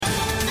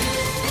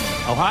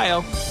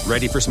Ohio,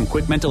 ready for some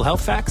quick mental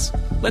health facts?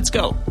 Let's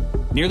go.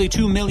 Nearly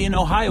 2 million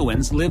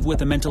Ohioans live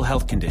with a mental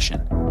health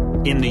condition.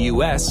 In the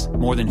U.S.,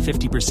 more than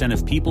 50%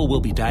 of people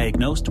will be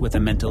diagnosed with a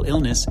mental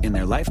illness in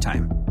their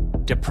lifetime.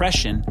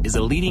 Depression is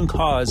a leading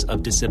cause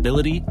of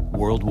disability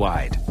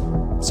worldwide.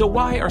 So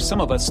why are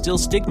some of us still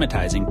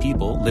stigmatizing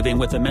people living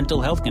with a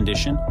mental health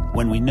condition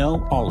when we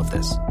know all of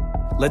this?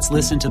 Let's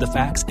listen to the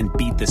facts and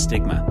beat the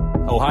stigma.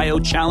 Ohio,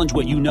 challenge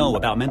what you know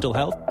about mental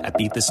health at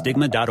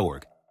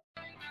beatthestigma.org.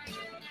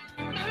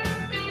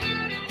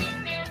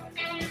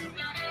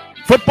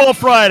 Football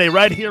Friday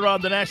right here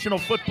on the National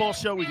Football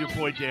Show with your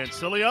boy Dan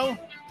Sileo.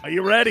 Are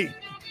you ready?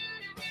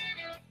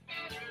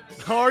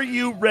 Are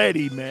you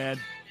ready, man?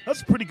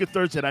 That's a pretty good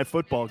Thursday night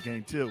football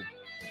game, too.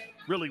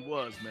 Really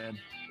was, man.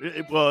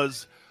 It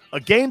was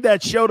a game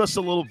that showed us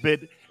a little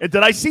bit. And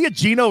did I see a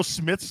Geno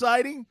Smith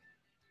sighting?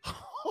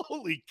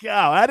 Holy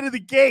cow, out of the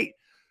gate.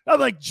 I'm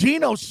like,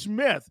 Geno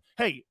Smith.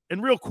 Hey,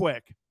 and real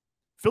quick,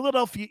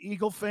 Philadelphia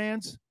Eagle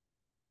fans,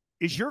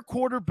 is your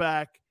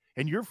quarterback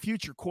and your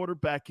future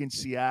quarterback in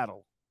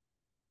Seattle?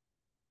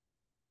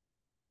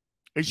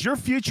 Is your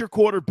future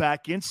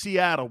quarterback in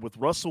Seattle with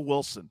Russell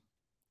Wilson?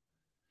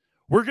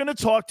 We're going to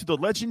talk to the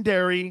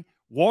legendary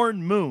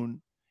Warren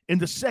Moon in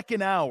the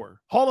second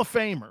hour, Hall of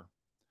Famer.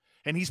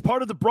 And he's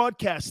part of the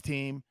broadcast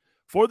team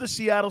for the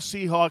Seattle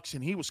Seahawks,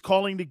 and he was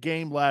calling the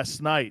game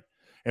last night.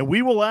 And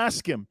we will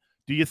ask him,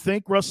 do you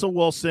think Russell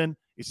Wilson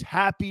is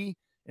happy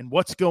in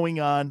what's going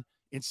on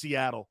in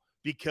Seattle?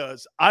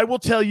 Because I will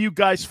tell you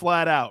guys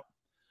flat out,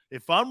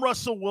 if I'm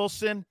Russell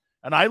Wilson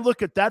and I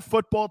look at that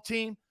football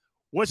team,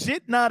 was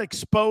it not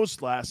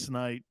exposed last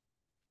night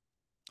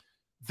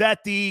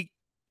that the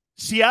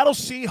Seattle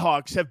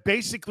Seahawks have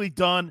basically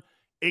done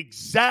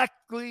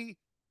exactly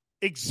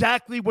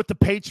what the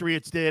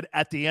Patriots did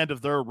at the end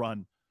of their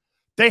run?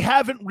 They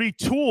haven't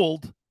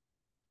retooled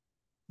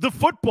the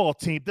football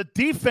team. The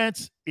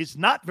defense is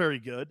not very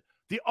good.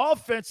 The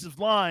offensive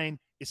line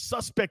is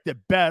suspect at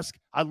best.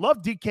 I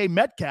love DK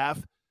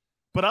Metcalf,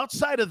 but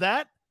outside of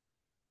that,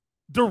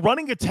 the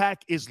running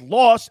attack is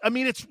lost. I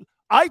mean,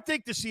 I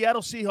think the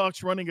Seattle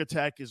Seahawks running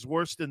attack is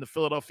worse than the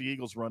Philadelphia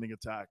Eagles running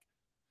attack.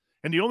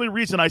 And the only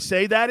reason I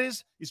say that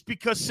is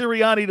because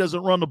Sirianni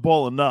doesn't run the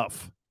ball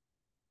enough.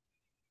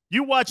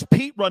 You watch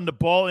Pete run the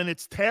ball, and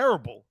it's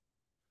terrible.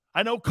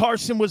 I know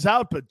Carson was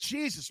out, but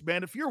Jesus,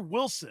 man, if you're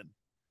Wilson,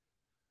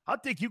 I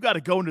think you got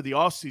to go into the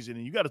offseason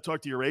and you got to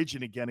talk to your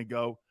agent again and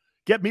go,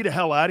 get me the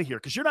hell out of here,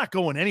 because you're not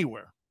going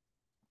anywhere.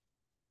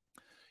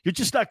 You're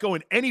just not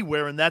going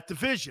anywhere in that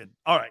division.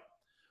 All right.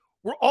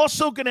 We're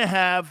also going to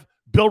have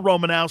Bill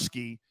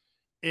Romanowski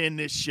in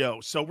this show.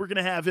 So we're going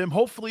to have him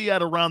hopefully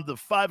at around the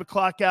 5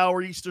 o'clock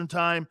hour Eastern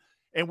time,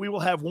 and we will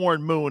have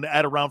Warren Moon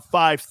at around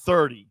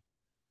 5:30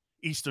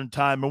 Eastern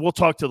time, and we'll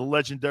talk to the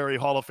legendary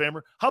Hall of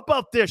Famer. How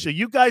about this? Are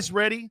you guys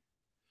ready?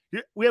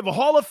 We have a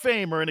Hall of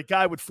Famer and a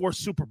guy with 4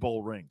 Super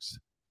Bowl rings.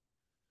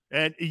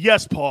 And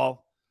yes,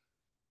 Paul,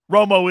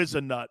 Romo is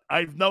a nut.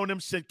 I've known him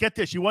since, get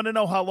this, you want to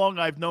know how long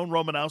I've known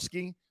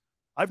Romanowski?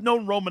 I've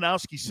known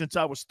Romanowski since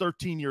I was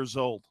 13 years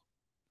old.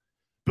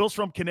 Bill's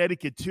from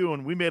Connecticut, too,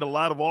 and we made a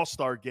lot of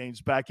all-star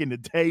games back in the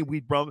day.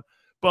 We'd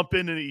bump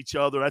into each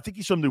other. I think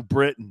he's from New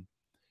Britain,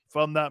 if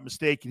I'm not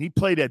mistaken. He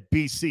played at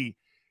BC.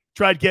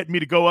 Tried getting me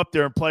to go up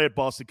there and play at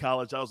Boston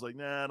College. I was like,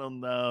 nah, I don't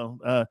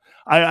know.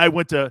 I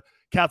went to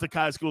Catholic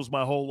high schools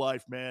my whole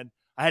life, man.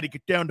 I had to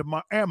get down to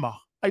Miami.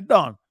 I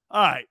done.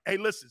 All right. Hey,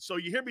 listen, so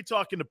you hear me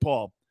talking to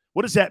Paul.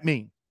 What does that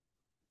mean?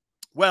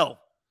 Well,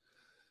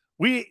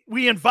 we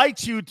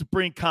invite you to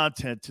bring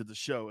content to the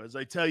show. As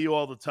I tell you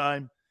all the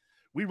time,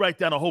 we write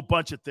down a whole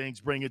bunch of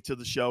things, bring it to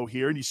the show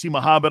here. And you see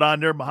Muhammad on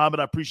there.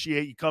 Muhammad, I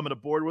appreciate you coming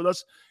aboard with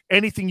us.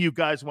 Anything you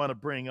guys want to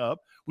bring up.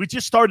 We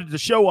just started the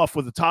show off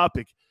with a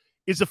topic.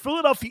 Is the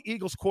Philadelphia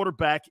Eagles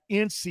quarterback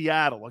in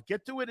Seattle? I'll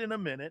get to it in a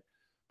minute.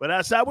 But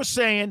as I was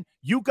saying,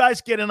 you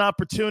guys get an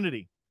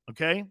opportunity,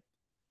 okay?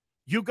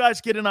 You guys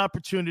get an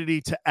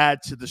opportunity to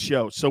add to the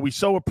show. So we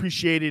so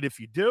appreciate it if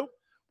you do.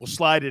 We'll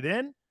slide it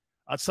in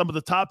on some of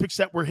the topics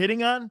that we're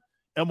hitting on,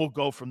 and we'll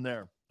go from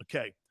there.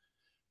 Okay.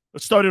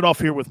 Let's start it off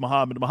here with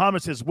Muhammad.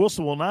 Muhammad says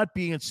Wilson will not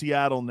be in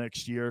Seattle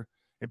next year,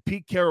 and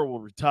Pete Carroll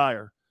will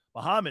retire.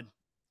 Muhammad,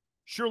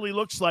 surely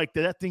looks like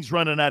that thing's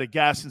running out of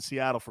gas in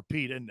Seattle for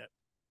Pete, isn't it?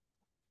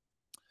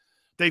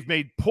 They've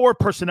made poor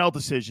personnel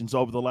decisions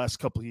over the last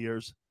couple of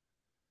years.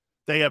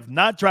 They have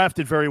not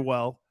drafted very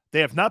well. They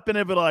have not been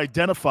able to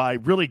identify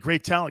really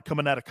great talent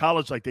coming out of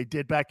college like they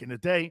did back in the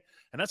day,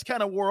 and that's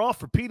kind of wore off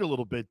for Pete a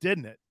little bit,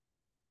 didn't it?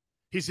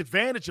 His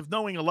advantage of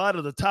knowing a lot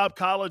of the top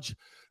college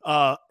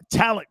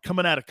talent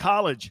coming out of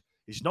college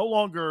is no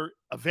longer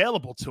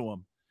available to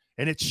him,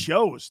 and it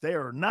shows. They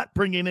are not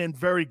bringing in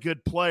very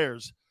good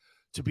players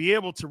to be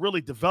able to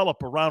really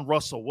develop around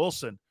Russell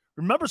Wilson.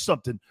 Remember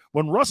something.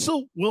 When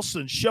Russell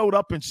Wilson showed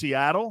up in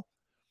Seattle,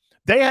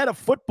 they had a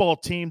football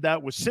team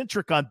that was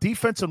centric on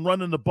defense and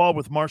running the ball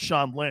with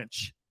Marshawn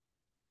Lynch.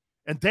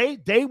 And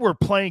they were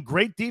playing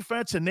great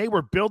defense, and they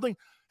were building.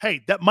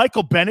 Hey, that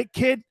Michael Bennett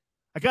kid,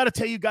 I got to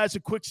tell you guys a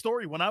quick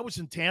story. When I was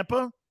in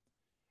Tampa,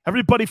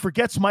 everybody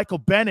forgets Michael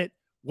Bennett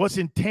was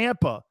in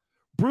Tampa.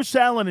 Bruce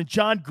Allen and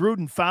John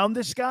Gruden found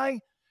this guy,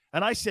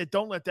 and I said,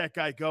 don't let that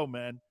guy go,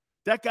 man.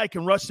 That guy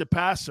can rush the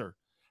passer.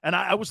 And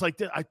I was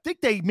like, I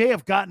think they may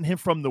have gotten him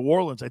from New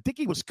Orleans. I think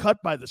he was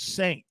cut by the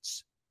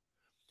Saints.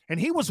 And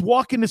he was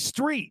walking the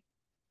street.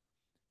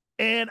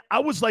 And I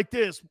was like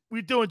this.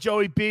 We're doing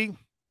Joey B.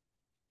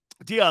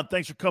 Dion,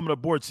 thanks for coming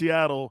aboard.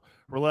 Seattle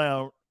rely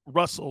on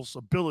Russell's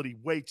ability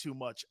way too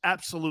much.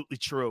 Absolutely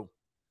true.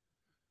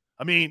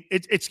 I mean,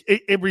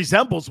 it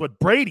resembles what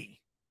Brady.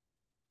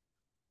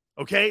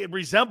 Okay? It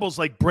resembles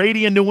like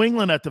Brady in New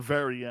England at the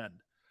very end.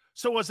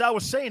 So as I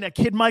was saying, that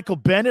kid Michael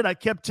Bennett, I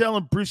kept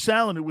telling Bruce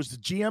Allen, who was the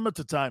GM at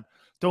the time,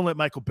 don't let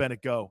Michael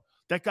Bennett go.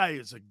 That guy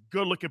is a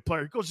good-looking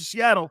player. He goes to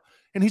Seattle,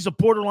 and he's a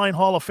borderline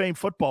Hall of Fame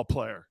football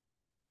player.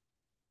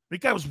 The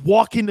guy was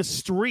walking the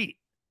street.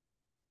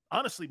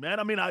 Honestly,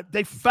 man, I mean,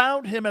 they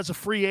found him as a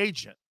free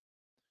agent.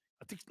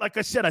 I think, like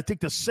I said, I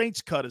think the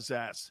Saints cut his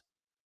ass.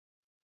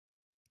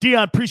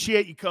 Dion,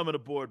 appreciate you coming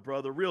aboard,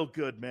 brother. Real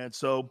good, man.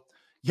 So,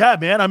 yeah,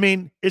 man, I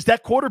mean, is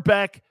that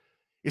quarterback,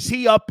 is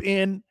he up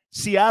in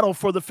Seattle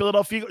for the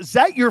Philadelphia Eagles? Is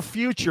that your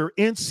future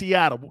in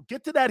Seattle? We'll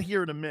get to that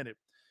here in a minute.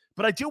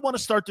 But I do want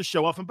to start the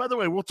show off. And by the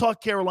way, we'll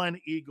talk Carolina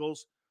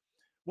Eagles.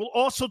 We'll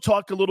also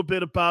talk a little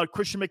bit about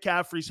Christian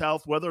McCaffrey's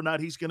health, whether or not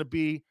he's going to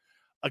be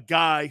a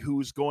guy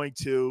who's going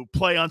to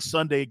play on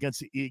Sunday against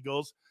the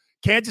Eagles.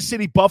 Kansas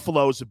City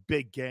Buffalo is a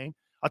big game.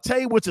 I'll tell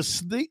you what's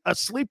a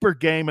sleeper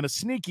game and a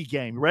sneaky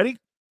game. Ready?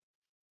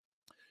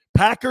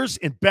 Packers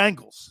and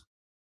Bengals.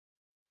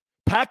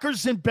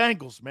 Packers and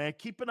Bengals, man.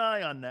 Keep an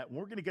eye on that.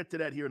 We're going to get to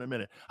that here in a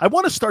minute. I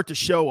want to start the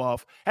show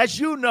off. As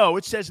you know,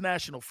 it says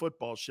National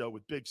Football Show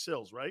with Big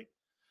Sills, right?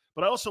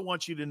 But I also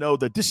want you to know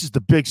that this is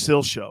the Big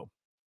Sill Show.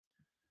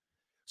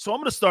 So I'm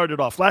going to start it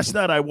off. Last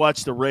night I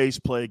watched the Rays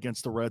play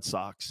against the Red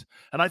Sox.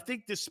 And I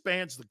think this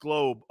spans the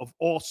globe of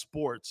all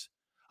sports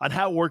on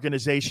how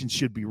organizations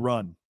should be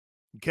run.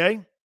 Okay?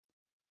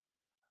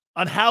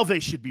 On how they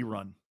should be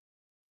run.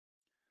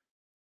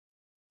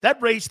 That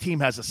Rays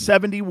team has a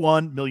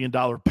 $71 million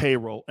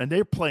payroll, and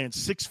they're playing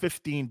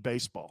 .615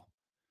 baseball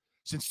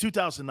since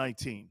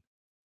 2019.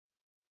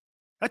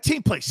 That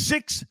team plays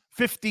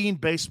 .615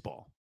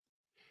 baseball.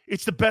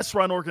 It's the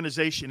best-run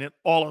organization in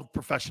all of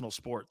professional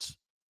sports.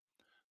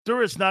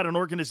 There is not an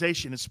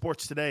organization in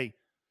sports today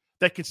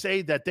that can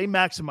say that they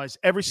maximize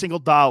every single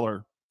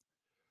dollar.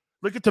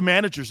 Look at the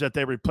managers that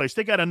they replaced.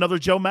 They got another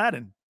Joe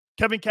Madden.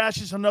 Kevin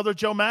Cash is another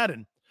Joe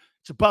Madden.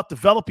 It's about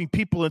developing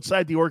people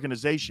inside the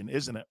organization,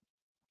 isn't it?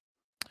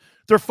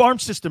 Their farm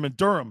system in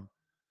Durham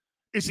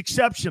is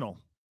exceptional.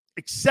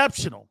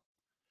 Exceptional.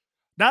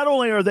 Not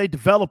only are they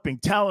developing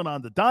talent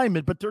on the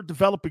diamond, but they're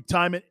developing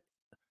talent.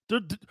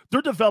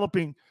 They're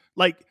developing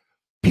like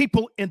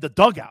people in the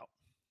dugout.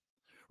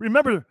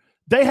 Remember,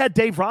 they had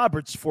Dave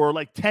Roberts for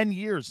like 10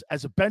 years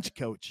as a bench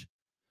coach.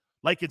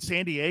 Like in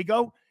San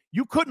Diego,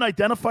 you couldn't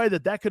identify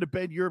that could have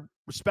been your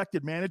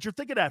respected manager.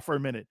 Think of that for a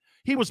minute.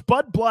 He was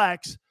Bud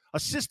Black's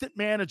assistant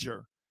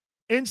manager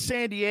in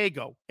San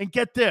Diego. And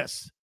get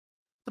this,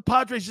 the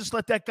Padres just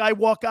let that guy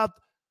walk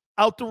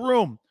out the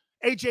room.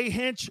 A.J.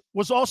 Hinch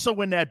was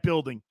also in that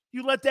building.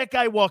 You let that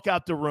guy walk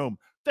out the room.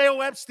 Theo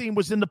Epstein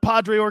was in the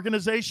Padre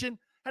organization,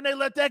 and they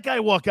let that guy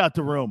walk out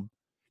the room.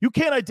 You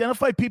can't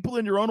identify people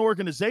in your own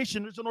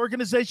organization. There's an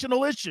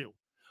organizational issue.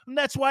 And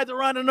that's why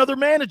they're on another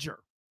manager.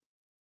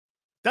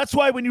 That's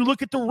why when you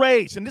look at the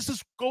Rays, and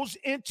this goes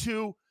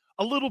into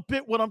a little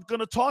bit what I'm going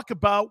to talk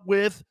about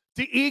with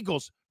the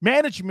Eagles.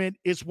 Management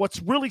is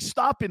what's really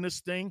stopping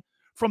this thing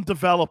from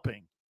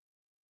developing.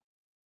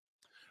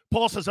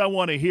 Paul says, I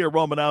want to hear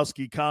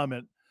Romanowski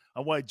comment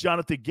on why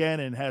Jonathan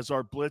Gannon has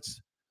our blitz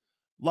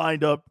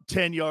lined up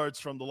 10 yards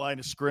from the line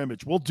of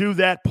scrimmage. We'll do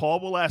that, Paul.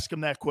 We'll ask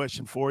him that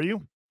question for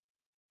you.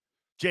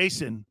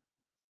 Jason,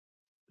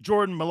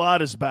 Jordan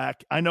Mailata's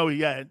back. I know,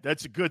 yeah,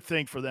 that's a good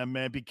thing for them,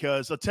 man,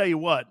 because I'll tell you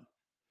what,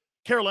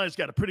 Carolina's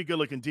got a pretty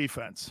good-looking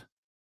defense.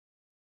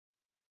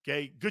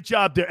 Okay, good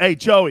job there. Hey,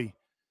 Joey,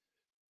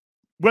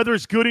 whether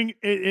it's good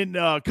in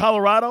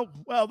Colorado,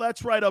 well,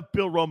 that's right up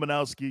Bill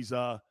Romanowski's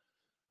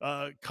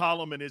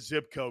column in his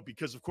zip code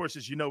because, of course,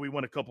 as you know, we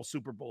won a couple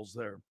Super Bowls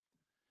there.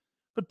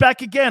 But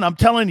back again, I'm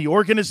telling you,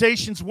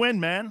 organizations win,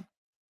 man.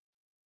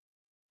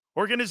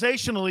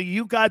 Organizationally,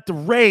 you got the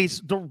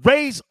Rays. The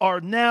Rays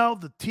are now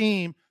the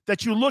team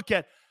that you look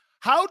at.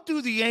 How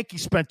do the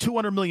Yankees spend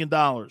 $200 million?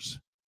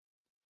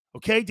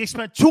 Okay, they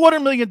spent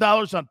 $200 million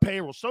on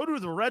payroll. So do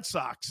the Red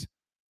Sox.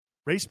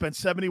 Rays spent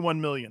 $71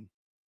 million.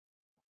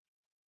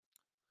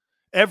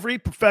 Every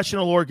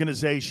professional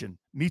organization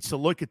needs to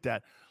look at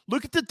that.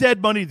 Look at the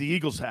dead money the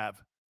Eagles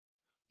have.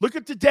 Look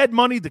at the dead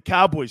money the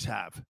Cowboys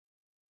have.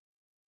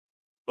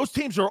 Those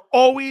teams are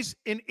always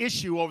an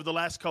issue over the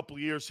last couple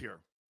of years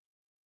here.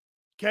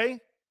 Okay?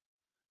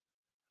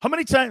 How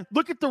many times?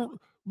 Look at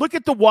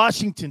the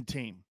Washington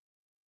team.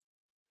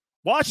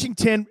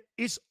 Washington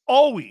is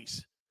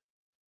always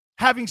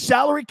having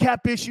salary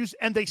cap issues,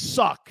 and they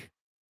suck.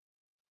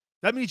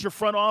 That means your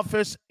front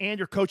office and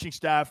your coaching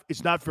staff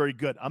is not very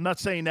good. I'm not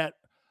saying that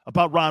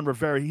about Ron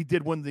Rivera. He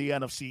did win the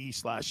NFC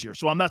East last year.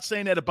 So I'm not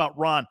saying that about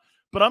Ron.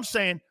 But I'm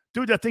saying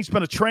Dude, that thing's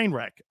been a train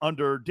wreck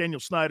under Daniel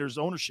Snyder's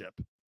ownership.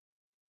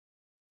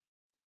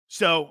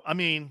 So, I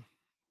mean,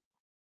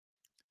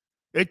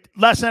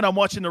 last night I'm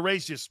watching the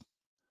Rays.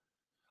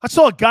 I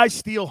saw a guy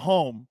steal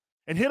home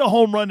and hit a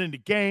home run in the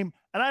game,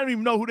 and I don't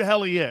even know who the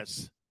hell he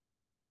is.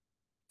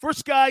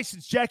 First guy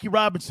since Jackie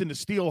Robinson to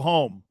steal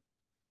home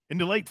in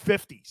the late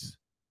 50s.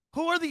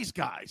 Who are these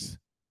guys?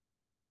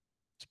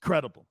 It's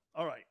incredible.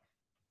 All right.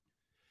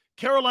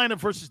 Carolina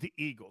versus the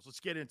Eagles.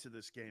 Let's get into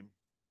this game.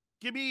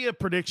 Give me a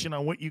prediction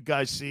on what you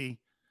guys see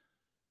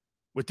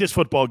with this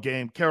football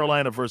game,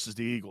 Carolina versus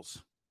the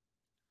Eagles.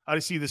 How do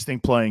you see this thing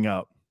playing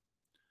out?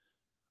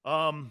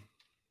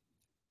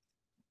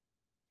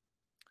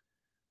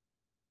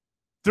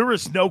 There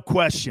is no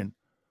question.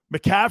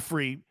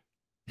 McCaffrey,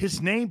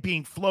 his name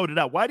being floated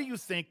out. Why do you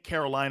think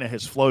Carolina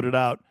has floated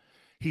out?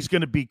 He's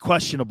going to be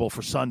questionable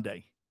for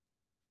Sunday.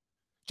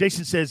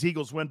 Jason says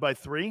Eagles win by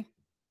 3.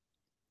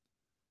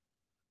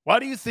 Why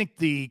do you think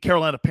the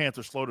Carolina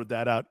Panthers floated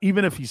that out,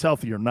 even if he's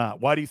healthy or not?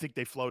 Why do you think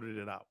they floated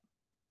it out?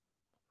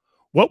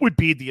 What would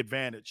be the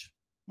advantage?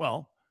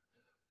 Well,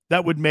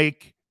 that would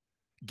make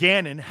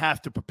Gannon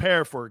have to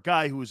prepare for a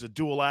guy who is a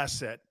dual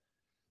asset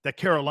that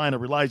Carolina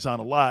relies on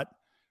a lot.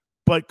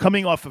 But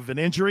coming off of an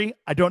injury,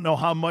 I don't know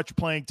how much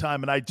playing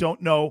time, and I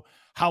don't know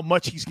how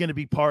much he's going to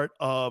be part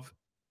of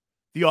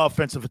the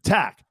offensive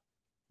attack.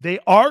 They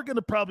are going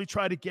to probably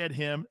try to get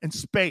him in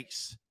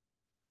space.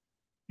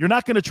 You're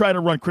not going to try to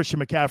run Christian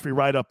McCaffrey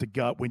right up the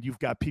gut when you've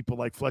got people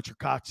like Fletcher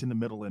Cox in the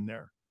middle in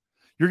there.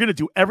 You're going to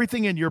do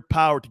everything in your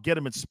power to get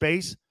him in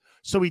space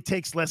so he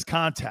takes less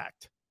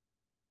contact.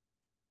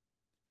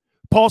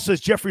 Paul says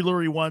Jeffrey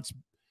Lurie wants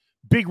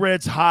Big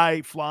Red's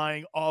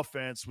high-flying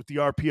offense with the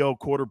RPO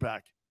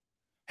quarterback.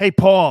 Hey,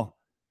 Paul,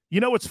 you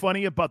know what's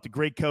funny about the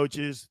great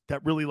coaches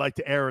that really like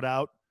to air it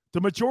out?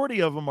 The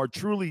majority of them are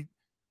truly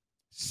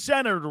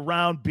centered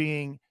around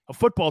being a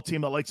football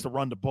team that likes to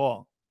run the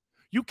ball.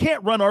 You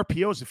can't run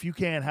RPOs if you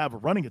can't have a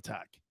running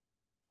attack.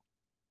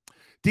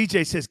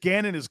 DJ says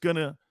Gannon is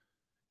gonna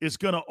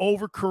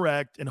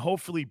overcorrect and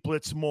hopefully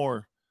blitz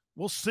more.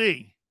 We'll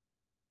see.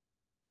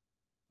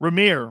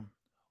 Ramir,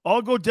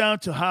 I'll go down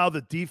to how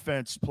the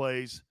defense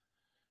plays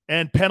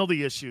and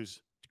penalty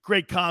issues.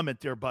 Great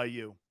comment there by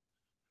you.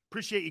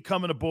 Appreciate you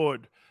coming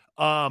aboard.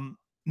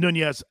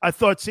 Nunez, I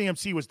thought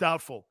CMC was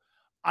doubtful.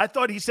 I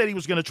thought he said he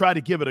was going to try to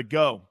give it a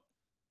go.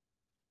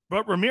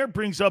 But Ramir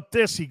brings up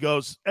this. He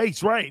goes, hey,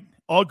 he's right.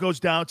 All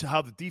goes down to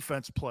how the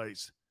defense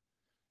plays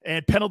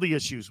and penalty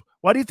issues.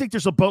 Why do you think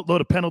there's a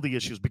boatload of penalty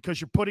issues? Because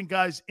you're putting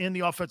guys in the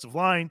offensive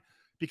line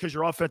because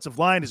your offensive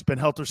line has been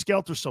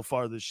helter-skelter so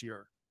far this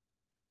year.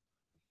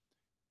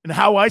 And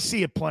how I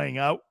see it playing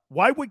out,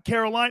 why would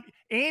Carolina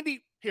 –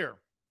 Andy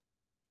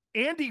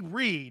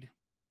Reid –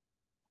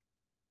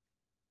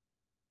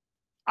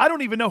 I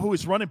don't even know who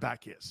his running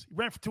back is. He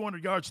ran for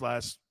 200 yards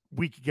last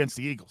week against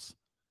the Eagles.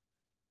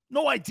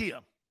 No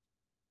idea.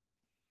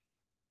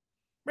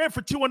 Ran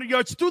for 200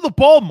 yards, threw the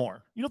ball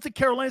more. You don't think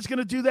Carolina's going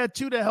to do that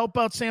too to help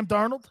out Sam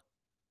Darnold?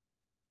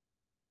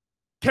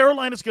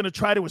 Carolina's going to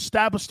try to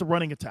establish the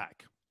running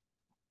attack.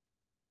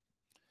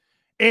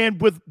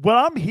 And with what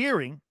I'm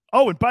hearing,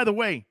 oh, and by the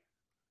way,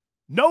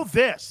 know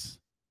this.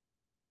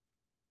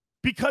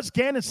 Because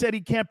Gannon said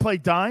he can't play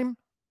dime,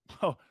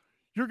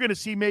 you're going to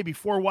see maybe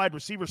 4 wide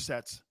receiver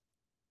sets.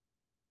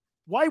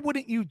 Why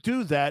wouldn't you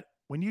do that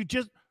when you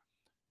just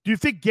 – do you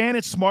think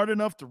Gannon's smart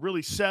enough to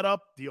really set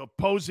up the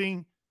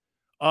opposing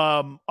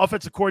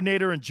offensive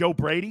coordinator and Joe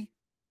Brady?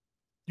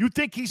 You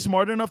think he's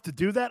smart enough to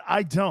do that?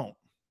 I don't.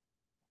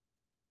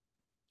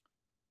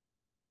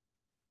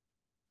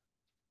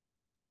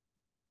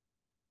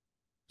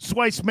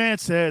 Swice Man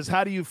says,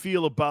 how do you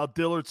feel about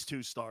Dillard's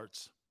 2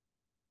 starts?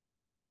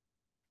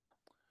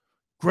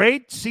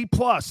 Great, C+.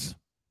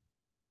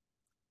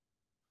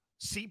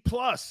 C+.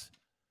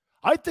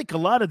 I think a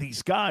lot of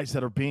these guys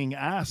that are being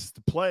asked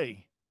to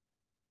play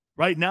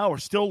right now are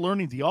still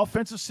learning the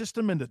offensive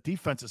system and the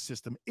defensive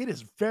system. It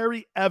is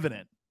very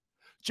evident.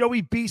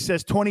 Joey B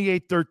says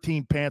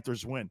 28-13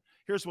 Panthers win.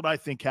 Here's what I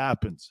think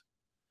happens.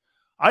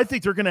 I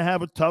think they're going to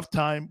have a tough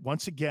time,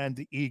 once again,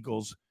 the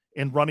Eagles,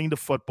 in running the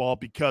football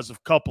because of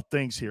a couple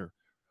things here.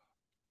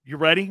 You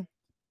ready?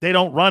 They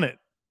don't run it.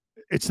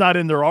 It's not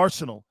in their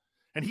arsenal.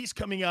 And he's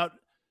coming out,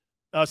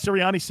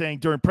 Sirianni saying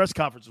during press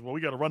conferences, well,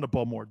 we got to run the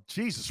ball more.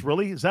 Jesus,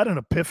 really? Is that an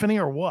epiphany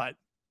or what?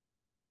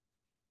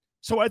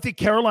 So I think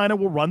Carolina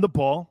will run the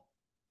ball.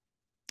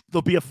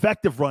 They'll be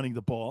effective running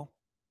the ball.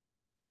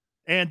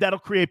 And that'll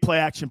create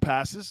play-action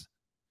passes.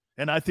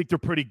 And I think they're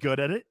pretty good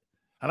at it.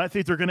 And I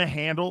think they're going to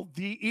handle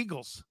the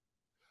Eagles.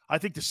 I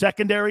think the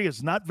secondary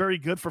is not very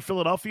good for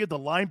Philadelphia. The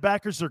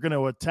linebackers are going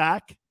to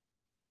attack.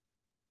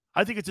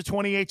 I think it's a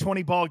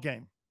 28-20 ball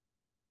game.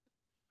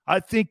 I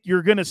think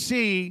you're going to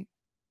see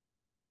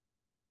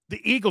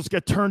the Eagles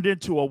get turned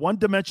into a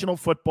one-dimensional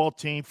football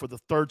team for the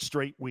 3rd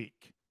straight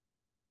week.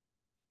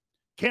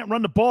 Can't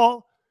run the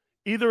ball.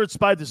 Either it's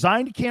by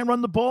design you can't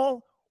run the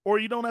ball, or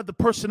you don't have the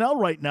personnel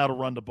right now to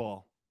run the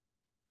ball.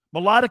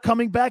 Mulata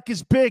coming back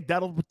is big.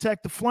 That'll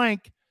protect the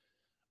flank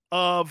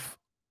of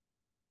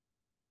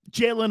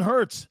Jalen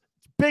Hurts.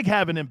 big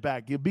having him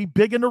back. He'll be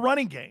big in the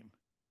running game.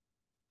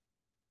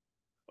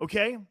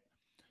 Okay?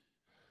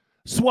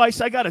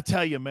 Swice, I got to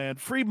tell you, man,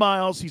 Free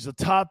Miles, he's a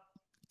top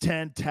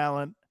 10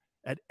 talent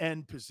at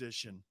end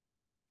position.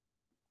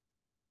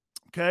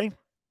 Okay?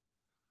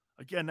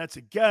 Again, that's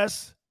a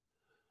guess.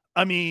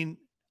 I mean,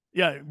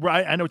 yeah,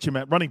 right. I know what you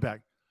meant. Running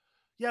back.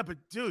 Yeah, but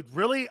dude,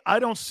 really? I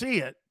don't see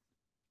it.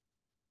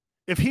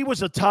 If he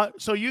was a top,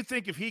 so you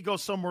think if he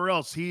goes somewhere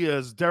else, he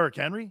is Derrick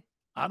Henry?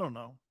 I don't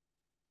know.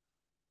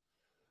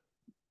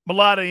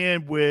 Mulata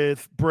in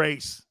with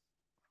brace.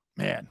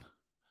 Man,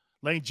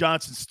 Lane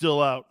Johnson's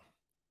still out.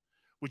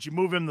 Would you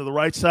move him to the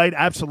right side?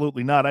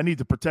 Absolutely not. I need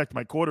to protect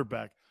my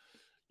quarterback.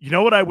 You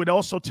know what I would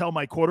also tell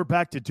my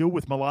quarterback to do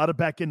with Mulata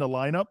back in the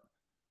lineup?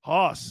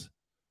 Hoss,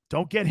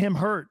 don't get him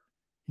hurt.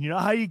 You know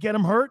how you get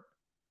him hurt?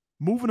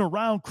 Moving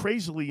around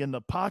crazily in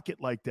the pocket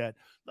like that.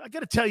 I got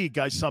to tell you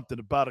guys something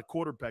about a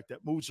quarterback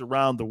that moves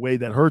around the way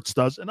that Hurts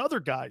does and other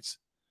guys.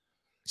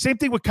 Same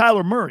thing with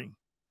Kyler Murray.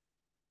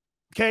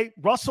 Okay,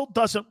 Russell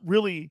doesn't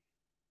really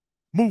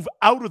move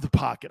out of the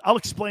pocket. I'll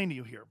explain to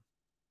you here.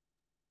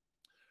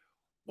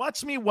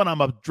 Watch me when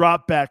I'm a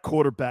drop back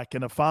quarterback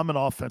and if I'm an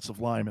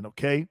offensive lineman,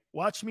 okay?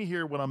 Watch me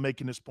here when I'm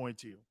making this point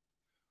to you.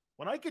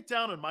 When I get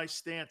down in my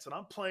stance and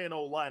I'm playing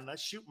O-line and I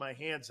shoot my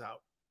hands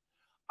out,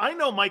 I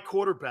know my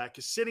quarterback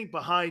is sitting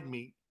behind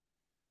me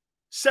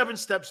 7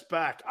 steps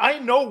back. I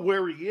know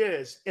where he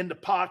is in the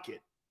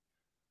pocket.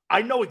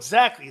 I know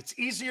exactly. It's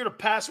easier to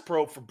pass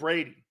probe for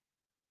Brady.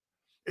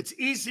 It's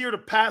easier to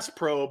pass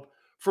probe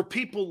for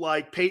people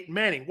like Peyton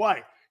Manning.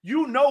 Why?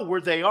 You know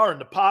where they are in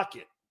the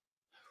pocket.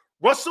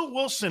 Russell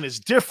Wilson is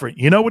different.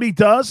 You know what he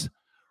does?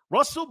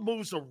 Russell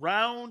moves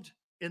around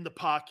in the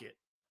pocket.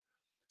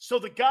 So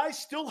the guys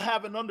still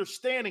have an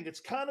understanding. It's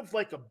kind of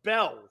like a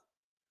bell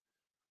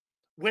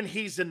when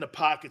he's in the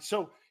pocket.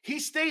 So he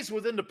stays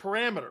within the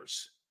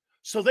parameters.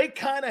 So they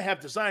kind of have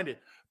designed it.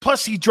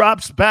 Plus he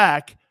drops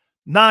back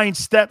 9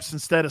 steps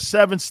instead of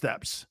 7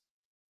 steps.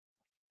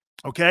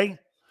 Okay?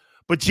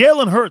 But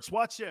Jalen Hurts,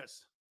 watch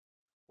this.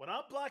 When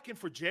I'm blocking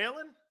for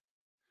Jalen,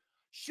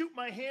 shoot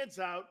my hands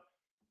out.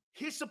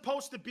 He's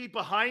supposed to be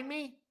behind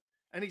me,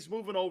 and he's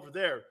moving over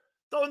there.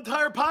 The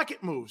entire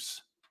pocket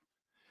moves.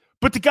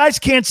 But the guys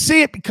can't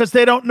see it because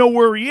they don't know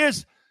where he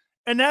is.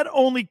 And that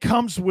only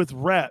comes with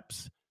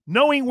reps.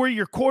 Knowing where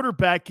your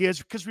quarterback is,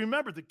 because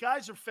remember, the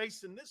guys are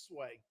facing this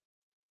way.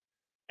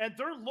 And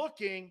they're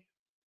looking,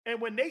 and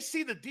when they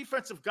see the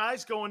defensive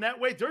guys going that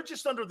way, they're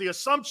just under the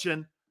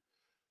assumption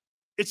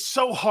it's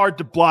so hard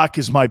to block,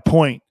 is my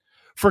point.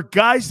 For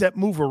guys that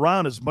move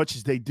around as much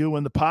as they do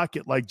in the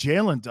pocket like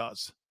Jalen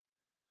does,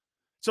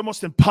 it's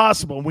almost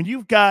impossible. When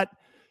you've got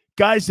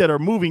guys that are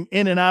moving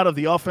in and out of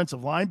the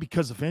offensive line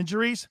because of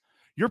injuries,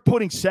 you're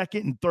putting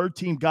second and third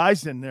team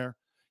guys in there.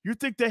 You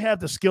think they have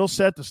the skill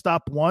set to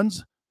stop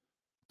ones?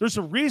 There's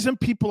a reason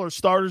people are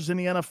starters in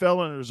the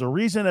NFL, and there's a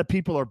reason that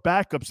people are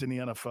backups in the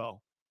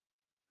NFL.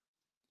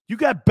 You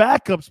got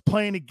backups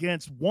playing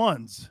against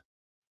ones.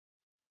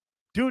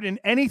 Dude, in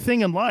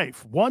anything in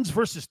life, ones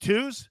versus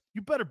twos,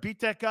 you better beat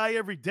that guy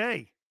every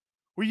day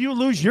or you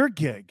lose your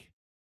gig.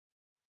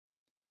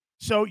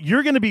 So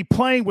you're going to be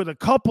playing with a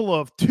couple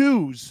of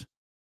twos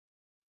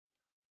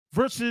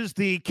versus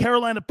the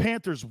Carolina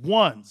Panthers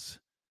ones.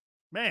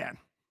 Man.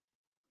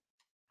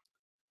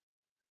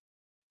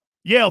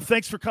 Yale,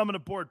 thanks for coming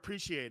aboard.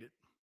 Appreciate it.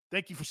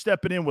 Thank you for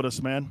stepping in with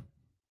us, man.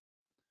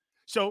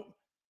 So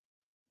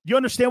you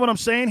understand what I'm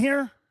saying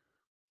here?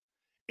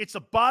 It's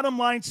a bottom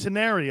line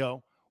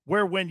scenario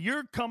where when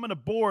you're coming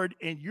aboard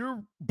and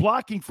you're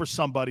blocking for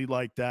somebody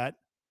like that,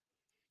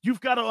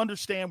 you've got to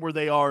understand where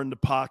they are in the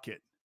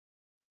pocket.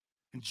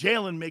 And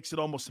Jalen makes it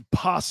almost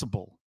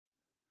impossible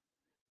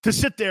to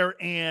sit there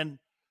and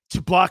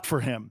to block for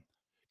him.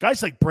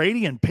 Guys like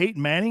Brady and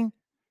Peyton Manning,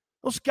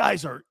 those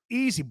guys are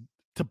easy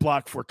to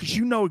block for because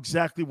you know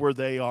exactly where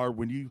they are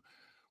when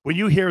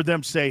you hear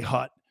them say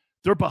hut.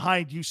 They're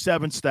behind you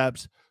 7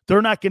 steps.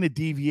 They're not going to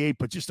deviate,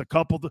 but just a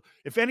couple.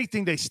 If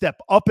anything, they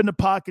step up in the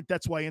pocket.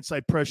 That's why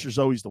inside pressure is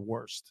always the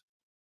worst.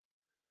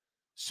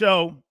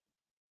 So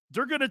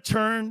they're going to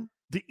turn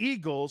the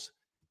Eagles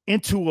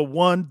into a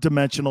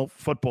one-dimensional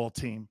football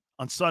team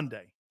on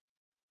Sunday.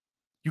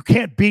 You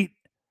can't beat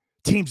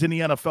teams in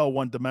the NFL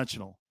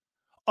one-dimensional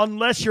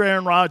unless you're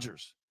Aaron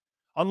Rodgers,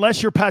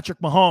 unless you're Patrick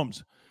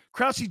Mahomes.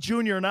 Krause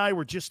Jr. and I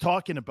were just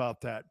talking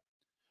about that.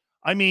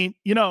 I mean,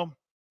 you know,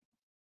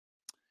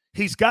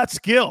 he's got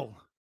skill.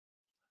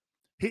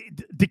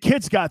 The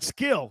kid's got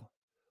skill.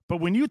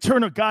 But when you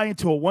turn a guy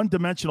into a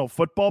one-dimensional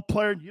football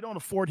player, you don't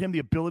afford him the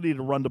ability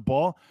to run the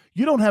ball.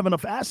 You don't have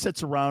enough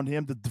assets around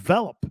him to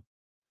develop.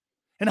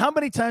 And how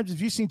many times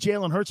have you seen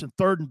Jalen Hurts in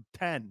 3rd and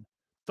 10,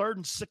 3rd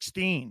and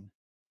 16?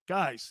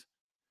 Guys,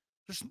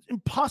 there's an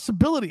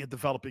impossibility of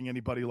developing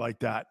anybody like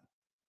that.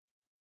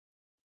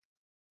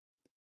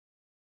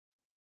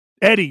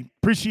 Eddie,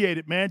 appreciate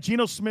it, man.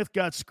 Geno Smith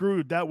got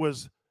screwed. That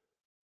was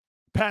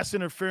pass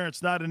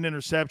interference, not an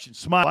interception.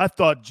 Smile. I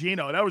thought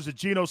that was a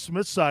Geno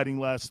Smith sighting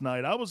last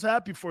night. I was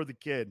happy for the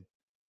kid.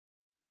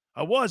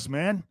 I was,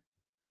 man.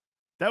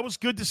 That was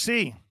good to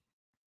see.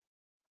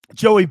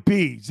 Joey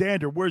B.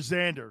 Xander, where's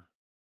Xander?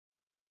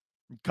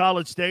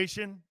 College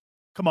Station?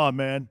 Come on,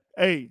 man.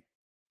 Hey,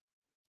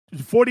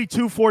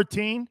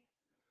 42-14.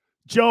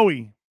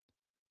 Joey,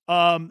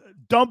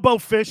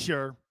 Dumbo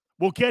Fisher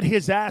will get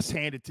his ass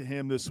handed to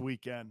him this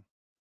weekend.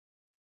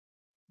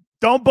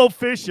 Dumbo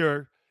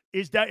Fisher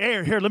is that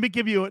here, let me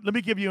give you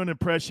an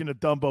impression of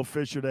Dumbo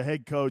Fisher, the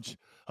head coach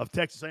of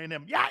Texas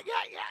A&M. Yeah.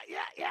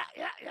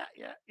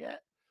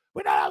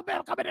 We know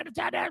Alabama coming into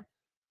town there.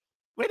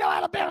 We know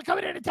Alabama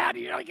coming into town.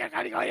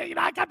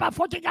 I got about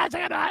 14 guys.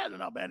 I don't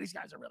know, man. These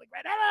guys are really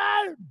great.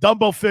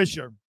 Dumbo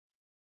Fisher.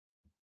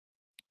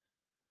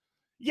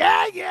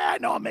 Yeah, I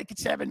know I'm making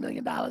 $7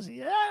 million a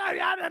year.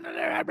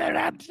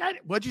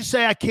 What'd you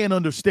say? I can't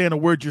understand a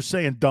word you're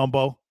saying,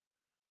 Dumbo.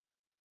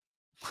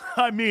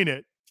 I mean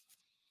it.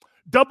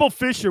 Dumbo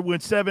Fisher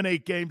wins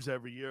 7-8 games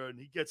every year, and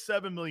he gets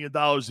 $7 million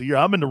a year.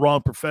 I'm in the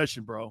wrong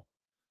profession, bro.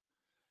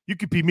 You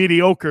could be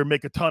mediocre and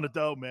make a ton of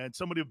dough, man.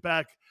 Somebody will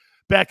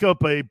back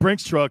up a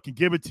Brinks truck and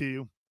give it to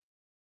you.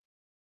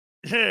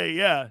 Hey,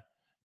 yeah.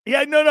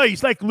 Yeah, no,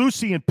 he's like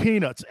Lucy and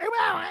Peanuts. Hey,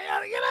 well,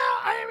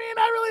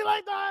 I really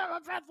like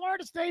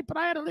Florida State, but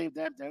I had to leave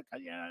them too.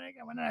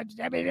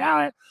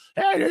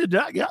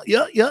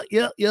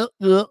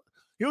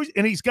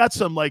 And he's got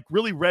some like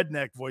really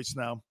redneck voice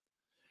now.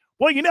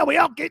 Well, we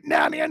all getting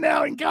down here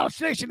now in College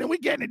Station, and we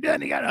getting it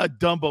done. You got a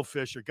Dumbo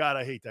Fisher. God,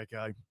 I hate that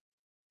guy.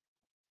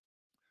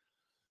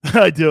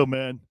 I do,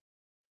 man.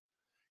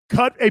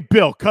 Cut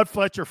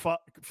Fletcher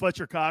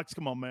Cox.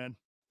 Come on, man.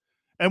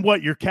 And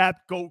what, your cap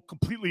go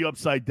completely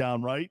upside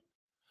down, right?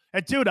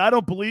 And, dude, I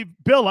don't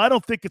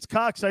think it's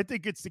Cox. I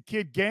think it's the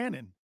kid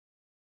Gannon.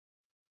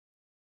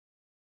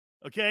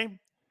 Okay?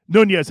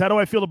 Nunez, how do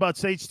I feel about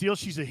Sage Steele?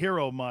 She's a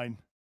hero of mine.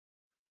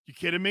 You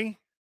kidding me?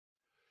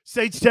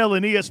 Sage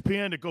telling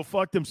ESPN to go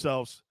fuck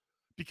themselves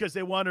because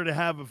they want her to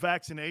have a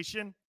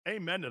vaccination.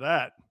 Amen to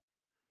that.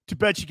 Too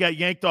bad she got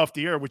yanked off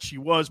the air, which she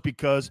was,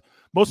 because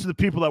most of the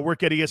people that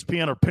work at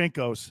ESPN are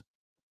pinkos.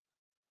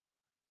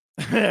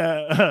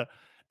 Yeah,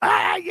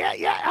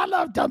 I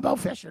love Dumbo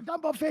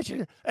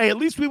Fisher. Hey, at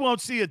least we won't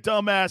see a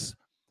dumbass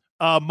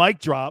mic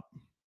drop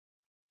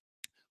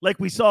like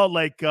we saw,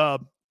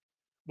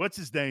 what's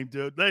his name,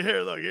 dude?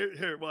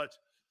 Here, watch.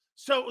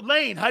 So,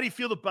 Lane, how do you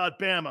feel about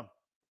Bama?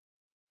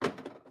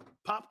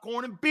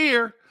 Popcorn and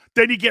beer.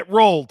 Then you get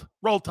roll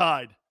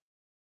tide.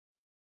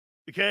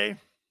 Okay,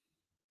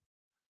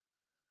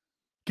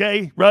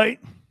 right?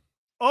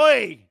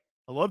 Oi!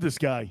 I love this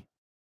guy.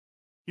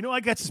 I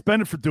got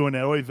suspended for doing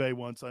that Oy vey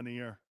once on the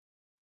air.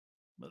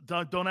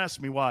 Don't ask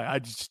me why. I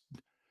just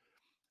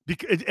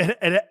because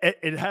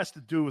it has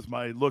to do with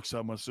my looks,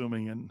 I'm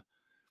assuming, and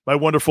my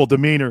wonderful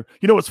demeanor.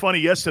 What's funny?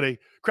 Yesterday,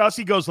 Krause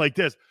goes like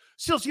this.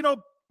 Sills, a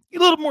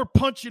little more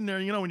punch in there.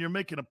 When you're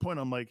making a point,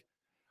 I'm like,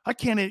 I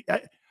can't.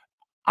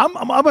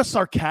 I'm a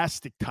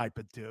sarcastic type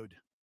of dude.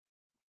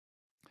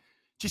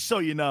 Just so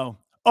you know,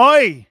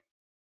 oi,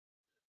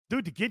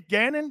 dude, to get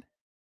Gannon.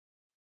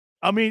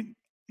 I mean,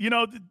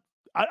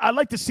 I'd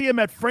like to see him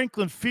at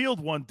Franklin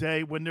Field one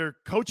day when they're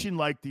coaching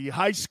like the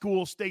high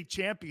school state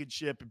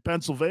championship in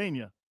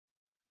Pennsylvania.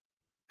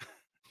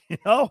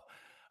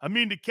 I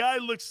mean, the guy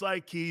looks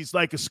like he's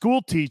like a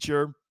school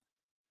teacher,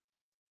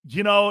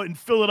 in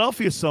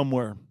Philadelphia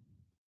somewhere.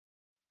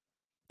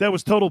 That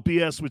was total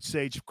BS with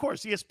Sage. Of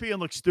course, ESPN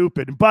looks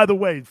stupid. And by the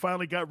way,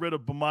 finally got rid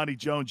of Bomani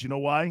Jones. You know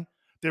why?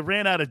 They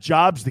ran out of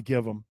jobs to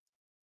give him.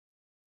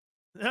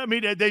 I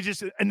mean, they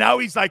just – and now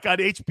he's like on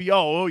HBO.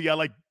 Oh, yeah,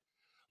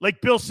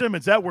 like Bill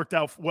Simmons. That worked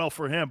out well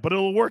for him. But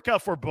it'll work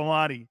out for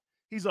Bomani.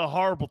 He's a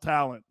horrible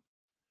talent.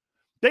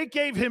 They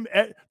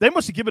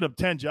must have given him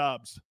 10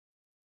 jobs.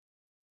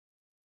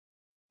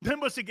 They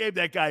must have gave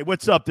that guy –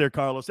 what's up there,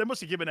 Carlos? They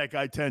must have given that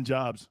guy 10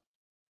 jobs.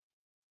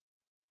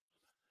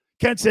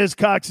 Ken says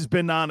Cox has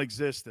been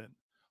non-existent.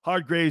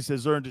 Hargraves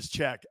has earned his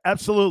check.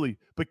 Absolutely.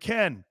 But,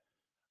 Ken,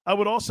 I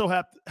would also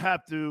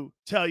have to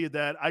tell you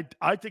that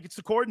I think it's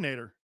the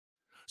coordinator.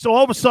 So,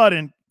 all of a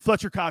sudden,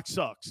 Fletcher Cox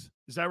sucks.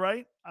 Is that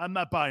right? I'm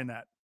not buying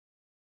that.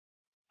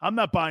 I'm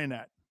buying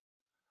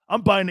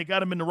they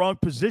got him in the wrong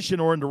position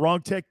or in the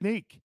wrong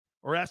technique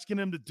or asking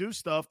him to do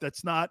stuff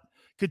that's not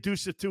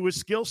conducive to his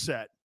skill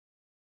set.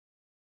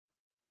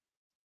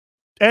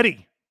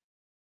 Eddie,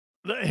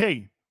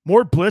 hey,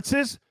 more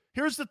blitzes?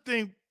 Here's the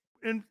thing,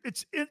 and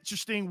it's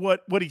interesting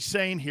what he's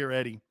saying here,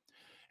 Eddie.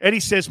 Eddie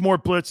says more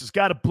blitzes.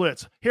 Got to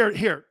blitz.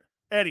 Here,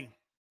 Eddie.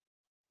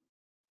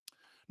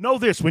 Know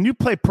this. When you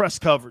play press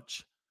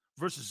coverage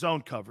versus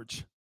zone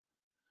coverage,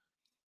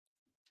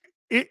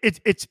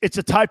 it's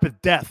a type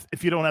of death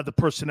if you don't have the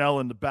personnel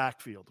in the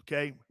backfield,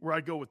 okay? Where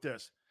I go with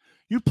this.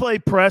 You play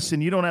press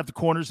and you don't have the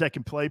corners that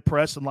can play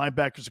press and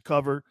linebackers to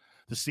cover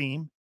the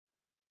seam.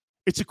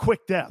 It's a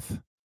quick death.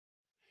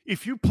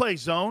 If you play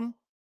zone,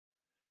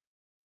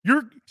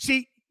 let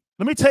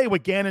me tell you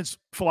what Gannon's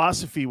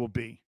philosophy will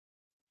be.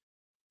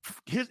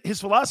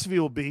 His philosophy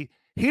will be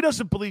he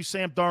doesn't believe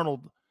Sam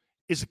Darnold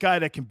is a guy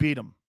that can beat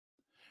him.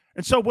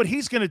 And so what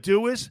he's going to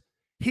do is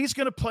he's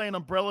going to play an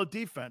umbrella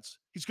defense.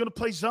 He's going to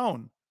play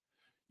zone.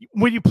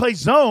 When you play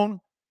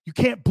zone, you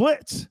can't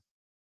blitz.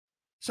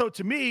 So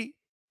to me,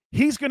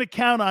 he's going to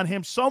count on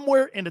him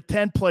somewhere in a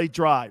 10-play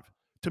drive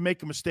to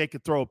make a mistake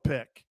and throw a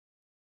pick.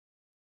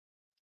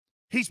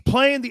 He's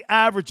playing the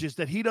averages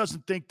that he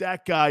doesn't think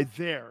that guy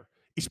there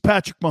is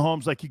Patrick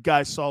Mahomes like you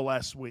guys saw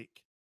last week.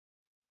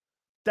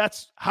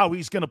 That's how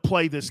he's going to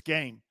play this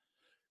game.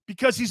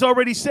 Because he's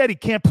already said he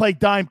can't play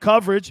dime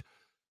coverage.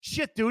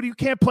 Shit, dude, you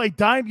can't play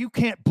dime, you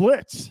can't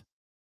blitz.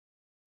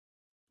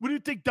 What do you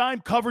think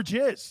dime coverage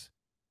is?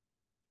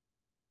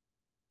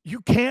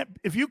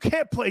 If you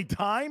can't play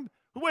dime,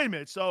 wait a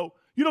minute. So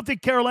you don't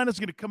think Carolina's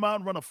going to come out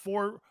and run a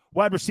 4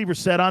 wide receiver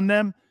set on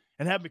them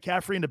and have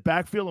McCaffrey in the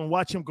backfield and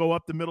watch him go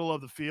up the middle of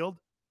the field?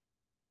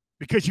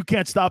 Because you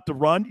can't stop the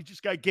run. You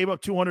just gave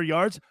up 200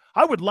 yards.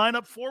 I would line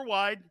up 4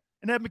 wide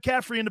and have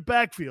McCaffrey in the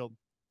backfield.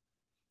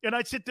 And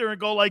I'd sit there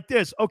and go like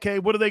this. Okay,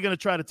 what are they going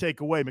to try to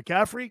take away?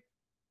 McCaffrey?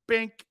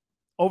 Bink.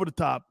 Over the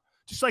top.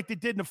 Just like they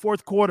did in the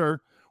fourth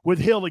quarter with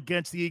Hill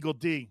against the Eagle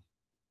D.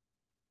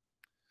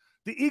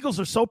 The Eagles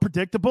are so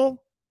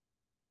predictable.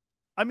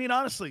 I mean,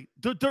 honestly,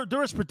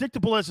 they're as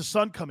predictable as the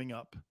sun coming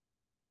up.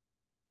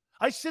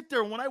 I sit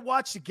there, and when I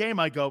watch the game,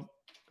 I go,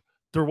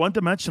 they're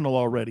one-dimensional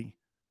already.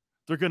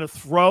 They're going to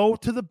throw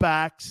to the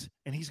backs,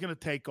 and he's going to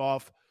take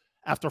off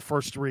after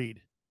first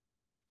read.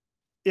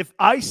 If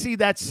I see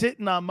that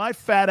sitting on my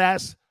fat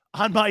ass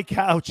on my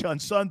couch on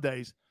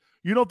Sundays,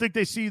 you don't think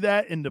they see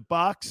that in the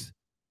box?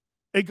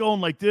 They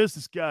going like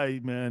this guy,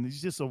 man,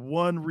 he's just a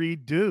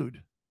one-read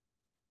dude.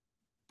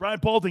 Brian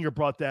Baldinger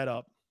brought that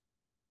up.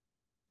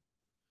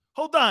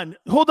 Hold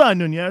on,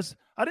 Nunez.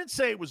 I didn't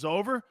say it was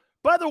over.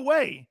 By the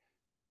way,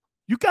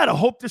 you got to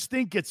hope this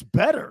thing gets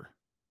better.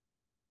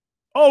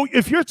 Oh,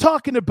 if you're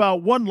talking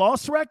about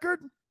one-loss record,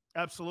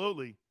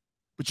 absolutely.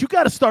 But you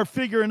got to start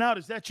figuring out,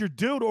 is that your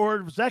dude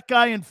or was that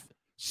guy in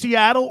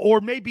Seattle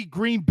or maybe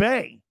Green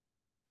Bay?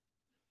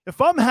 If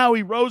I'm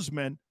Howie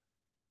Roseman,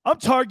 I'm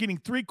targeting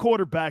 3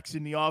 quarterbacks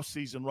in the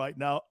offseason right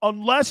now,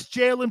 unless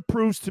Jalen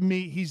proves to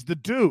me he's the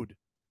dude.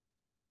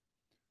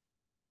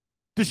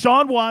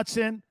 Deshaun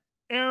Watson,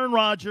 Aaron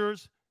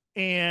Rodgers,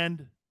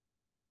 and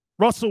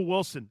Russell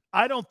Wilson.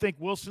 I don't think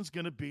Wilson's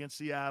going to be in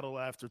Seattle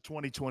after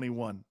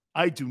 2021.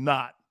 I do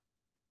not.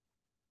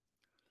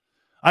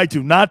 I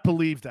do not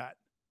believe that.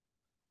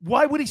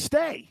 Why would he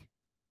stay?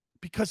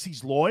 Because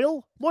he's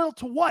loyal? Loyal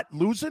to what?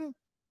 Losing?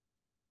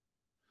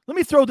 Let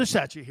me throw this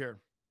at you here.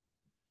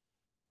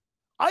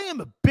 I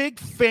am a big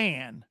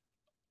fan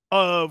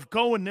of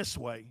going this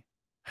way.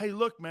 Hey,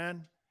 look,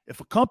 man, if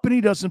a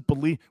company doesn't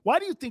believe, why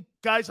do you think,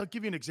 guys, I'll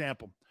give you an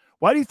example.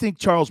 Why do you think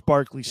Charles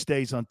Barkley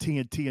stays on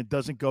TNT and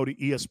doesn't go to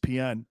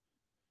ESPN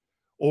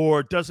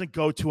or doesn't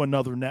go to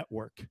another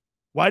network?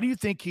 Why do you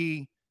think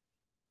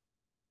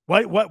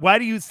why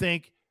do you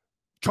think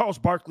Charles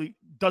Barkley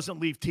doesn't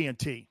leave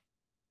TNT?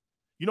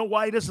 You know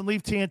why he doesn't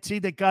leave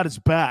TNT? They got his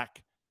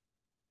back.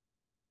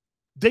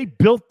 They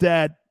built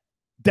that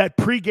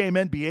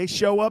pregame NBA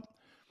show up.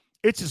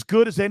 It's as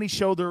good as any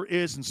show there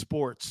is in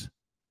sports.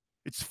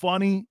 It's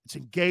funny. It's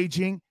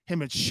engaging.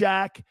 Him and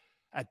Shaq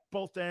at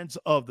both ends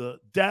of the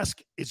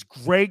desk is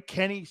great.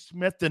 Kenny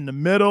Smith in the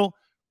middle.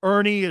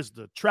 Ernie is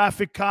the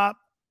traffic cop.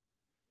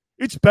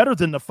 It's better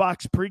than the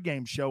Fox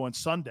pregame show on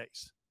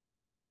Sundays.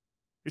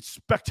 It's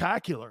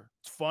spectacular.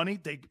 It's funny.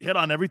 They hit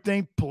on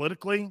everything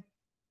politically.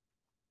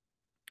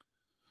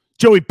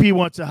 Joey P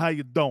wants to, how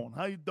you doing?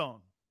 How you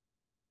doing?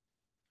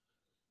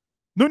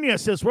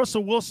 Nunez says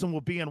Russell Wilson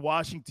will be in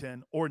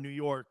Washington or New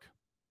York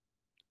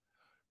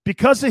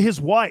because of his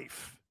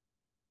wife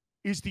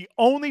is the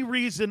only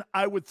reason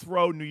I would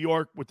throw New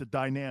York with the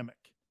dynamic.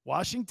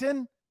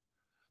 Washington?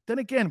 Then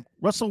again,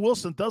 Russell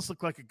Wilson does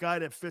look like a guy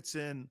that fits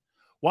in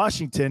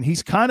Washington.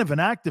 He's kind of an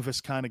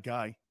activist kind of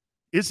guy,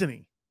 isn't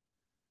he?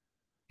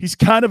 He's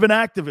kind of an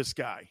activist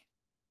guy.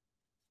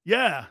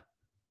 Yeah.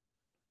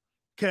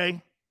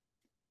 Okay.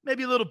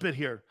 Maybe a little bit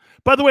here.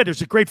 By the way,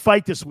 there's a great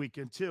fight this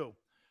weekend, too.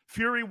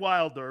 Fury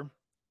Wilder.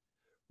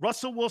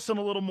 Russell Wilson,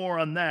 a little more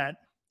on that.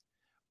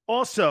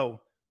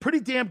 Also, pretty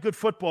damn good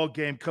football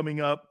game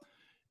coming up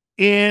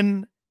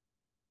in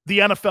the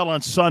NFL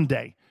on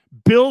Sunday.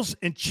 Bills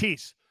and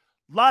Chiefs.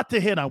 Lot to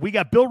hit on. We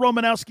got Bill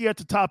Romanowski at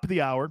the top of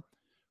the hour.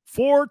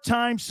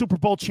 4-time Super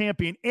Bowl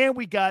champion. And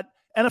we got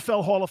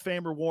NFL Hall of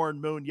Famer Warren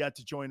Moon yet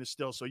to join us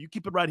still. So you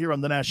keep it right here on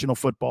the National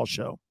Football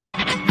Show.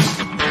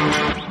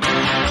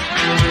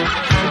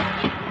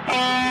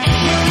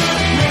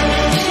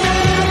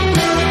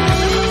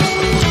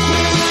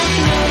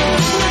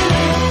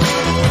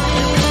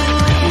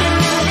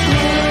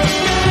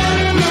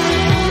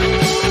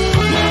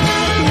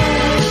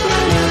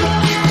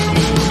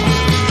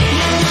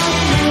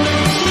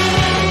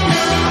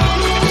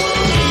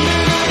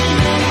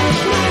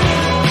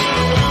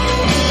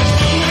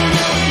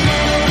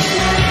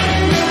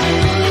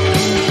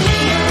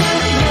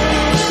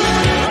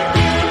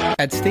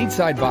 At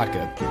Stateside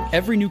Vodka,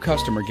 every new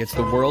customer gets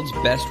the world's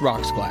best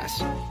rocks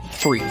glass.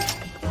 Free.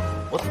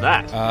 What's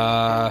that?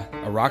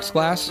 A rocks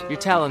glass? You're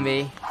telling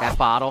me that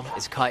bottle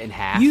is cut in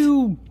half?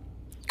 You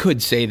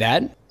could say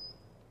that.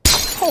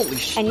 Holy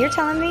shit. And you're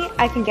telling me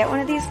I can get one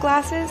of these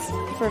glasses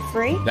for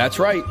free? That's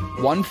right.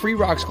 One free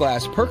rocks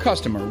glass per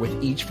customer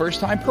with each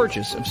first-time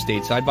purchase of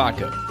Stateside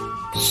Vodka.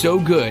 So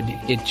good,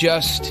 it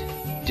just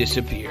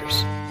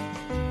disappears.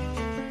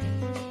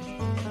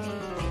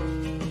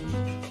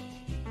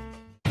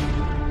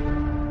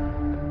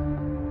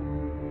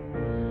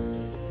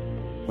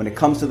 When it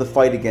comes to the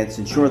fight against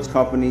insurance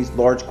companies,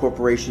 large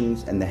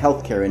corporations, and the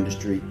healthcare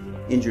industry,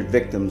 injured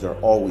victims are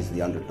always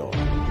the underdog.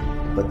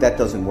 But that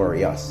doesn't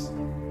worry us.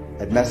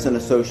 At Messa &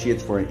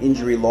 Associates, we're an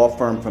injury law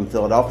firm from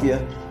Philadelphia,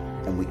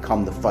 and we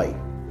come to fight.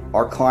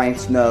 Our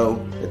clients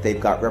know that they've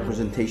got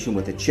representation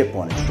with a chip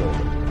on its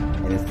shoulder,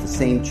 and it's the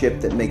same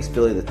chip that makes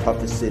Philly the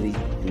toughest city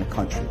in the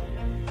country.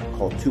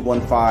 Call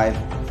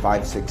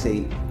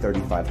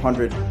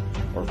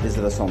 215-568-3500 or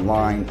visit us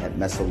online at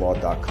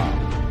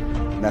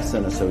messalaw.com.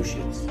 Messa &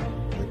 Associates,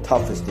 the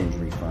toughest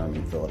injury firm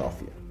in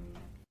Philadelphia.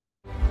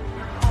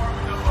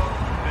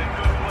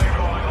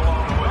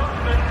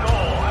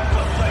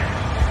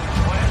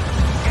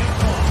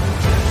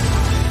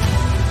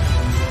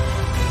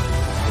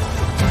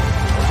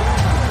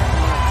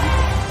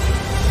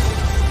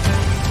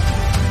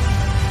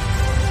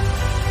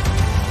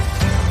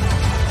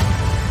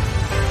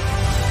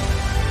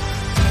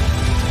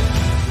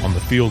 On the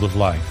field of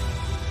life,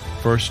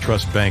 First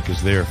Trust Bank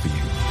is there for you.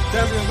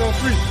 Champions on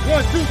 3.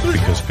 1, 2, 3.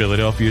 Because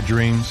Philadelphia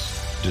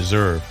dreams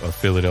deserve a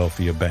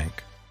Philadelphia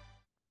bank.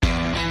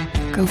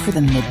 Go for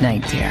the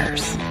midnight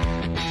dares.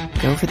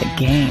 Go for the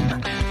game.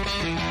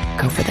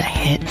 Go for the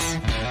hits.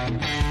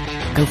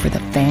 Go for the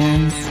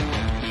fans.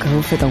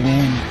 Go for the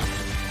win.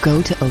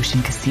 Go to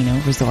Ocean Casino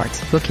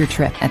Resort. Book your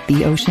trip at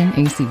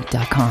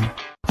theoceanac.com.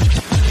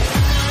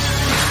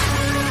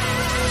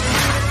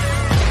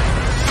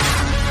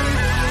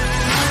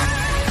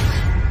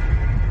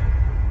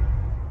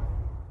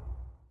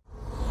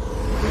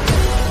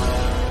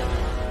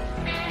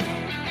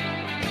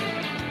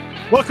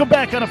 Welcome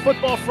back on a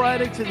Football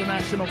Friday to the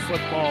National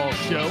Football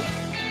Show.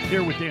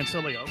 Here with Dan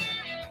Sileo.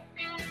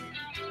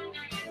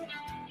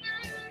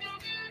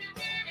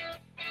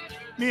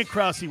 Me and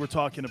Krause were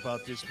talking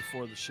about this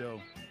before the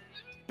show.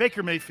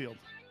 Baker Mayfield.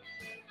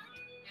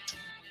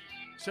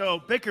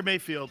 So Baker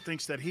Mayfield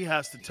thinks that he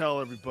has to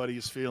tell everybody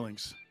his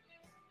feelings.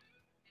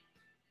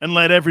 And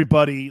let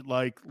everybody,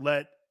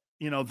 let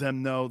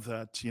them know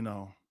that,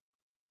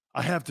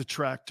 I have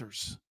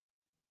detractors.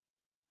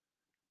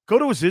 Go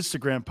to his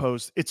Instagram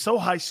post. It's so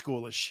high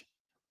schoolish.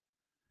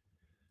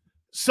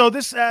 So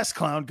this ass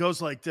clown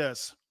goes like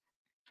this.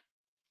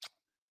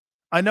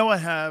 I know I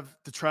have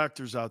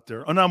detractors out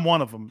there, and I'm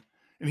one of them.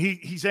 And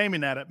he's aiming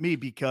that at me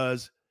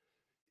because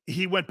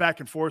he went back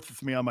and forth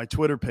with me on my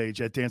Twitter page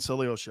at Dan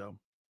Sileo Show.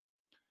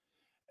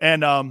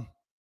 And I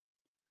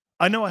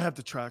know I have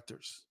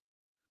detractors,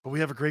 but we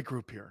have a great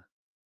group here.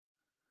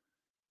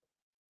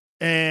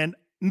 And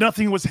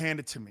nothing was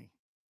handed to me.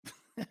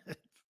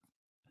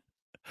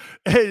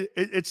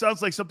 It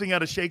sounds like something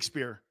out of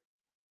Shakespeare.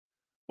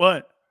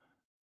 What?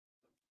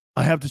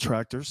 I have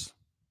detractors.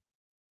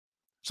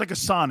 It's like a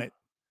sonnet.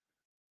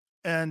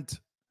 And,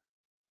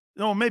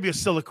 maybe a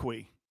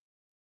soliloquy.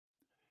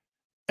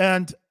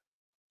 And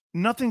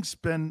nothing's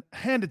been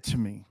handed to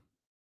me.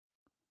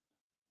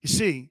 You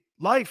see,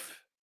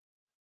 life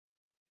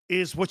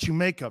is what you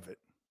make of it.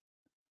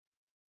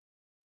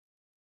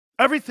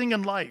 Everything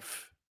in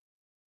life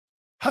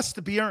has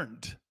to be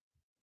earned.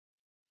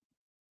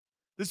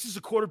 This is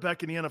a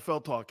quarterback in the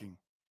NFL talking.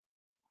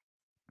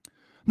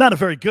 Not a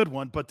very good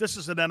one, but this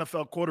is an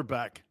NFL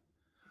quarterback.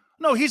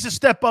 No, he's a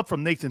step up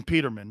from Nathan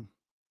Peterman.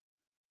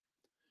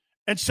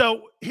 And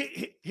so,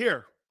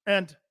 here,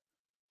 and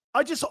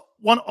I just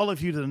want all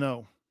of you to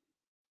know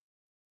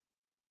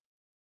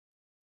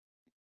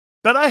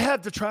that I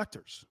have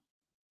detractors,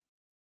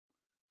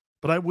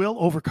 but I will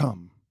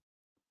overcome.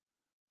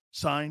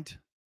 Signed,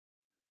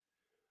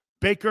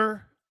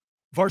 Baker,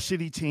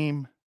 varsity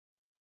team,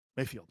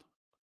 Mayfield,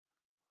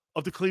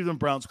 of the Cleveland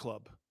Browns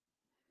Club.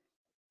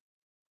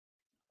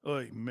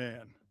 Oh,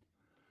 man.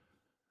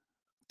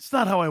 It's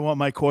not how I want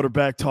my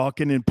quarterback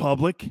talking in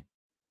public.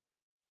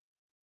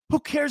 Who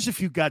cares if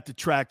you got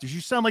detractors?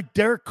 You sound like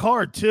Derek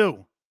Carr,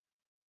 too.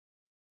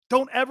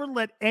 Don't ever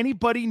let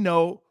anybody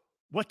know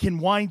what can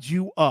wind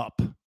you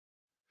up,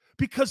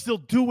 because they'll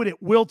do it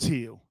at will to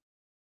you.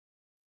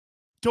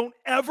 Don't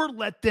ever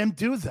let them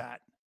do that.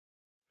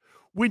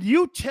 When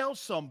you tell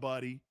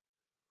somebody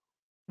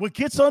what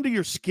gets under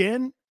your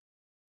skin,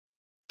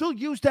 they'll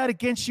use that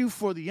against you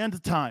for the end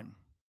of time.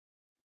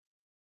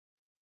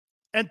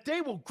 And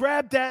they will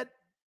grab that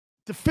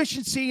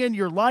deficiency in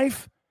your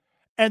life,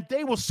 and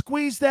they will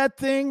squeeze that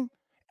thing,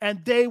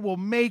 and they will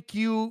make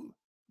you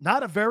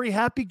not a very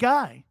happy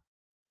guy.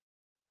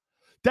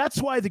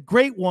 That's why the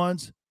great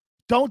ones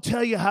don't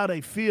tell you how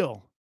they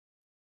feel.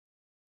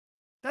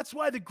 That's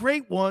why the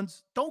great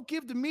ones don't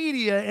give the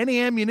media any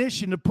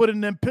ammunition to put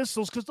in them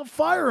pistols, because they'll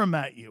fire them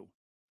at you.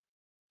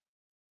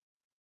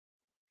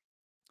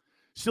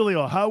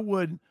 Sileo, how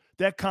would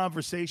that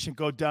conversation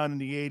go down in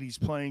the 80s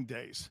playing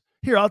days?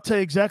 Here, I'll tell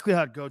you exactly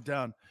how it'd go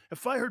down.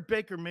 If I heard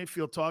Baker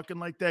Mayfield talking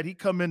like that, he'd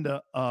come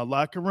into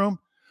locker room.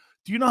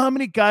 Do you know how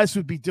many guys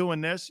would be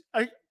doing this?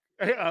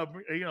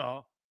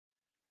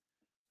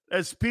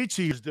 As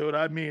Peachy is doing,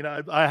 I mean,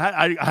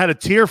 I had a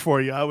tear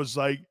for you. I was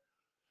like,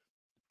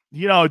 do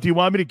you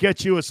want me to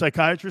get you a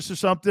psychiatrist or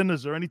something?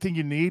 Is there anything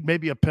you need?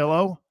 Maybe a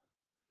pillow?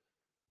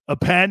 A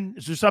pen?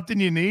 Is there something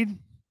you need?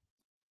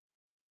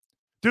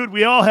 Dude,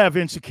 we all have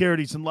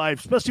insecurities in life,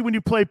 especially when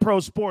you play pro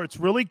sports.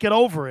 Really? Get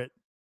over it.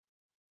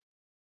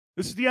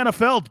 This is the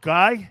NFL,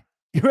 guy.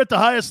 You're at the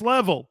highest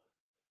level.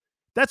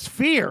 That's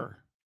fear.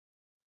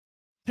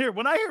 Here,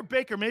 when I hear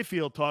Baker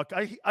Mayfield talk,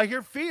 I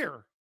hear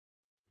fear.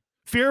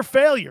 Fear of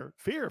failure.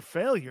 Fear of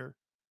failure.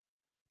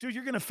 Dude,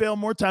 you're going to fail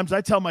more times. I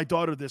tell my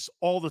daughter this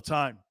all the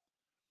time.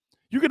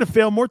 You're going to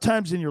fail more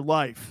times in your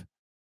life.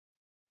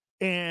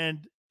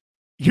 And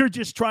you're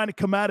just trying to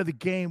come out of the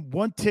game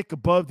one tick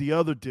above the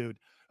other, dude.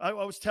 I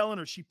was telling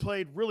her she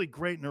played really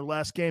great in her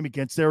last game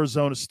against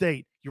Arizona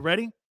State. You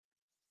ready?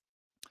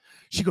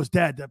 She goes,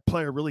 Dad, that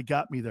player really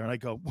got me there. And I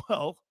go,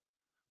 well,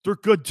 they're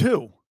good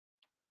too.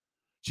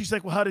 She's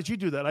like, well, how did you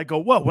do that? I go,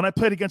 well, when I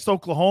played against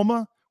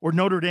Oklahoma or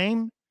Notre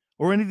Dame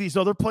or any of these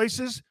other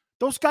places,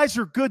 those guys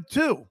are good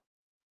too.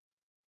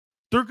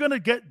 They're gonna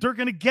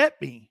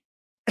get me.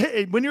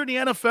 When you're in the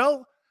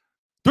NFL,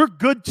 they're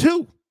good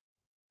too.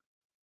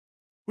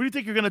 What do you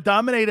think? You're going to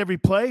dominate every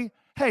play?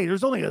 Hey,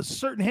 there's only a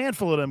certain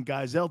handful of them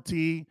guys.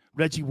 LT,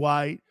 Reggie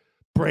White,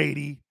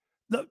 Brady.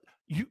 No,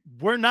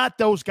 we're not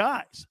those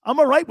guys. I'm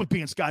all right with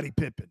being Scottie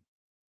Pippen.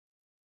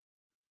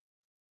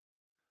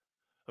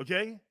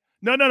 Okay?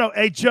 No.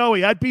 Hey,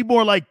 Joey, I'd be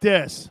more like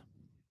this.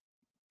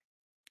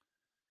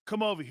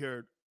 Come over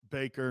here,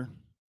 Baker.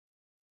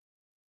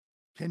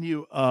 Can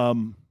you, Yeah,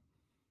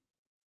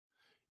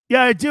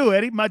 I do,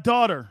 Eddie. My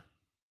daughter's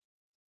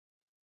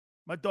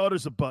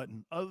a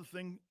button. Other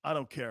thing, I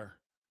don't care.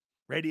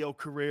 Radio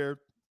career,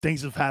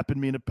 things have happened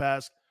to me in the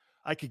past.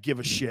 I could give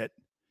a shit.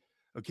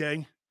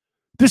 Okay?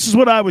 This is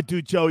what I would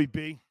do, Joey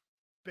B.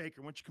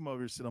 Baker, why don't you come over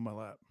here and sit on my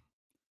lap?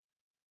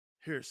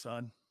 Here,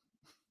 son.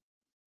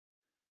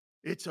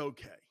 It's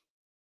okay.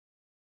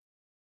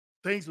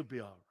 Things will be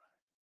all right.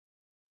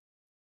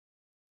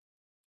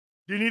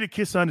 Do you need a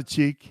kiss on the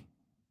cheek?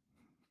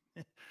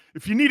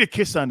 If you need a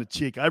kiss on the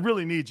cheek, I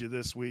really need you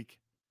this week.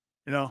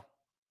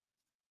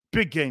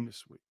 Big game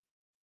this week.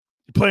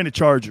 You're playing the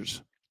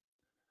Chargers,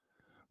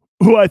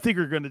 who I think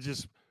are going to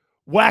just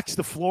wax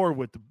the floor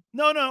with them.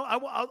 No,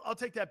 I'll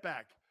take that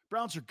back.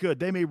 Browns are good.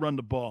 They may run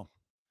the ball.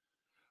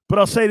 But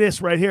I'll say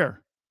this right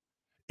here.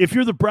 If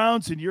you're the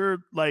Browns and you're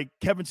like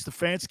Kevin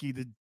Stefanski,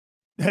 the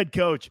head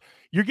coach,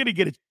 you're going to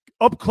get an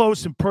up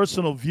close and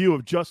personal view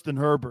of Justin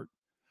Herbert.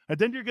 And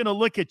then you're going to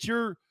look at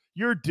your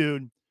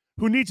dude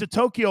who needs a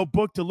Tokyo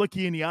book to look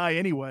you in the eye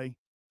anyway.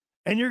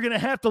 And you're going to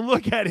have to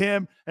look at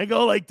him and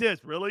go like this,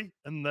 really?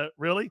 And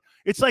really?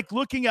 It's like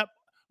looking at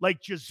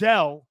like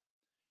Giselle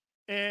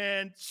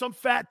and some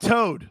fat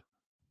toad.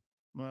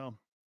 Well,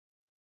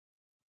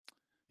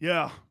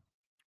 yeah.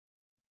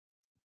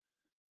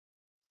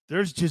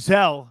 There's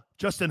Giselle,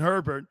 Justin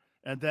Herbert,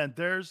 and then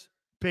there's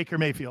Baker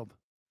Mayfield.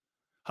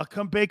 How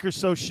come Baker's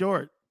so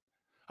short?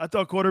 I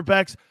thought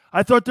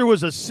there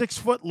was a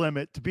 6-foot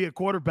limit to be a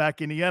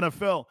quarterback in the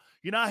NFL.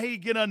 You know how you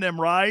get on them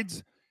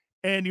rides?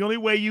 And the only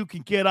way you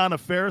can get on a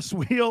Ferris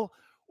wheel,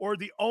 or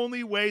the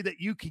only way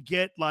that you can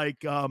get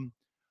like on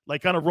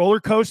a roller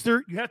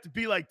coaster, you have to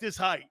be like this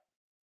height.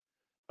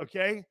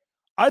 Okay?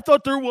 I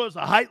thought there was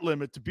a height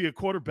limit to be a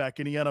quarterback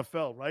in the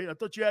NFL, right? I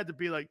thought you had to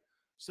be like,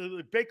 so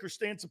the Baker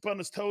stands up on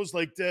his toes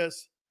like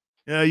this.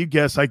 Yeah, you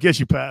guess. I guess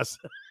you pass.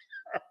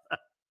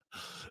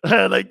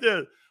 Like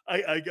this.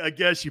 I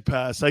guess you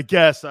pass. I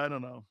guess. I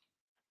don't know.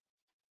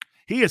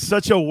 He is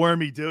such a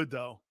wormy dude,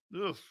 though.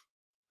 Oof.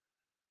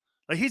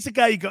 Like he's the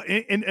guy you go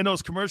in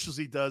those commercials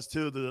he does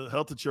too, the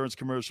health insurance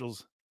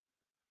commercials.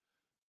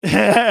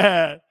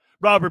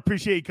 Robert,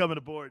 appreciate you coming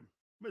aboard.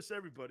 Miss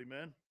everybody,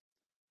 man.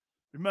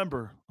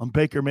 Remember, I'm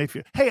Baker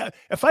Mayfield. Hey,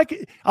 if I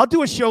could, I'll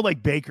do a show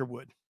like Baker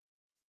would.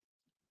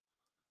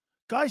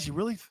 Guys, you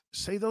really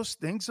say those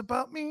things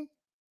about me?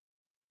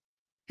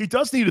 He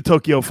does need a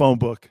Tokyo phone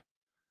book.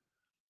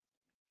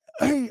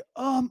 Hey,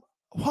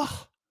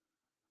 what?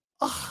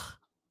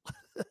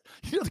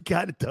 You know the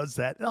guy that does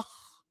that?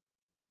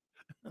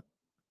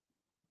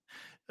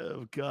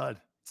 Oh,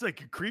 God. It's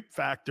like a creep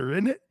factor,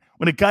 isn't it?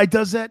 When a guy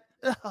does that,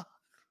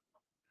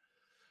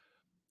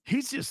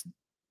 he's just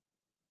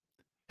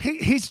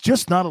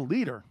not a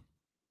leader.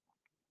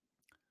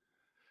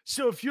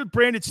 So if you're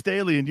Brandon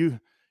Staley and you're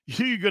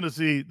going to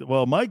see,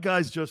 well, my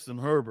guy's Justin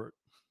Herbert.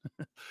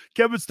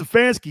 Kevin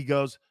Stefanski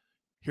goes,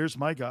 here's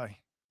my guy.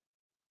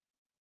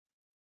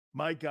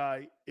 My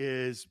guy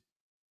is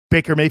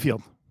Baker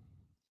Mayfield.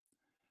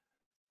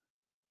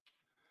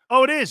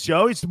 Oh, it is,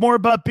 Joe. It's more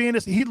about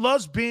he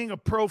loves being a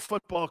pro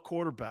football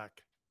quarterback.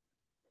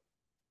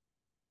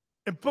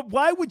 But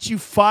why would you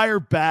fire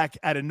back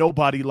at a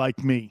nobody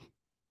like me?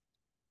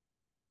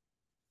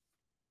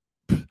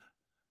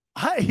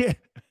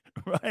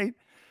 Right?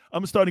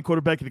 I'm a starting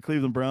quarterback of the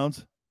Cleveland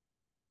Browns.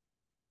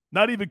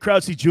 Not even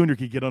Krause Jr.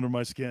 could get under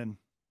my skin.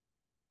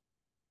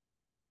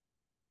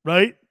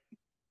 Right?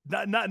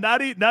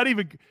 Not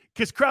even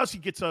because Krause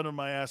gets under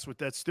my ass with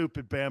that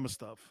stupid Bama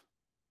stuff.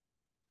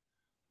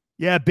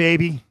 Yeah,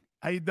 baby.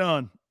 How you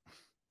doing?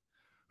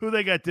 Who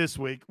they got this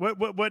week? What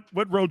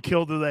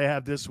roadkill do they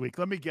have this week?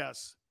 Let me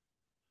guess.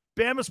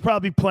 Bama's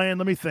probably playing,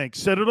 let me think,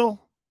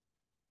 Citadel?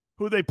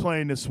 Who are they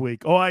playing this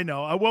week? Oh, I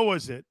know. What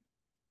was it?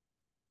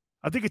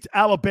 I think it's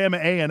Alabama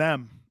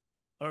A&M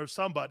or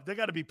somebody. They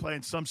got to be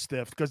playing some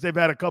stiff because they've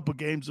had a couple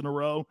games in a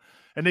row,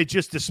 and they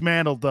just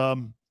dismantled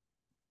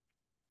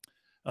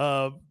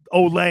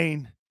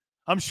Olane.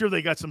 I'm sure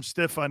they got some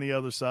stiff on the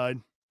other side.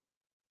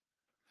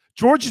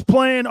 Georgia's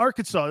playing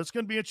Arkansas. It's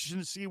going to be interesting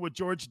to see what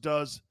Georgia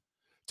does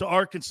to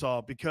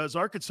Arkansas because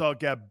Arkansas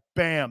got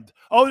bammed.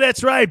 Oh,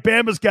 that's right.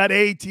 Bama's got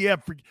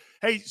ATF.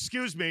 Hey,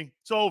 excuse me.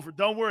 It's over.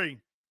 Don't worry.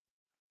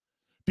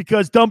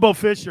 Because Dumbo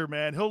Fisher,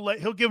 man,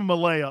 he'll give him a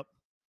layup.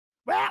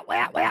 Well,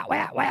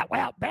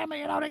 Bama,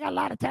 you know, they got a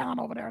lot of talent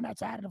over there on that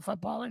side of the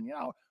football. And, you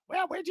know,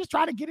 well, we're just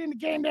trying to get in the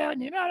game there.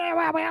 And, you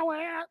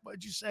know,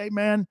 what'd you say,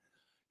 man?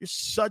 You're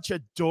such a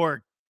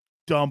dork,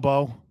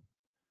 Dumbo.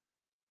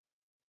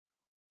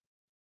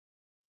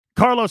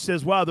 Carlos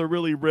says, wow, they're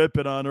really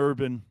ripping on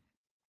Urban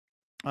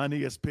on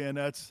ESPN.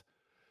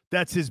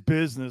 That's his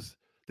business.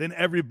 Then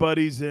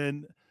everybody's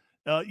in.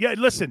 Yeah,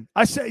 listen,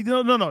 I say,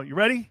 no. You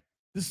ready?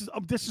 This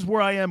is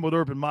where I am with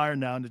Urban Meyer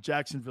now in the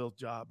Jacksonville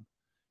job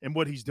and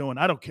what he's doing.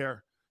 I don't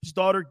care. His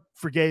daughter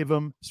forgave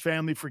him. His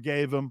family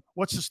forgave him.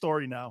 What's the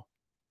story now?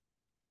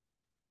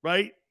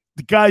 Right?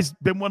 The guy's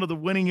been one of the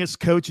winningest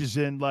coaches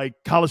in, like,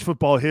 college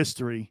football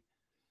history.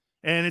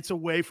 And it's a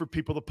way for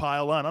people to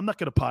pile on. I'm not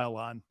going to pile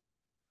on.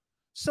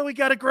 So we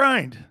got to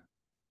grind.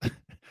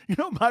 You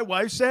know what my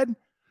wife said?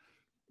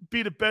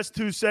 Be the best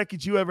 2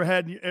 seconds you ever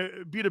had.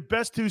 Be the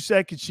best 2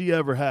 seconds she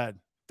ever had.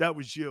 That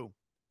was you.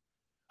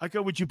 I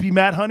go, would you be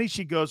Matt Honey?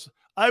 She goes,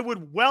 I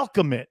would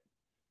welcome it.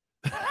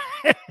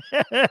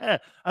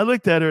 I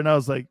looked at her and I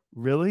was like,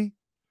 really?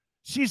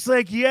 She's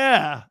like,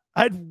 yeah,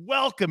 I'd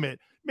welcome it.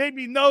 Made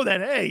me know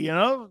that, hey, you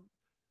know.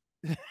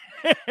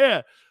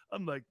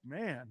 I'm like,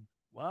 man,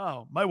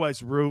 wow. My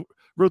wife's rude,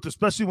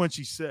 especially when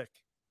she's sick.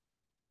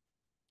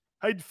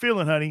 How you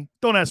feeling, honey?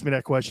 Don't ask me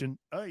that question.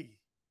 Hey,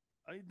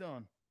 how you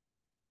doing?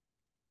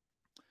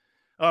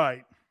 All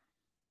right.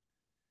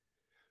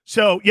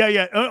 So,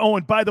 yeah. Oh,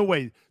 and by the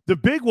way, the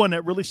big one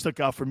that really stuck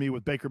out for me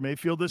with Baker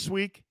Mayfield this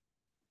week,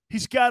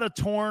 he's got a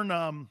torn,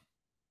 I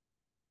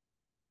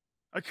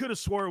could have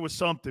swore it was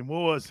something. What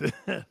was it?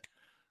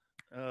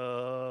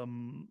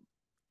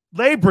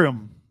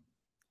 Labrum.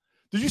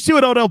 Did you see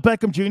what Odell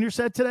Beckham Jr.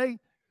 said today?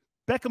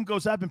 Beckham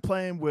goes, I've been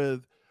playing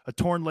with a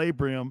torn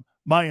labrum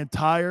my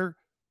entire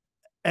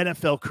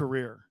NFL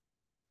career.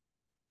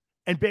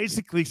 And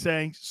basically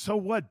saying, so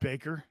what,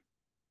 Baker?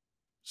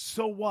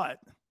 So what?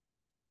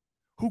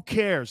 Who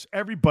cares?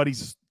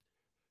 Everybody's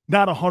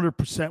not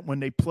 100% when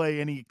they play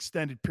any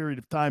extended period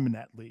of time in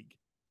that league.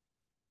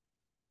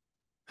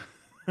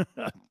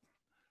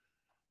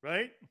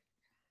 Right?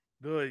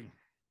 Good.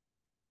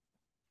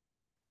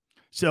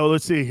 So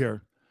let's see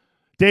here.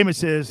 Damon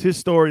says his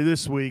story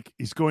this week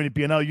is going to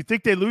be, you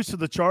think they lose to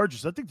the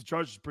Chargers? I think the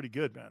Chargers are pretty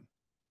good, man.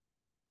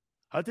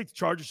 I think the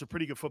Chargers are a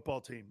pretty good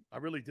football team. I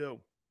really do.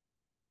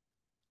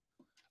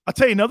 I'll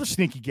tell you another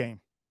sneaky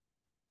game.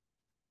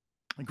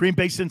 Green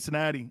Bay,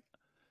 Cincinnati.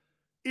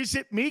 Is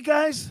it me,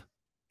 guys?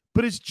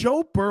 But is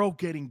Joe Burrow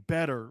getting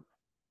better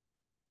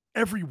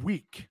every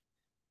week?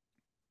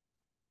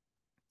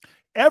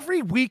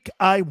 Every week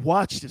I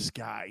watch this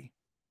guy,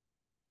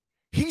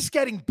 he's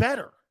getting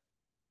better.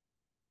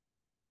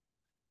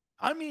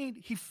 I mean,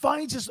 he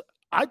finds his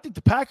 – I think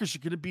the Packers are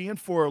going to be in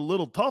for a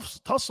little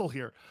tussle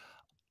here.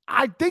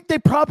 I think they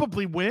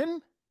probably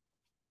win.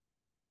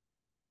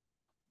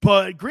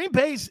 But Green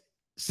Bay's –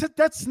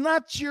 that's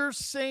not your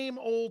same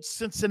old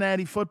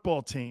Cincinnati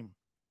football team.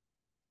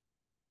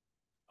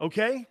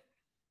 Okay?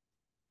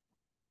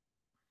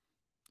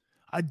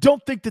 I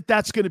don't think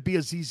that's going to be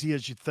as easy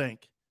as you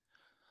think.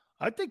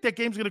 I think that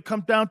game's going to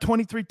come down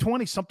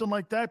 23-20, something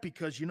like that,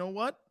 because you know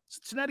what?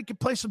 Cincinnati can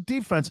play some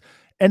defense,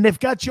 and they've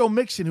got Joe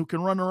Mixon who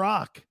can run a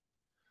rock.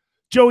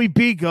 Joey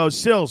B goes,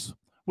 Sills,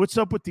 what's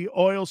up with the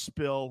oil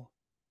spill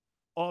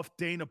off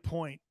Dana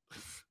Point?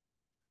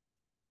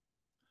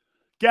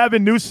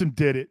 Gavin Newsom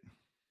did it.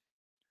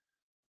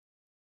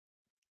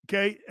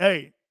 Okay?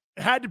 Hey,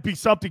 it had to be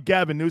something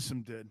Gavin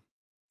Newsom did.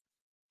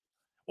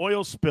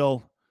 Oil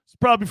spill. It's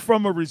probably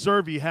from a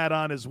reserve he had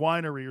on his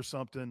winery or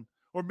something.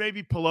 Or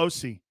maybe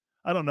Pelosi.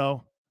 I don't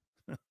know.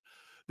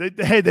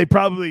 They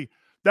probably,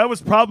 that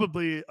was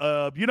probably,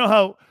 you know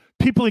how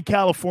people in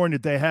California,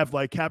 they have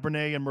like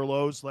Cabernet and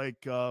Merlots,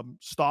 like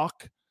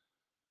stock,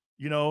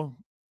 you know,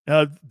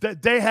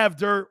 they have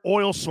their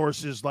oil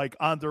sources like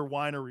on their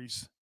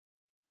wineries.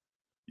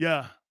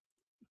 Yeah.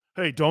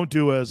 Hey, don't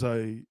do as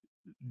I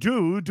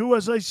do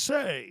as I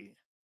say.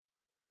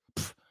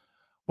 Pfft,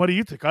 what do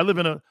you think?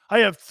 I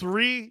have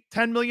 3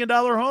 $10 million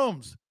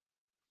homes.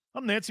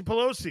 I'm Nancy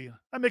Pelosi.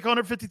 I make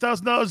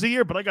 $150,000 a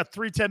year, but I got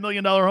 3 $10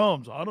 million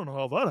homes. I don't know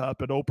how that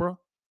happened, Oprah.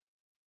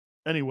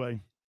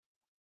 Anyway,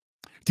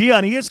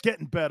 Dion, he is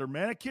getting better,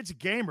 man. That kid's a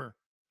gamer.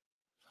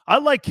 I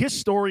like his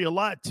story a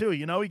lot, too.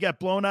 You know, he got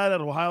blown out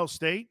at Ohio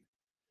State.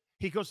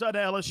 He goes out to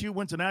LSU,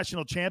 wins a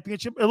national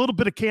championship. A little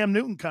bit of Cam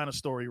Newton kind of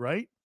story,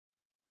 right?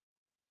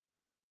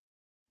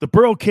 The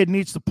Burrow kid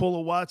needs to pull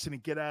a Watson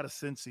and get out of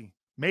Cincy.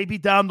 Maybe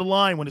down the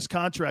line when his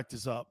contract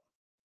is up.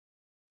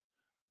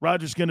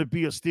 Rodgers going to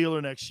be a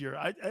Steeler next year.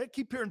 I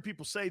keep hearing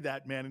people say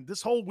that, man. And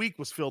this whole week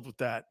was filled with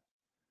that.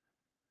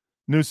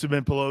 Newsom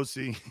and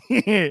Pelosi.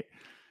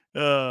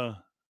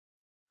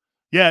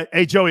 Yeah,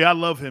 hey, Joey, I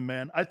love him,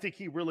 man. I think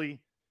he really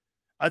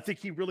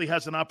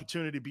has an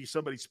opportunity to be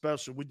somebody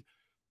special.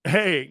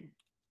 Hey,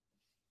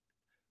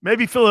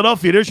 maybe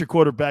Philadelphia, there's your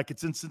quarterback.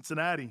 It's in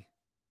Cincinnati.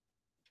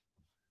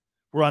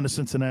 We're on to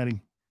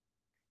Cincinnati.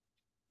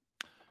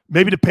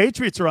 Maybe the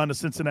Patriots are on to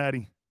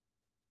Cincinnati.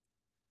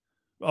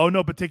 Oh,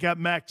 no, but they got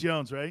Mac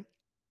Jones, right?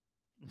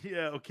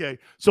 Yeah, okay.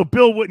 So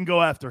Bill wouldn't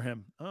go after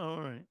him. Oh,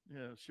 all right.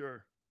 Yeah,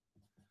 sure.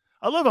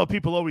 I love how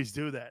people always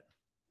do that.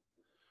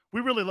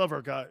 We really love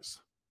our guys.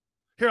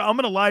 Here, I'm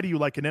going to lie to you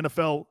like an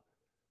NFL,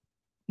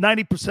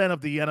 90%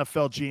 of the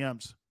NFL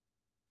GMs.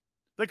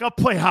 Like, I'll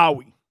play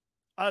Howie.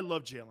 I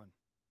love Jalen.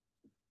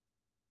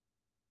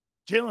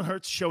 Jalen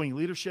Hurts showing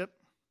leadership.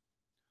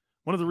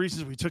 One of the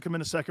reasons we took him in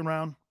the second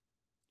round.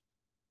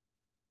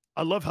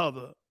 I love how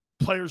the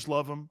players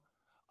love him.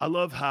 I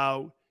love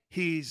how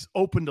he's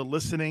open to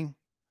listening.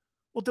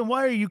 Well, then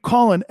why are you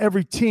calling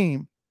every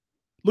team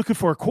looking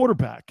for a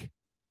quarterback?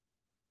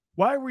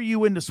 Why were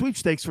you in the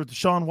sweepstakes for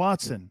Deshaun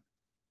Watson?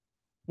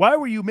 Why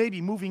were you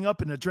maybe moving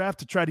up in the draft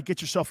to try to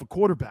get yourself a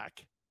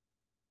quarterback?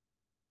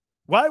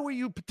 Why were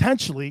you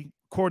potentially,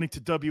 according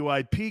to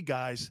WIP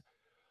guys,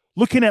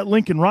 looking at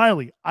Lincoln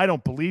Riley? I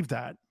don't believe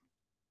that.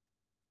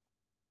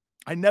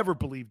 I never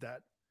believed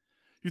that.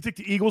 You think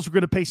the Eagles were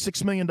going to pay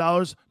 $6 million?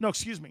 No,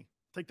 excuse me.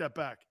 Take that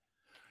back.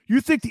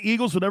 You think the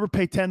Eagles would ever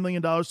pay $10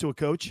 million to a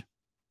coach?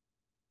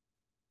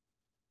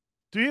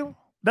 Do you?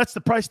 That's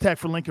the price tag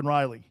for Lincoln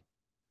Riley.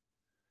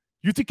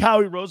 You think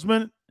Howie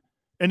Roseman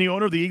and the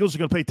owner of the Eagles are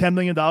going to pay $10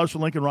 million for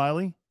Lincoln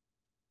Riley?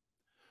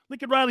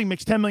 Lincoln Riley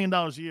makes $10 million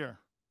a year.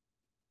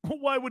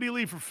 Why would he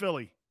leave for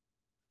Philly?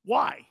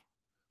 Why?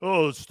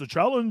 Oh, it's the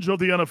challenge of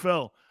the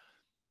NFL.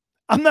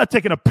 I'm not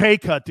taking a pay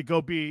cut to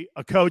go be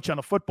a coach on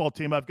a football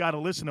team. I've got to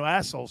listen to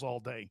assholes all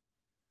day.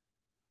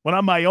 When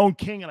I'm my own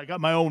king and I got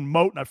my own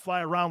moat and I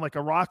fly around like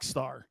a rock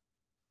star.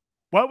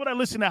 Why would I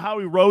listen to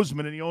Howie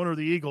Roseman and the owner of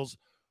the Eagles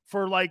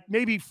for like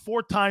maybe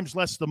 4 times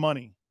less the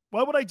money?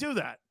 Why would I do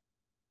that?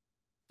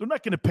 They're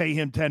not going to pay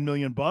him $10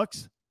 million.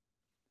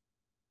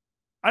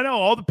 I know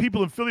all the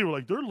people in Philly were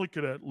like, they're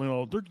looking at,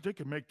 they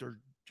can make their,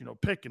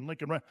 pick and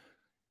Lincoln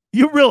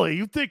Riley.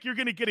 You think you're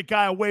going to get a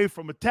guy away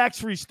from a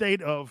tax-free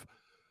state of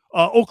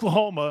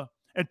Oklahoma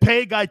and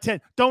pay a guy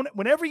 10?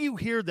 Whenever you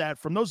hear that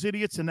from those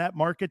idiots in that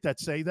market that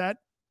say that,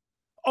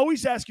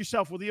 always ask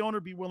yourself, will the owner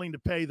be willing to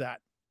pay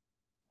that?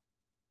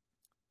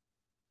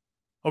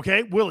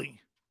 Okay, will he?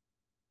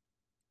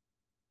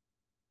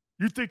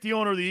 You think the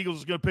owner of the Eagles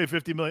is going to pay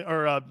 $50 million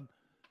or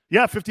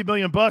 $50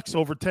 million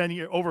over 10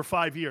 years, over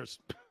 5 years?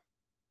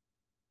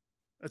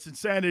 That's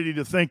insanity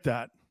to think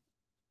that.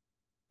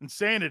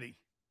 Insanity.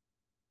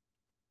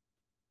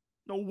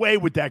 No way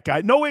would that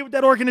guy, no way would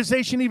that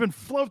organization even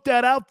float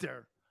that out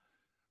there.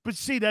 But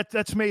see,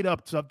 that's made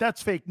up stuff.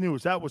 That's fake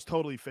news. That was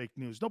totally fake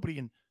news. Nobody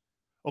in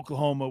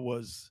Oklahoma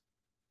was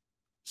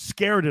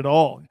scared at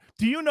all.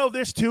 Do you know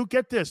this too?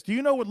 Get this. Do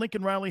you know what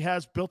Lincoln Riley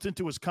has built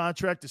into his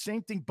contract? The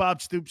same thing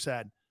Bob Stoops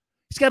had.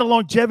 He's got a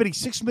longevity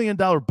 $6 million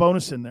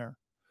bonus in there.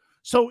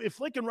 So if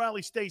Lincoln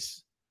Riley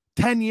stays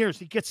 10 years,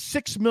 he gets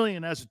 $6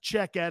 million as a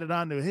check added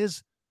onto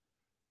his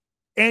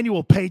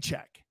annual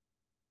paycheck.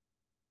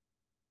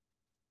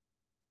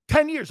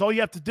 10 years, all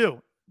you have to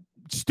do.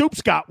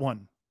 Stoops got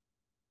one.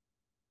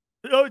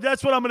 Oh,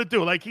 that's what I'm going to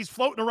do. Like, he's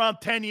floating around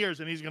 10 years,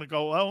 and he's going to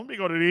go, well, let me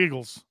go to the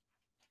Eagles.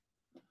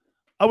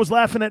 I was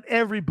laughing at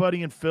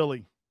everybody in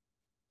Philly.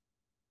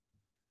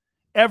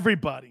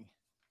 Everybody.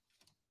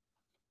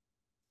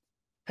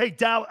 Hey,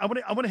 Dal, I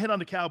want to hit on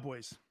the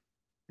Cowboys,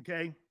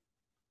 okay?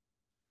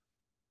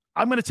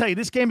 I'm going to tell you,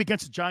 this game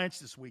against the Giants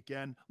this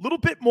weekend, a little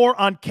bit more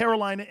on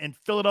Carolina and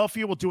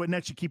Philadelphia. We'll do it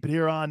next. You keep it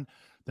here on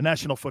the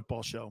National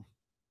Football Show.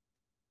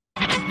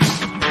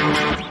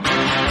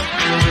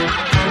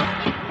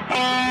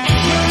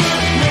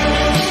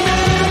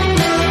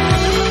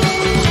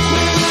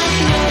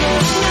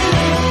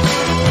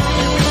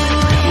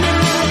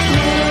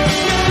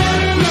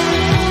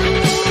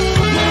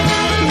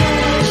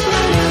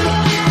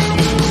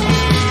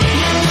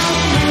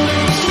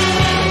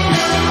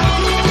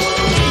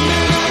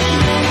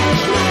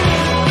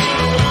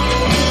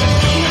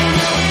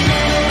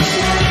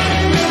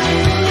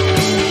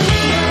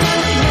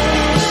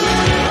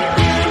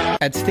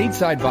 At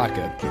Stateside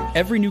Vodka,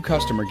 every new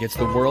customer gets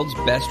the world's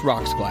best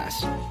rocks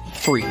glass.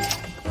 Free.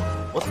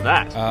 What's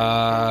that?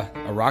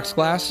 A rocks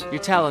glass?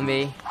 You're telling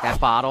me that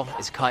bottle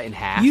is cut in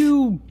half?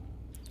 You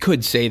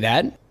could say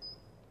that.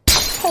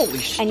 Holy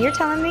shit. And you're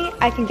telling me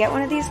I can get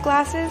one of these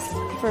glasses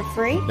for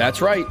free? That's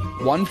right.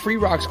 1 free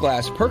rocks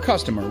glass per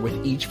customer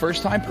with each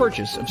first-time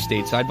purchase of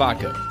Stateside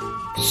Vodka.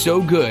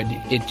 So good,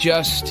 it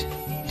just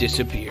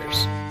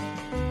disappears.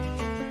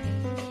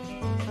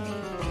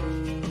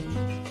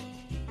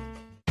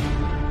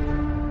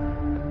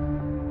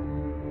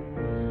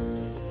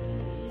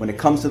 it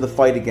comes to the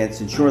fight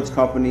against insurance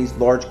companies,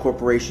 large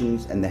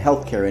corporations, and the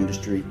healthcare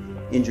industry,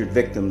 injured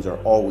victims are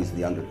always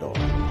the underdog.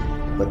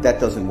 But that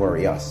doesn't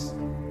worry us.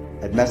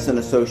 At Messa &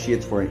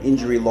 Associates, we're an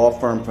injury law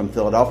firm from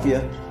Philadelphia,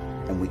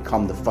 and we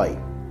come to fight.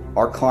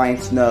 Our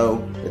clients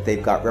know that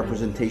they've got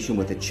representation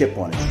with a chip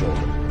on its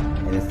shoulder,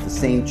 and it's the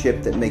same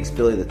chip that makes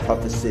Philly the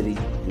toughest city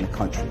in the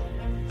country.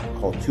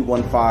 Call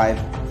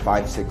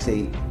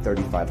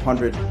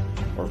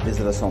 215-568-3500 or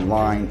visit us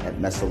online at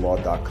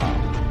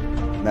messalaw.com.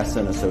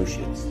 Messa &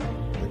 Associates,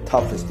 the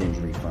toughest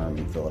injury firm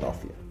in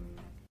Philadelphia.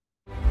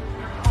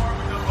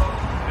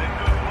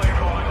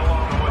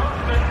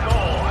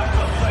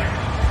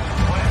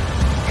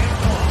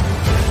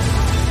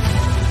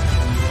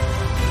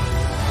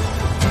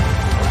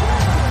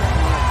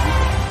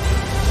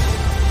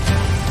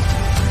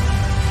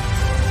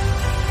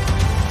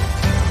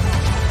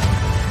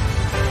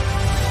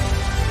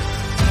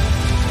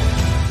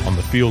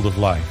 Field of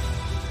life,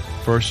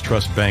 First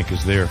Trust Bank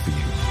is there for you.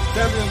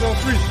 Champions on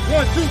 3.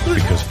 1, 2, 3.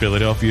 Because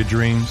Philadelphia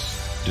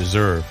dreams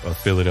deserve a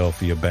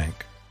Philadelphia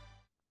bank.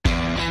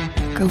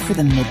 Go for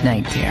the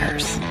midnight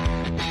dares.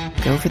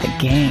 Go for the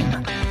game.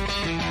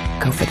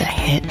 Go for the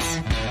hits.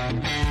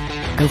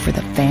 Go for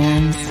the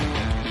fans.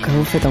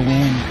 Go for the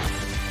win.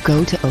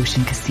 Go to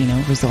Ocean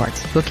Casino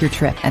Resort. Book your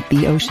trip at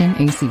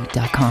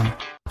theoceanac.com.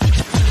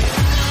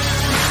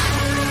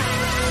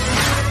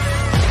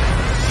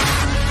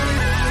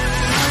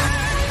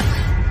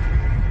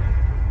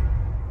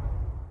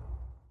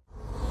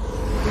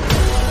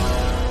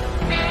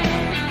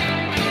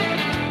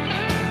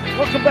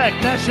 Welcome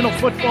back. National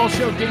Football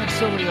Show. Dan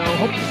Sileo.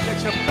 Hope you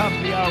catch up top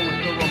of the hour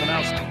with Bill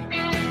Romanowski.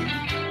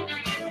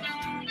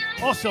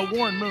 Also,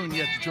 Warren Moon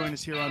yet to join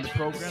us here on the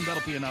program.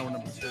 That'll be in hour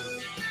number 2.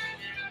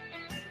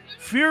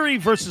 Fury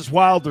versus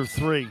Wilder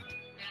 3.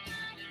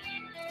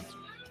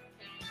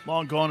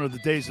 Long gone are the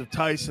days of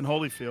Tyson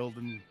Holyfield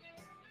and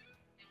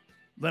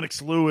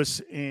Lennox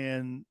Lewis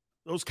and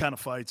those kind of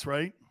fights,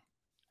 right?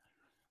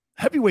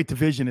 Heavyweight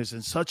division is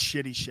in such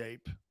shitty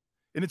shape,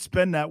 and it's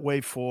been that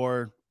way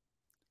for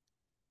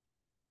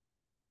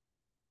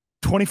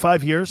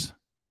 25 years.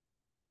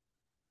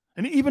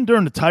 And even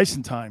during the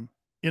Tyson time,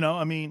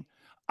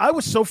 I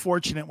was so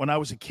fortunate when I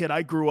was a kid.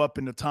 I grew up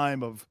in the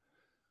time of,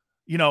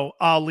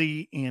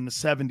 Ali in the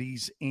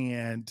 70s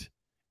and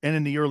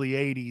in the early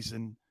 80s.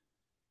 And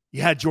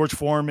you had George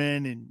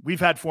Foreman, and we've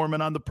had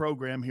Foreman on the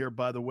program here,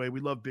 by the way. We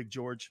love Big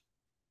George.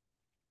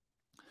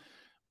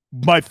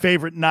 My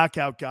favorite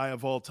knockout guy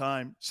of all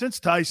time.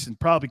 Since Tyson,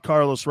 probably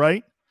Carlos,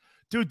 right?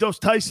 Dude, those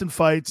Tyson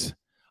fights.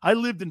 I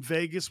lived in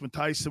Vegas when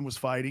Tyson was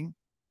fighting.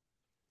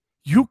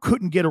 You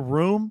couldn't get a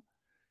room.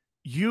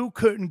 You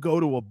couldn't go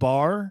to a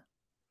bar.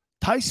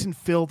 Tyson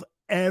filled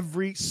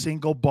every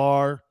single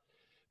bar.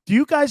 Do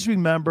you guys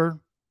remember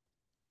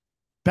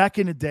back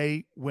in the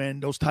day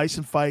when those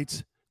Tyson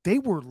fights, they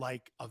were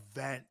like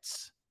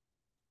events?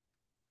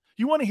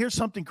 You want to hear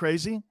something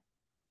crazy?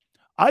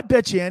 I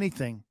bet you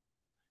anything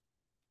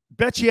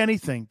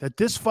that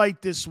this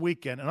fight this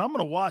weekend, and I'm going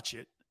to watch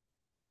it,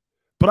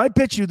 but I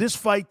bet you this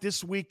fight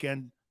this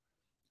weekend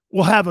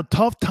will have a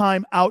tough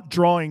time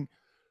outdrawing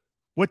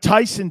what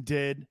Tyson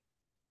did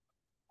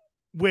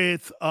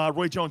with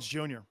Roy Jones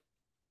Jr.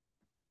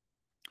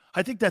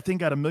 I think that thing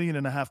got $1.5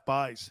 million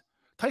buys.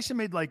 Tyson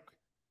made like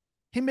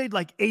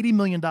 $80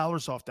 million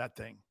off that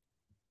thing.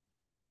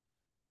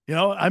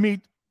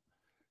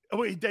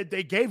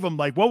 They gave him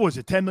like, what was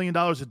it, $10 million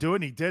to do it,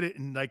 and he did it,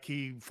 and like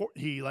he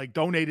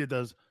donated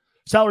the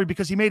salary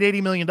because he made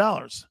 $80 million.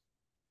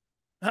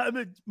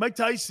 Mike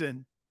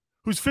Tyson,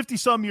 who's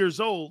 50-some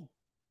years old,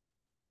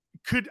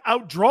 could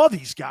outdraw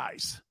these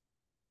guys.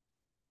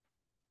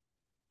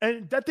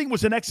 And that thing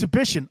was an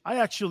exhibition. I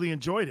actually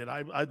enjoyed it.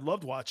 I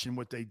loved watching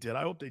what they did.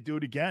 I hope they do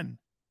it again.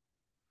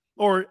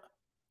 Or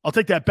I'll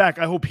take that back.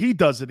 I hope he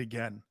does it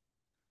again.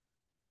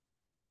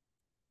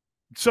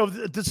 So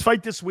this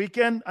fight this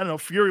weekend, I don't know,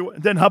 Fury.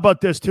 Then how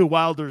about this too?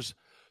 Wilder's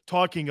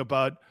talking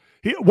about,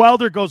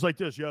 Wilder goes like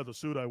this. Yeah, the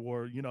suit I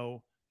wore,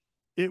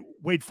 it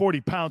weighed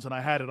 40 pounds and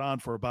I had it on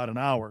for about an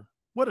hour.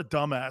 What a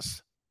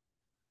dumbass.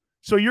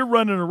 So you're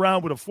running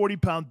around with a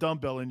 40-pound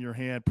dumbbell in your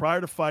hand prior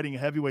to fighting a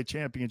heavyweight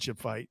championship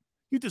fight.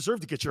 You deserve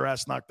to get your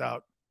ass knocked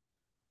out.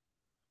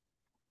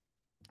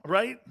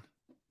 Right?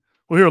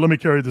 Well, here, let me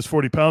carry this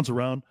 40 pounds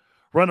around,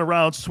 run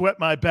around, sweat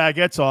my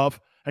baguettes off,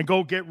 and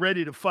go get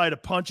ready to fight a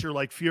puncher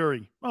like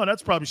Fury. Oh,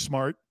 that's probably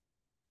smart.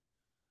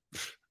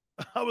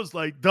 I was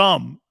like,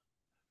 dumb.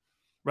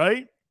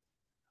 Right?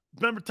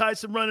 Remember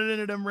Tyson running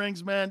into them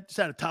rings, man? Just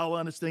had a towel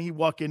on his thing. He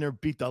walked in there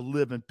and beat the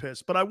living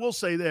piss. But I will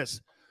say this.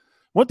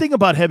 One thing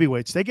about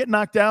heavyweights, they get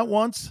knocked out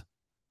once,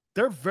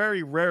 they're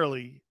very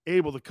rarely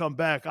able to come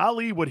back.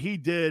 Ali, what he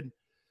did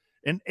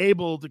and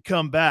able to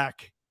come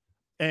back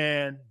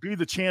and be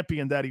the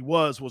champion that he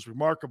was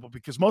remarkable,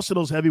 because most of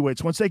those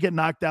heavyweights, once they get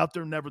knocked out,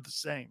 they're never the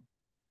same.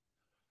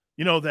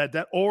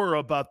 That aura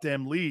about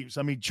them leaves.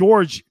 I mean,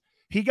 George,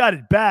 he got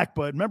it back,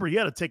 but remember, he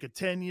had to take a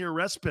 10-year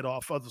respite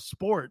off of the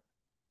sport.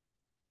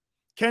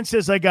 Ken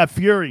says, I got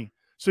Fury.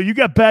 So you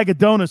got bag of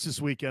donuts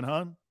this weekend,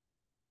 huh?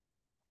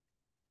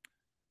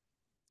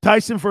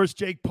 Tyson versus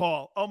Jake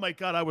Paul. Oh, my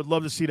God, I would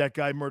love to see that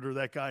guy murder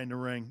that guy in the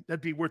ring.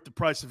 That'd be worth the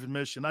price of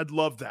admission. I'd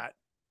love that.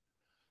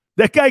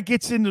 That guy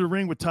gets into the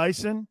ring with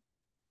Tyson,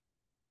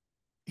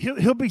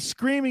 he'll be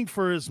screaming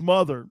for his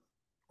mother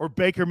or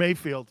Baker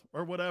Mayfield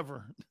or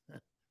whatever.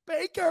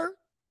 Baker!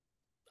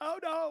 Oh,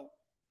 no.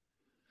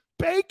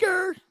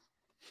 Baker!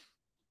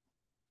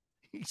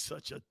 He's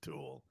such a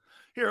tool.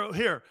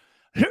 Here,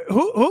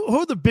 who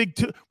are the big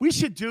two? We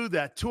should do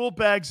that. Tool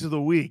bags of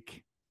the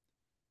week.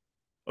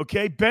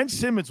 Okay, Ben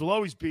Simmons will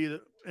always be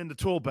in the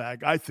tool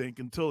bag, I think,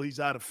 until he's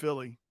out of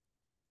Philly.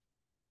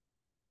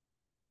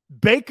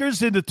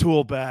 Baker's in the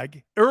tool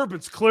bag.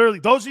 Urban's clearly.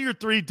 Those are your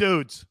three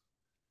dudes.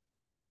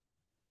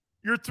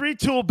 Your three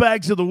tool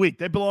bags of the week.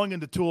 They belong in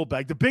the tool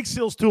bag. The Big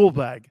Seals tool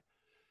bag.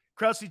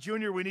 Krause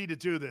Jr., we need to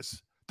do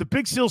this. The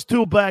Big Seals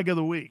tool bag of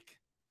the week.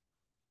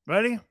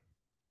 Ready?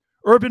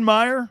 Urban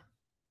Meyer.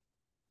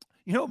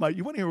 You want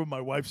to hear what my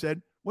wife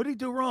said? What did he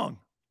do wrong?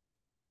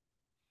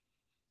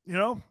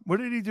 What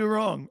did he do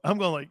wrong? I'm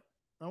going like,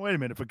 oh, wait a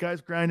minute. If a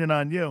guy's grinding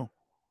on you,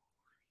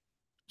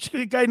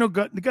 the guy's not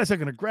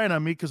going to grind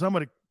on me because I'm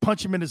going to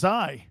punch him in his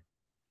eye.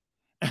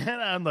 And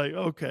I'm like,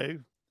 okay.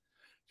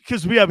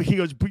 Because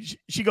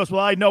she goes,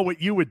 well, I know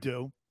what you would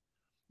do.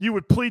 You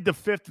would plead the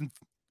fifth and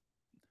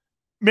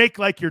make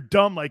like you're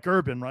dumb like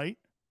Urban, right?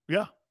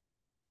 Yeah.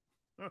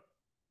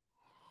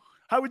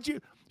 How would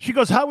you? She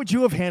goes, how would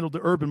you have handled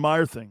the Urban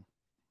Meyer thing?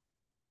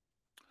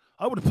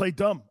 I would have played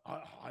dumb.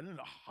 I didn't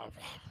know.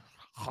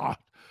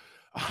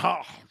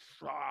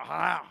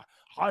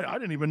 I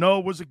didn't even know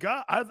it was a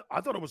guy.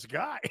 I thought it was a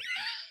guy.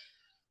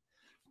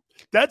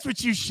 That's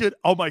what you should.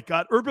 Oh, my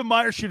God. Urban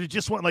Meyer should have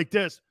just went like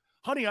this.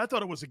 Honey, I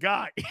thought it was a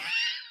guy.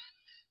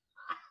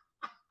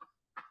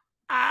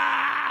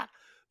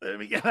 Let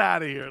me get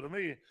out of here.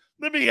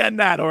 Let me end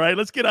that, all right?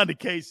 Let's get on to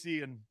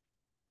KC and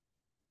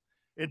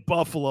in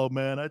Buffalo,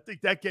 man. I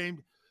think that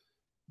game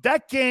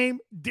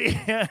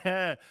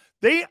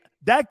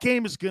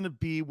is going to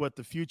be what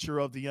the future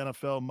of the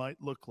NFL might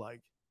look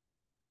like.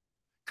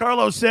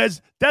 Carlos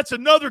says, that's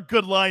another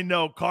good line,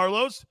 no,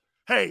 Carlos.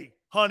 Hey,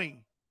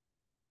 honey,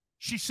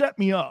 she set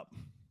me up.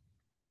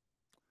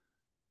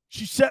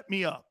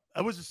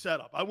 It was a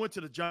setup. I went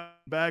to the giant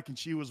back, and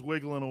she was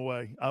wiggling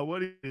away. What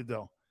do you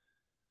do?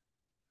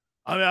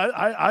 I mean,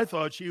 I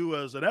thought she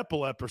was an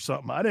epilep or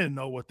something. I didn't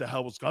know what the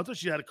hell was going on. I thought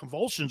she had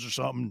convulsions or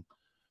something.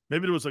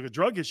 Maybe there was like a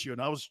drug issue, and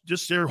I was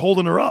just there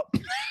holding her up.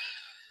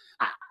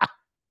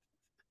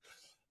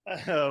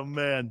 Oh,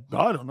 man.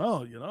 I don't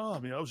know, I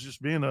mean, I was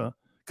just being a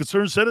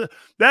concerned citizen.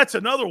 That's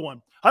another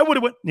one. I would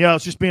have went, I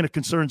was just being a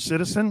concerned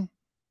citizen,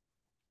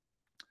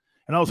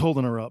 and I was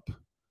holding her up.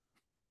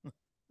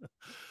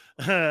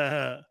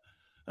 I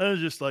was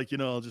just like,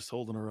 just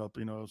holding her up,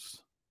 didn't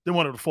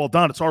want her to fall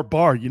down. It's our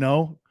bar,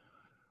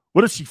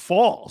 What if she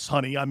falls,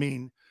 honey? I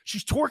mean,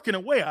 she's twerking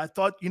away. I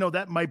thought,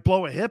 that might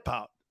blow a hip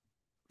out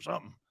or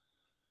something.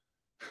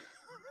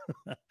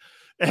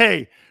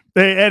 Hey,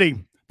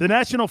 Eddie, the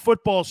National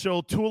Football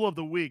Show Tool of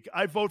the Week.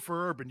 I vote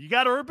for Urban. You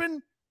got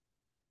Urban?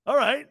 All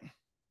right.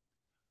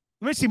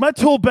 Let me see. My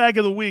tool bag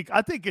of the week.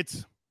 You think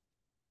it's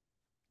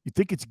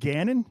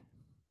Gannon?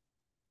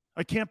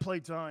 I can't play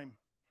dime.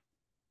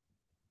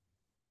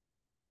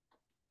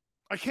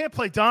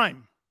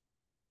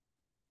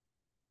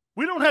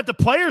 We don't have the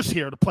players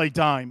here to play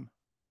dime.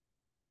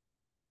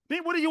 I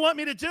mean, what do you want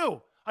me to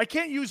do? I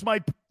can't use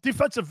my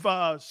defensive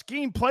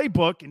scheme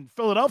playbook in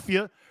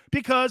Philadelphia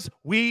because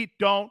we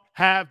don't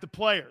have the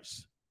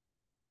players.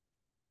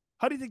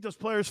 How do you think those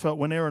players felt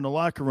when they were in the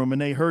locker room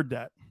and they heard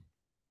that?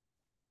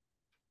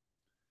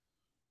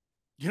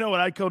 You know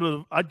what? I'd go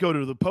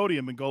to the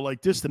podium and go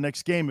like this the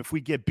next game. If we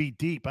get beat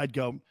deep, I'd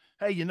go,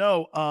 hey,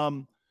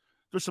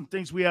 there's some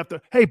things we have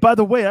to. Hey, by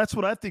the way, that's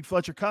what I think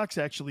Fletcher Cox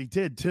actually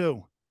did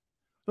too.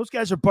 Those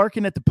guys are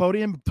barking at the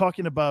podium,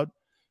 talking about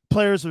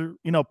players are,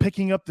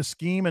 picking up the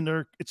scheme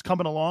and it's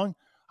coming along.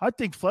 I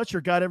think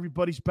Fletcher got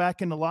everybody's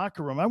back in the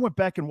locker room. I went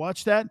back and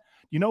watched that.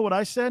 You know what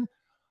I said?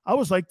 I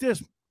was like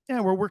this.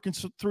 Yeah, we're working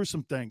through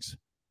some things.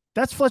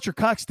 That's Fletcher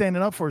Cox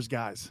standing up for his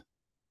guys.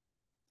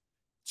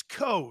 It's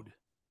code.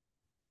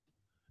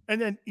 And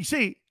then you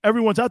see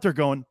everyone's out there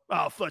going,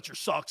 oh, Fletcher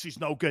sucks. He's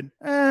no good.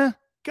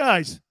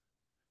 Guys,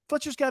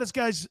 Fletcher's got his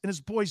guys and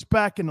his boys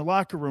back in the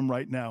locker room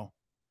right now.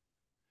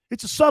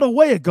 It's a subtle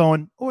way of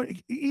going,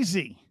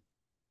 easy.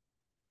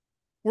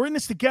 We're in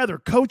this together,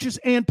 coaches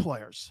and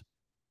players.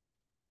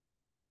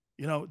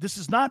 This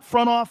is not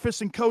front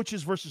office and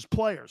coaches versus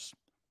players.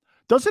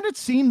 Doesn't it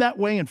seem that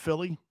way in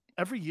Philly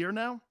every year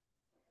now?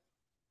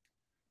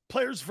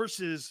 Players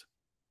versus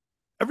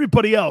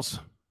everybody else.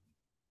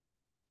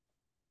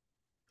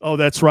 Oh,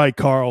 that's right,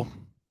 Carl.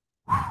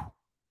 Whew.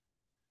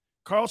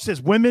 Carl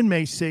says women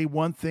may say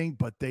one thing,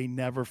 but they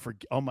never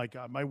forget. Oh, my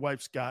God. My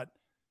wife's got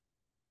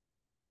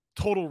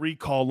total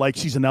recall like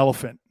she's an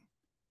elephant.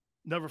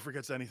 Never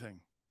forgets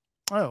anything.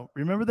 Oh,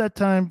 remember that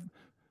time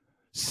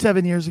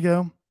 7 years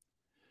ago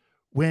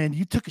when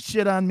you took a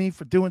shit on me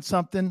for doing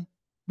something?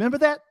 Remember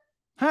that?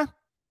 Huh?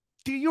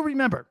 Do you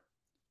remember?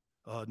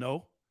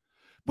 No.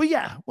 Well,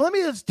 yeah. Well, let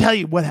me just tell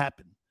you what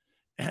happened.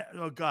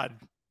 Oh, God.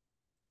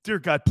 Dear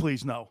God,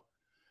 please no.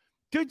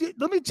 Dude,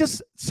 let me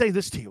just say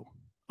this to you,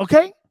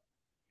 okay?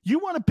 You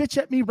want to bitch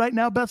at me right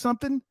now about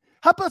something?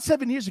 How about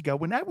 7 years ago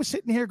when I was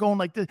sitting here going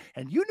like this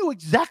and you knew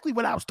exactly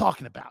what I was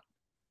talking about?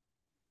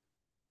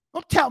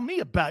 Don't tell me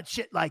about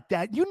shit like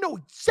that. You know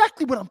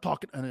exactly what I'm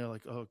talking. And they're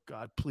like, oh,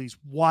 God, please,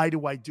 why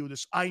do I do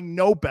this? I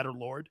know better,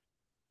 Lord.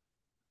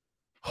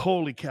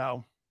 Holy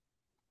cow.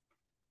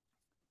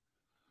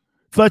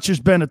 Fletcher's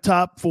been a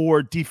top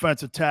 4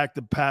 defensive attack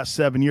the past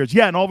 7 years.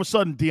 Yeah, and all of a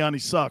sudden,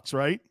 Deani sucks,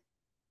 right?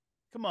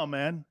 Come on,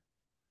 man.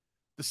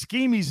 The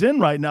scheme he's in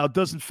right now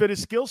doesn't fit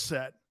his skill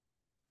set.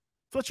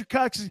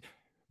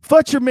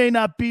 Fletcher may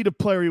not be the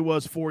player he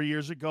was 4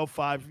 years ago,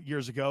 5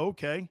 years ago,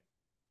 okay?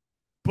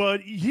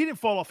 But he didn't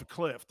fall off a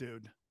cliff,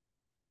 dude.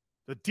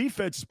 The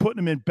defense is putting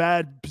him in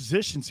bad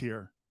positions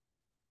here.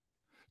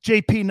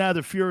 JP,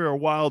 neither Fury or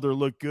Wilder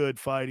look good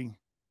fighting.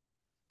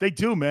 They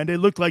do, man. They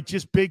look like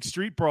just big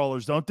street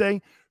brawlers, don't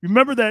they?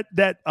 Remember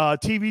that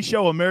TV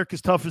show,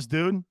 America's Toughest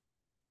Dude?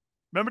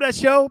 Remember that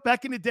show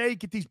back in the day?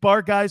 Get these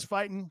bar guys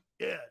fighting?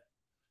 Yeah.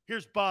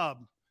 Here's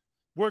Bob.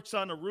 Works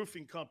on a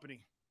roofing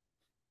company.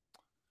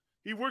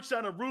 He works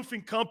on a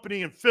roofing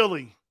company in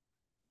Philly.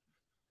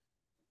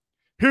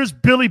 Here's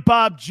Billy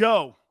Bob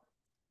Joe.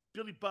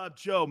 Billy Bob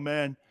Joe,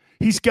 man.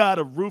 He's got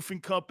a roofing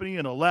company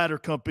and a ladder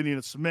company and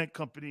a cement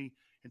company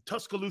in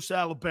Tuscaloosa,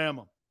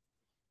 Alabama.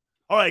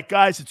 All right,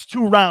 guys, it's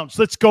 2 rounds.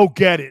 Let's go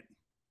get it.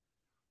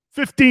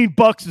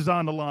 $15 is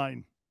on the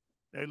line.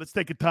 Hey, let's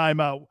take a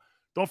timeout.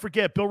 Don't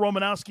forget Bill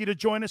Romanowski to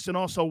join us and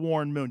also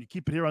Warren Moon. You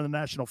keep it here on the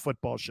National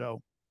Football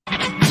Show.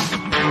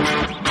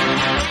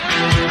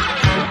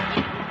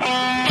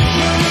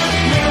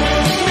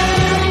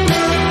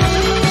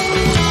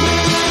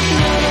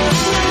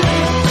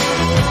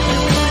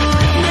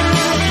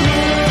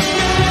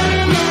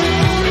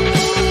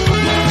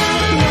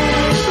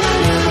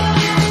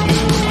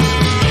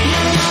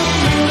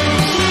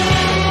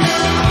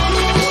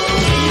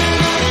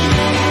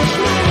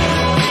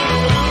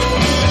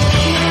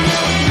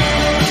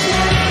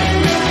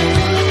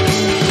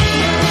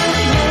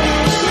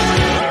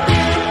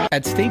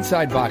 At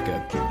Stateside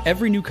Vodka,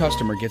 every new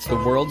customer gets the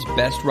world's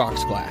best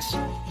rocks glass.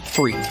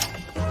 Free.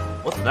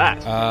 What's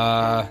that?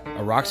 A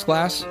rocks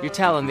glass? You're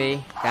telling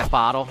me that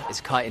bottle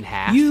is cut in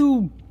half?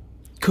 You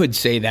could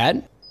say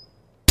that.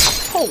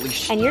 Holy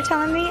shit. And you're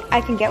telling me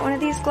I can get one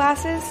of these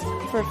glasses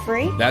for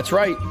free? That's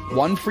right.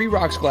 1 free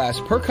rocks glass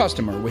per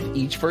customer with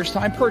each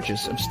first-time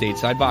purchase of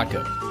Stateside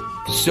Vodka.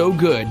 So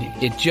good,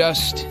 it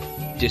just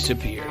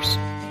disappears.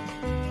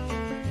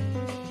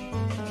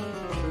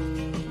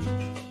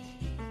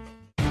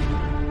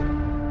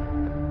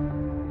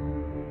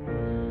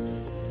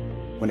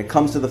 When it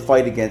comes to the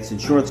fight against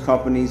insurance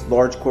companies,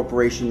 large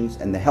corporations,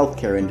 and the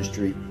healthcare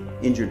industry,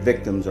 injured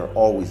victims are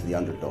always the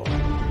underdog.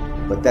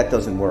 But that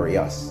doesn't worry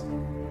us.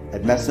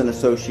 At Messa &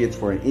 Associates,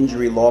 we're an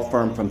injury law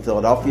firm from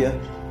Philadelphia,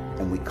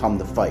 and we come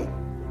to fight.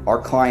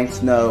 Our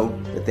clients know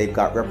that they've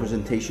got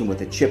representation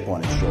with a chip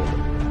on its shoulder,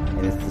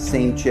 and it's the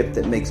same chip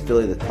that makes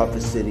Philly the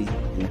toughest city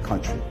in the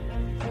country.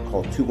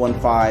 Call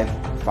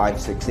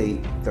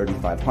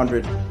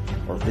 215-568-3500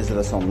 or visit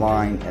us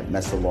online at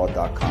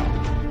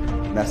messalaw.com.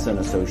 Messa &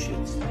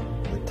 Associates,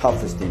 the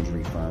toughest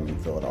injury firm in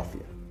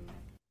Philadelphia.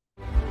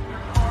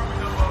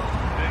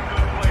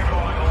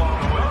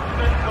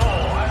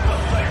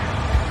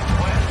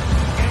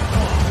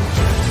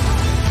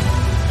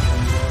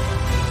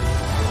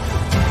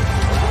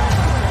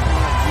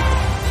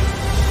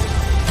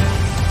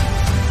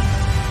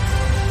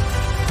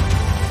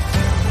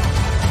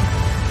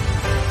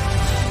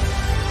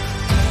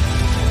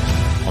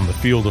 On the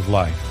field of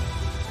life,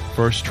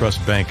 First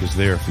Trust Bank is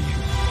there for you.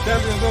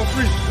 Champions on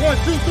 3. 1,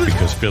 2, 3.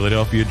 Because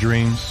Philadelphia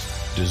dreams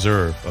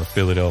deserve a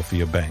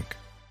Philadelphia bank.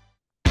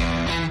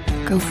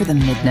 Go for the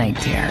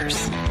midnight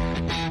dares.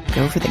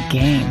 Go for the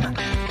game.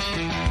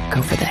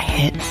 Go for the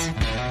hits.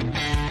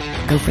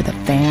 Go for the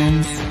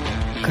fans.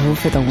 Go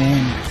for the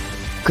win.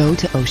 Go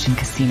to Ocean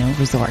Casino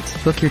Resort.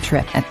 Book your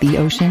trip at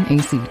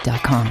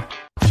theoceanac.com.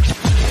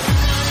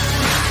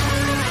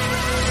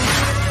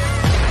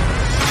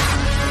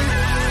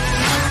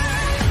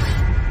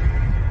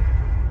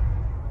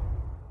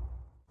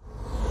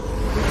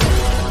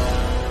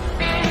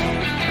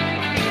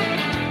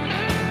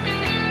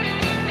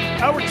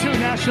 Hour 2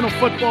 National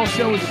Football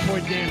Show is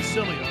appointed Dan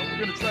Sileo. We're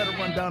going to try to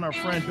run down our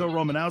friend Bill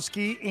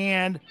Romanowski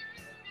and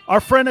our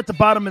friend at the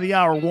bottom of the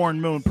hour,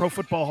 Warren Moon, Pro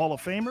Football Hall of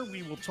Famer.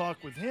 We will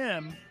talk with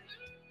him.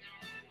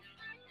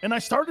 And I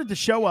started the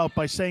show out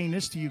by saying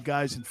this to you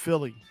guys in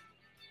Philly.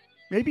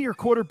 Maybe your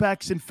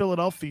quarterback's in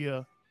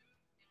Philadelphia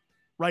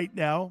right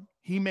now.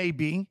 He may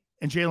be,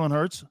 and Jalen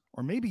Hurts,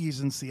 or maybe he's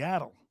in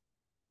Seattle.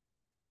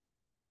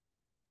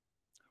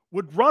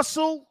 Would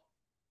Russell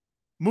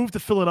move to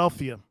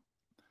Philadelphia?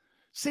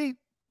 See,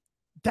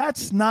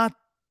 that's not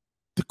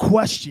the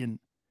question.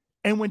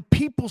 And when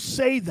people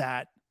say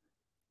that,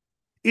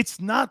 it's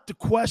not the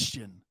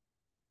question.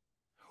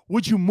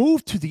 Would you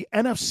move to the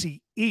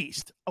NFC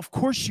East? Of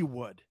course you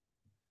would.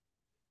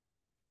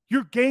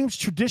 Your games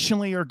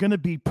traditionally are going to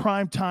be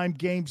primetime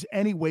games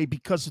anyway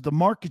because of the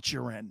market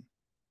you're in.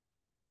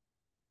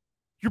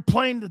 You're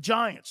playing the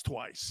Giants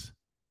twice.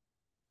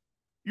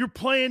 You're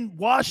playing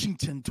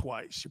Washington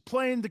twice. You're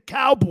playing the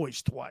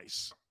Cowboys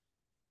twice.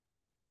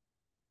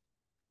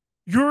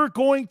 You're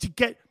going to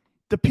get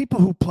the people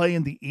who play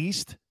in the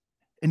East,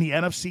 in the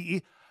NFC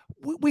East.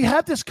 We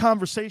have this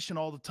conversation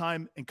all the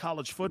time in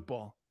college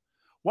football.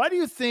 Why do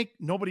you think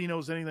nobody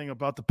knows anything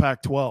about the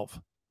Pac-12?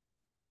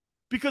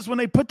 Because when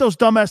they put those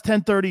dumbass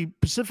 10:30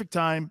 Pacific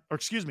time,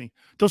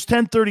 those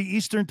 10:30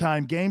 Eastern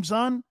time games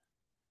on,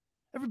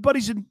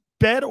 everybody's in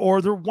bed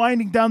or they're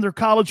winding down their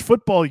college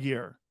football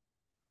year.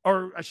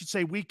 Or I should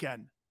say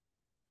weekend.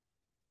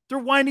 They're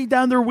winding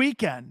down their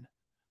weekend.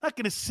 Not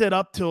going to sit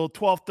up till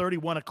 12:30,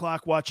 1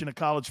 o'clock watching a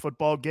college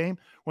football game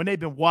when they've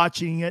been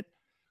watching it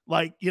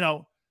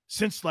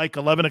since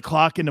 11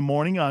 o'clock in the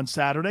morning on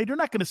Saturday. They're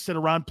not going to sit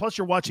around. Plus,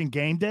 you're watching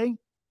game day.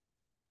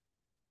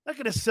 Not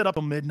going to sit up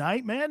till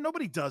midnight, man.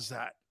 Nobody does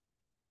that.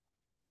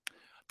 I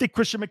think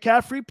Christian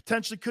McCaffrey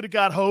potentially could have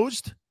got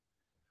hosed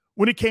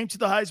when it came to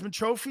the Heisman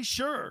Trophy.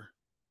 Sure.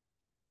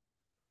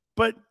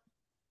 But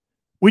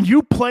when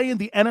you play in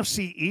the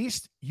NFC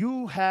East,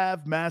 you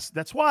have mass.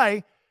 That's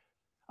why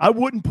I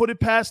wouldn't put it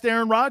past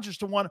Aaron Rodgers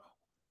to want.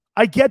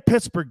 I get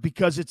Pittsburgh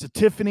because it's a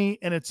Tiffany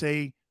and it's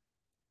a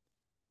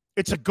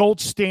gold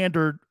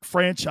standard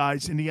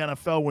franchise in the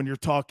NFL when you're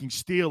talking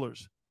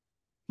Steelers.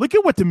 Look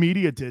at what the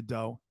media did,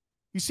 though.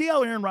 You see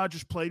how Aaron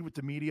Rodgers played with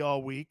the media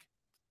all week?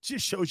 It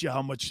just shows you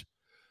how much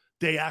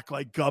they act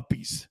like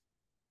guppies.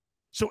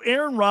 So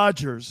Aaron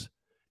Rodgers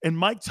and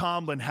Mike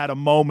Tomlin had a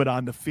moment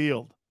on the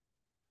field.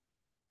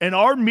 And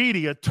our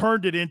media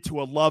turned it into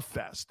a love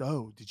fest.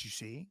 Oh, did you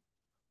see?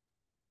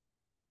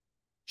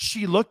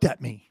 She looked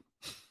at me.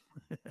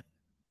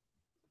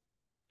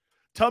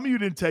 Tell me you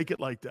didn't take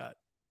it like that.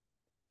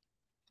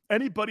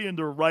 Anybody in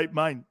their right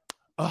mind,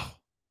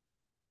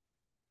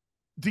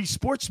 these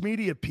sports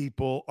media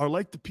people are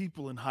like the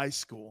people in high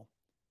school.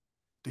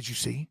 Did you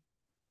see?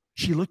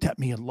 She looked at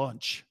me at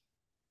lunch.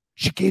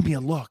 She gave me a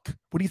look.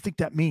 What do you think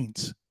that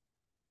means?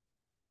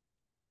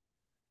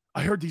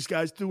 I heard these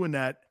guys doing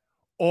that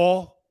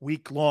all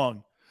week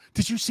long.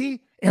 Did you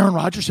see Aaron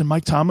Rodgers and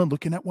Mike Tomlin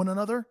looking at one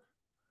another?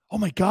 Oh,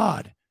 my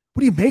God.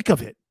 What do you make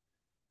of it?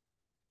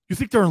 You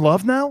think they're in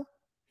love now?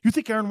 You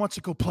think Aaron wants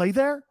to go play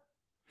there?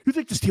 You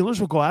think the Steelers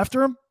will go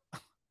after him?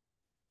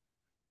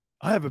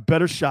 I have a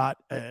better shot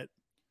at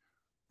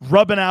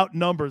rubbing out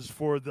numbers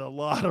for the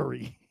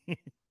lottery,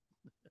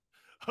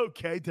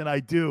 than I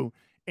do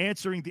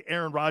answering the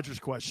Aaron Rodgers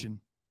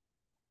question.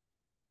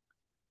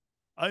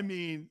 I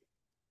mean,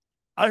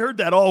 I heard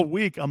that all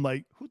week. I'm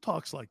like, who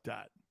talks like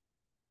that?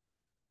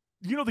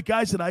 You know, the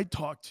guys that I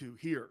talk to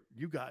here,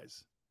 you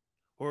guys,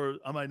 or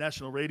on my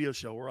national radio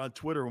show or on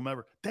Twitter or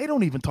whomever, they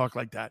don't even talk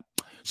like that.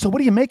 So what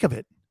do you make of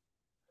it?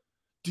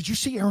 Did you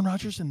see Aaron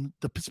Rodgers and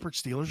the Pittsburgh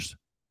Steelers?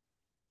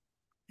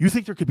 You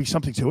think there could be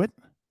something to it?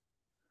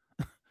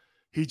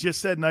 He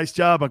just said, nice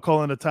job on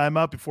calling a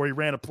timeout before he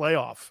ran a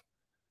playoff.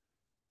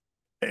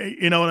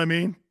 You know what I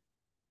mean?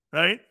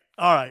 Right?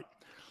 All right.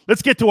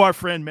 Let's get to our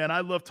friend, man. I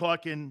love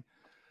talking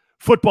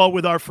football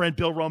with our friend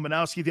Bill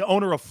Romanowski, the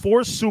owner of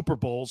 4 Super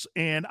Bowls.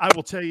 And I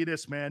will tell you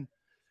this, man.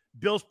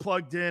 Bill's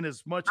plugged in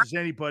as much as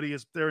anybody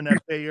is there in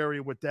that Bay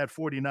Area with that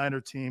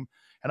 49er team.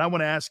 And I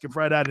want to ask him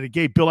right out of the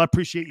gate, Bill, I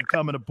appreciate you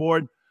coming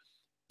aboard.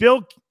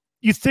 Bill,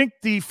 you think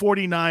the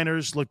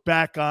 49ers look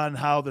back on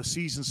how the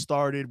season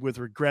started with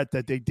regret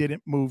that they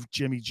didn't move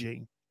Jimmy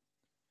G?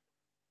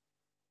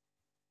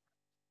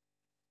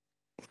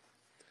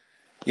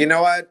 You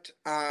know what?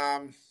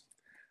 I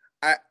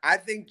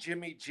think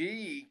Jimmy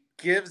G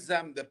gives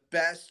them the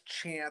best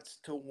chance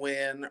to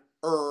win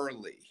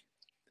early.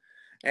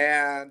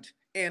 And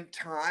in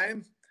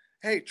time,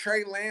 hey,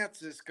 Trey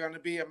Lance is going to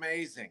be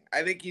amazing.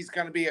 I think he's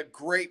going to be a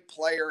great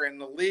player in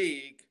the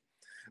league.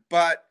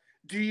 But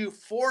do you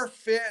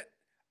forfeit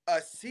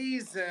a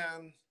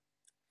season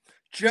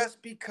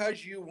just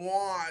because you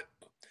want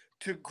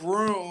to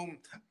groom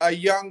a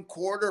young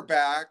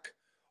quarterback?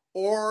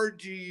 Or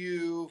do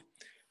you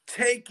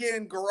take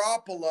in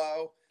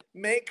Garoppolo,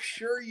 make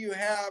sure you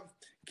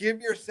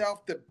give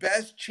yourself the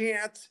best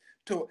chance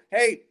to,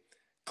 hey,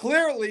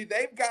 clearly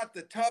they've got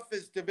the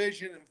toughest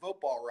division in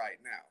football right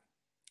now.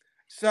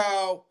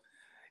 So,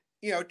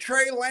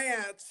 Trey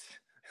Lance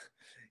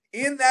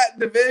in that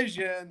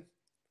division,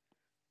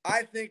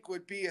 I think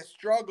would be a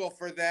struggle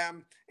for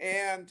them.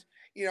 And,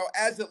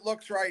 as it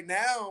looks right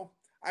now,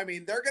 I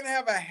mean, they're going to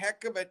have a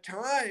heck of a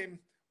time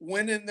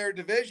winning their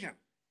division.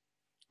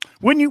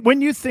 When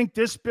you think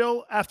this,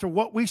 Bill, after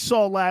what we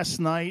saw last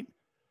night,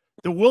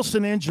 the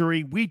Wilson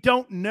injury, we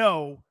don't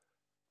know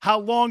how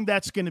long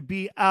that's going to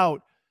be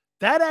out.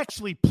 That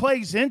actually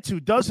plays into,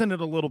 doesn't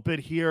it, a little bit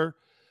here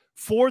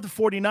for the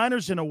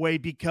 49ers in a way,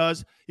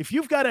 because if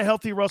you've got a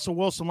healthy Russell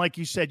Wilson, like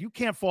you said, you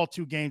can't fall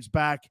 2 games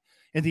back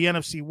in the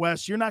NFC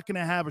West. You're not going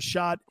to have a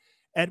shot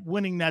at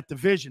winning that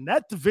division.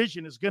 That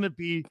division is going to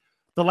be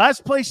the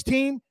last place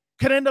team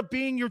could end up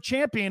being your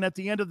champion at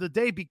the end of the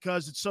day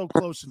because it's so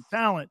close in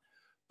talent.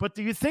 But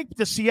do you think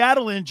the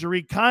Seattle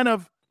injury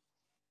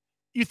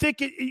you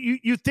think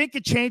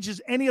it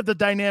changes any of the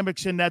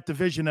dynamics in that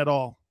division at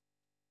all?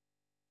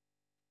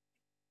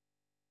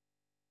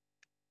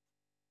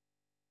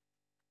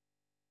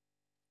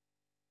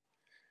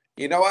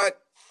 You know what?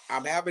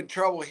 I'm having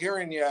trouble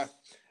hearing you,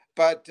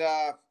 but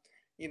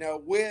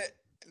with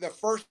the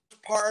first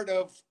part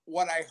of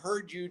what I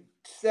heard you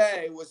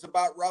say was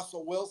about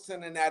Russell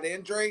Wilson and that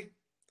injury.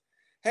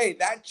 Hey,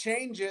 that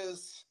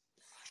changes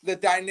the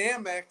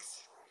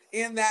dynamics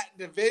in that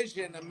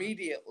division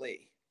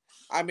immediately.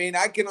 I mean,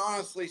 I can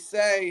honestly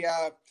say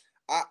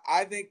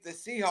I think the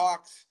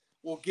Seahawks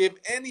will give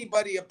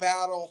anybody a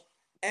battle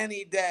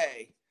any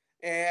day,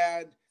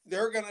 and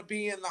they're going to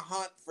be in the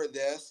hunt for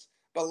this.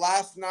 But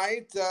last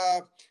night,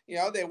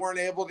 they weren't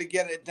able to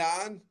get it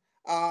done.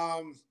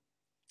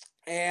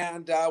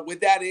 And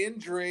with that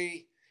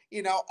injury,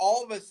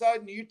 all of a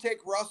sudden you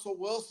take Russell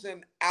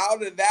Wilson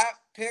out of that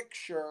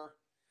picture,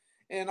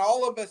 and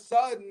all of a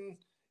sudden,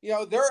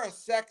 they're a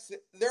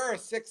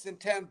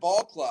 6-10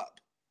 ball club,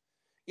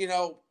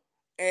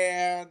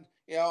 and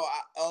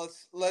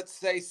let's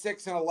say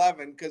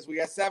 6-11 because we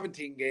got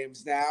 17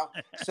 games now.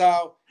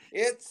 So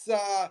it's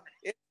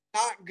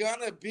not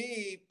gonna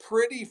be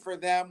pretty for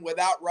them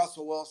without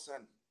Russell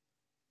Wilson.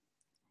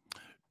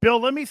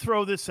 Bill, let me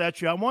throw this at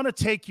you. I want to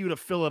take you to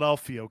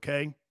Philadelphia,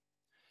 okay?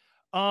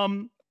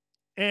 And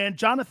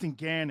Jonathan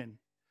Gannon.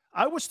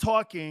 I was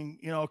talking,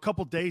 a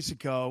couple days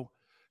ago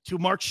to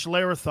Mark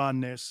Schlereth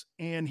on this,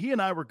 and he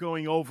and I were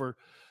going over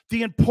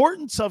the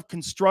importance of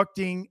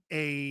constructing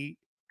a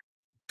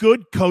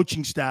good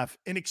coaching staff,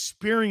 an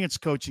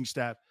experienced coaching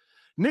staff.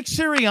 Nick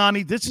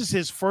Sirianni, this is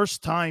his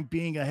first time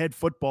being a head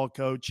football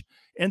coach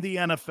in the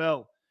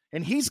NFL,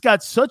 and he's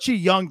got such a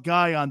young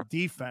guy on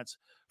defense.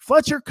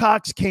 Fletcher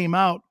Cox came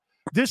out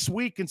this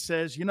week and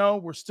says,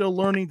 we're still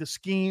learning the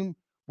scheme.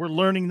 We're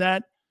learning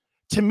that.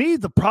 To me,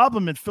 the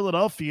problem in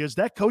Philadelphia is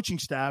that coaching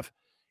staff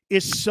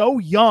is so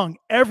young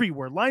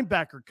everywhere.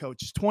 Linebacker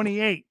coach is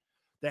 28.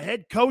 The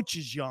head coach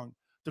is young.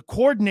 The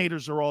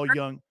coordinators are all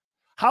young.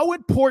 How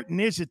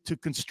important is it to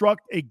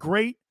construct a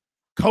great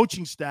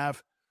coaching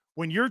staff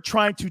when you're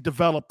trying to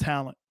develop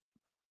talent?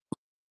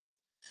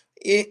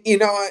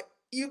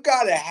 You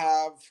got to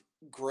have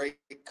great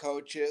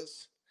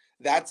coaches.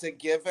 That's a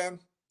given.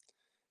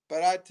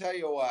 But I tell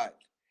you what,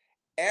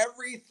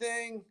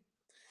 everything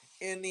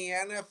in the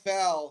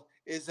NFL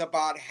is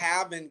about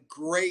having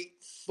great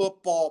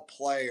football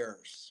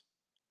players.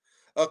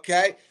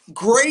 Okay?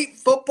 Great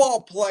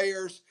football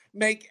players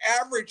make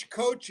average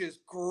coaches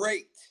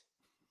great.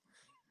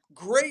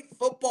 Great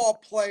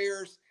football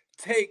players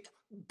take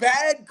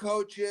bad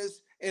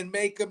coaches and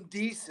make them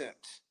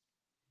decent.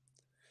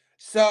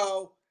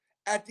 So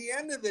at the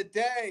end of the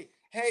day,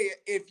 hey,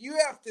 if you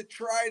have to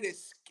try to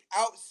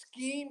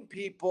out-scheme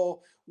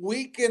people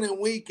week in and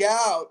week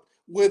out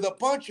with a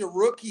bunch of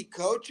rookie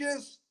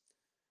coaches,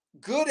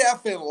 good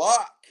effing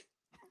luck,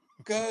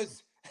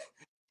 because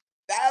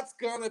that's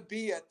going to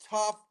be a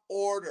tough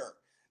order.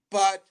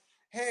 But,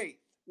 hey,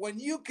 when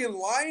you can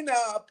line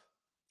up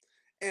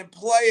and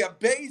play a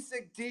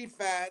basic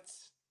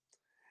defense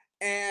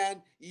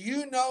and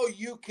you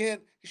can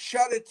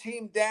shut a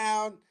team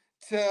down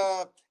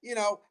to,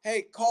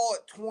 hey, call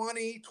it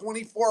 20,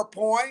 24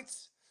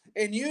 points,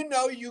 and you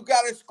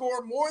got to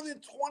score more than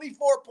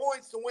 24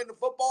 points to win the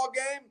football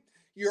game,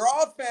 your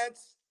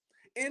offense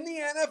in the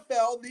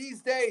NFL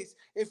these days,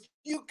 if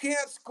you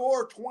can't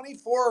score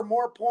 24 or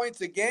more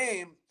points a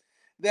game,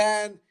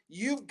 then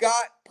you've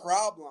got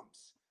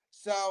problems.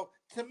 So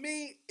to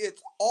me,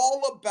 it's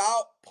all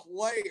about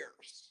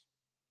players.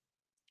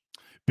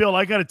 Bill,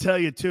 I got to tell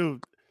you, too.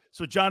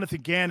 So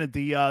Jonathan Gannon,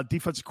 the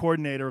defensive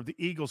coordinator of the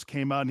Eagles,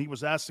 came out and he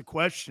was asked a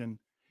question.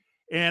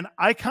 And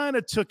I kind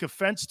of took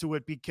offense to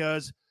it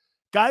because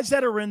guys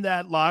that are in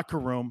that locker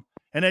room,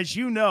 and as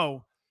you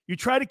know, you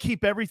try to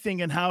keep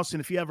everything in-house.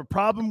 And if you have a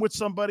problem with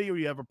somebody or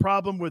you have a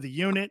problem with a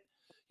unit,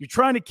 you're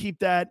trying to keep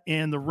that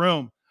in the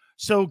room.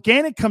 So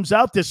Gannon comes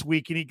out this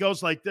week and he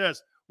goes like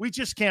this: we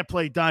just can't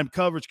play dime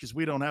coverage because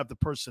we don't have the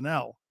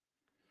personnel.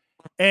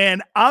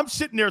 And I'm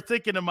sitting there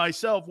thinking to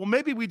myself, well,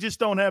 maybe we just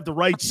don't have the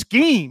right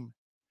scheme.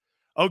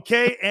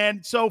 Okay.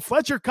 And so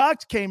Fletcher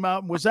Cox came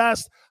out and was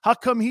asked, how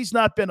come he's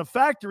not been a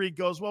factor? He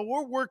goes, well,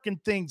 we're working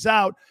things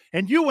out.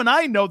 And you and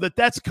I know that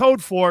that's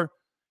code for,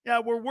 yeah,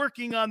 we're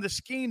working on the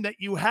scheme that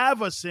you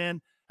have us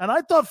in. And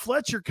I thought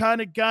Fletcher kind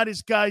of got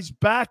his guys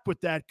back with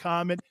that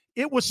comment.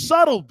 It was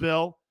subtle,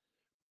 Bill,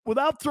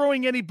 without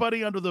throwing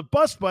anybody under the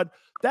bus. But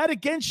that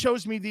again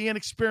shows me the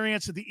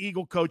inexperience of the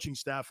Eagle coaching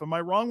staff. Am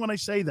I wrong when I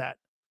say that?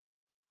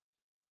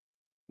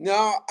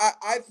 No,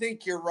 I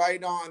think you're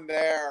right on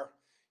there.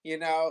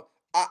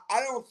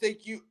 I don't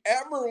think you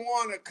ever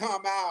want to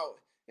come out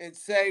and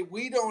say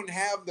we don't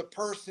have the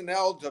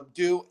personnel to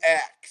do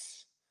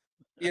X.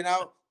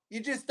 You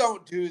just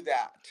don't do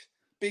that,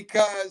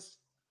 because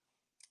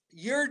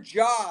your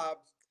job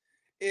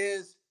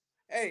is,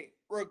 hey,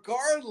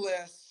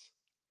 regardless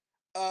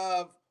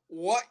of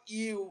what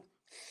you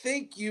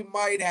think you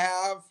might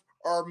have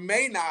or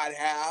may not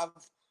have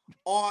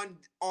on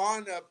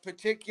a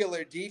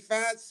particular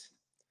defense,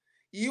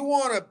 you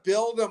want to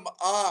build them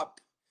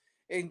up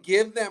and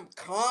give them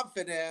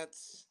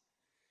confidence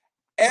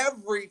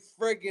every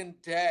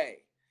friggin' day.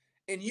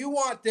 And you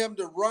want them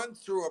to run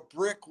through a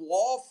brick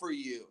wall for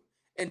you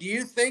And do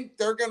you think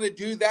they're going to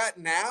do that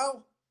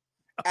now?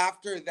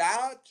 After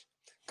that,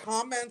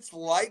 comments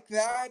like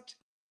that,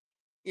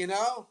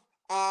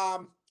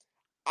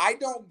 I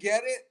don't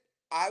get it.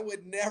 I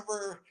would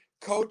never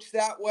coach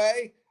that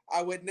way.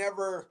 I would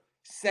never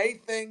say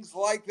things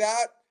like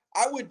that.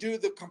 I would do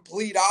the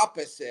complete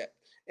opposite.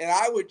 And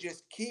I would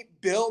just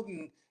keep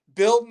building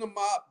them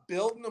up,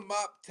 telling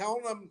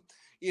them,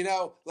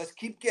 let's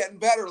keep getting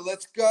better.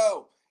 Let's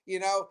go.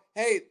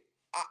 Hey,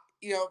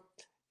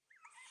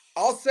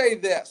 I'll say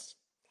this.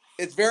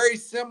 It's very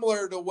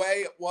similar to the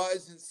way it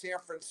was in San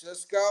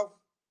Francisco.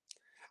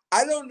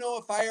 I don't know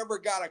if I ever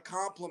got a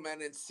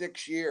compliment in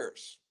 6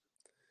 years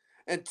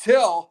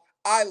until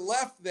I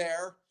left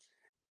there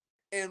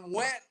and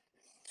went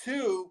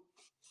to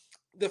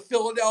the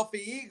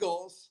Philadelphia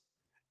Eagles.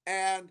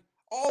 And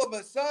all of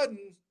a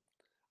sudden,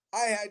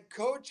 I had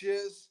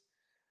coaches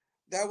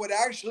that would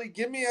actually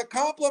give me a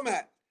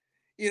compliment.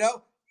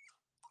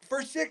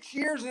 For 6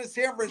 years in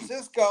San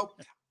Francisco,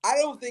 I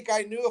don't think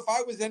I knew if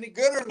I was any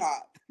good or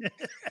not.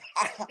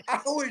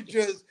 I was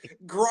just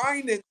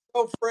grinding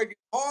so friggin'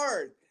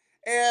 hard.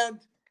 And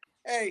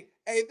hey,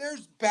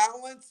 there's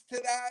balance to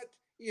that.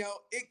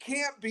 It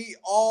can't be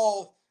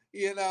all,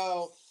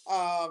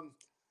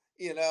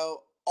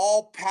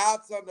 all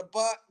pats on the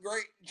butt.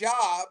 Great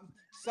job.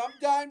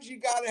 Sometimes you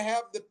got to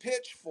have the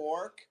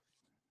pitchfork,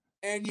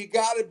 and you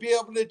got to be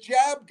able to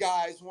jab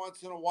guys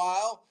once in a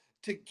while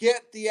to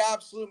get the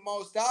absolute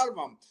most out of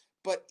them.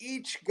 But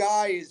each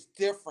guy is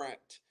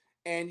different,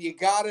 and you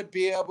got to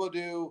be able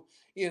to,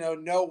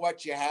 know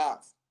what you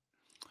have.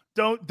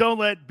 Don't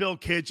let Bill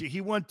kid you.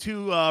 He won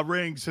 2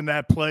 rings in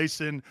that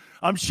place, and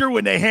I'm sure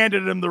when they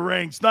handed him the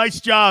rings, nice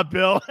job,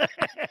 Bill.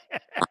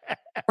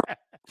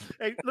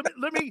 Hey,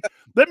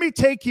 let me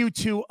take you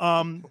to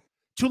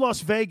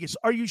Las Vegas.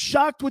 Are you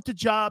shocked with the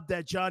job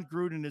that John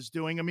Gruden is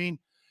doing? I mean,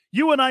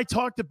 you and I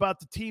talked about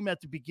the team at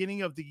the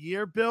beginning of the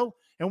year, Bill,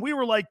 and we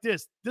were like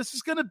this. This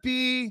is going to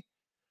be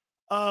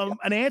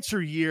an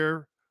answer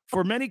year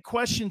for many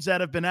questions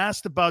that have been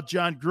asked about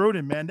John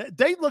Gruden, man.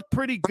 They look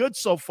pretty good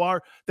so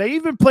far. They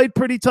even played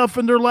pretty tough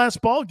in their last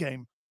ball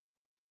game.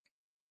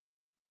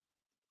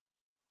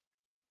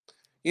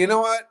 You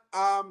know what?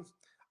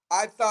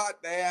 I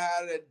thought they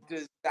had a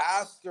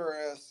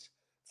disastrous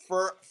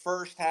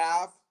first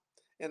half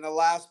in the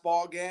last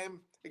ball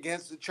game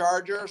against the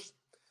Chargers.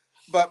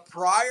 But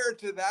prior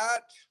to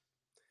that,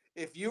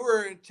 if you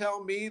were to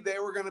tell me they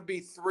were going to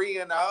be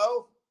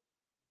 3-0,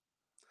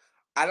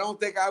 I don't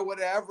think I would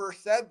have ever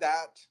said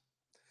that.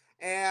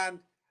 And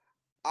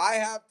I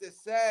have to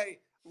say,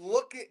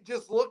 looking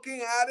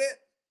at it,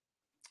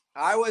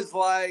 I was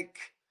like,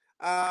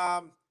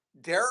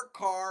 Derek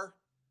Carr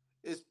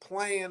is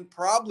playing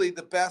probably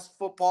the best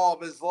football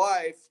of his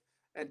life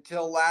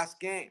until last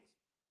game.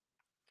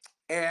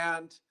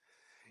 And,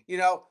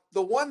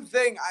 the one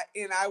thing,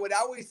 I would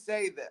always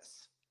say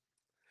this,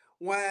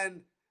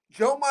 when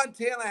Joe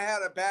Montana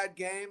had a bad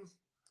game,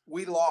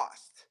 we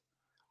lost.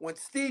 When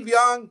Steve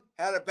Young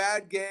had a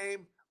bad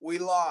game, we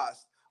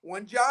lost.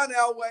 When John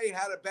Elway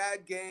had a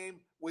bad game,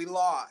 we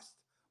lost.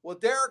 Well,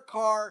 Derek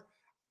Carr,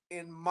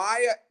 in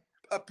my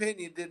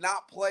opinion, did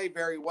not play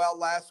very well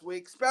last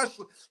week.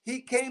 Especially, he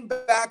came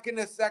back in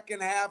the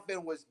second half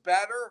and was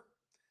better,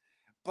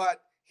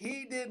 but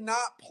he did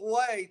not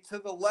play to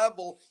the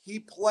level he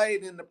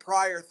played in the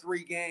prior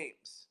 3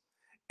 games.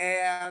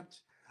 And,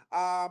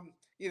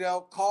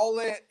 call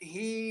it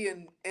he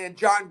and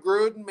John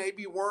Gruden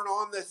maybe weren't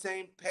on the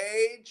same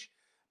page,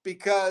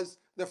 because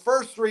the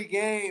first 3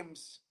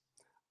 games,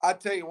 I'll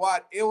tell you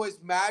what, it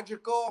was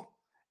magical.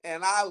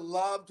 And I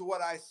loved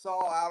what I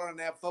saw out on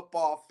that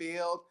football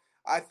field.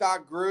 I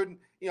thought Gruden,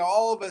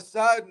 all of a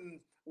sudden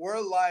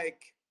we're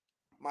like,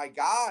 my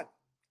God,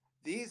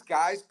 these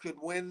guys could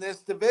win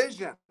this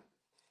division.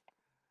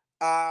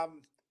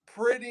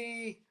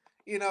 Pretty,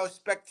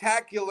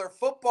 spectacular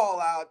football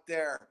out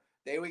there.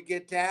 They would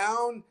get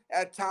down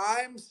at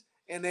times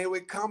and they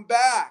would come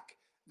back.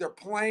 They're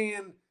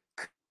playing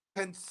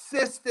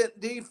consistent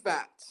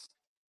defense.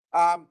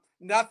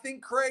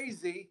 Nothing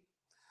crazy,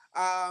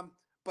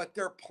 but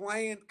they're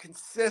playing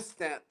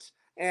consistent.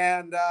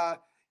 And,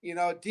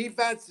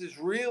 defense is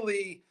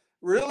really,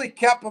 really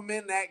kept them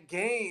in that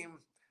game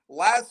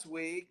last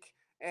week.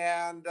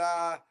 And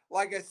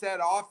like I said,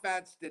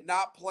 offense did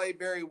not play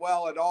very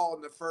well at all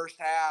in the first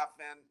half.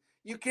 And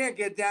you can't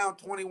get down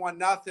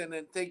 21-0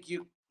 and think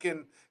you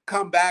can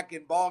come back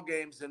in ball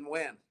games and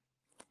win.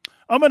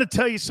 I'm going to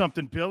tell you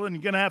something, Bill, and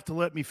you're going to have to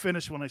let me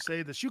finish when I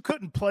say this. You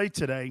couldn't play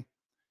today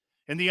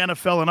in the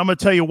NFL, and I'm going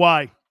to tell you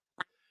why.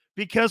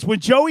 Because when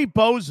Joey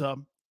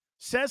Bosa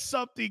says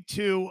something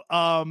to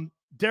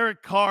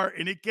Derek Carr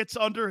and it gets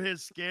under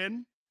his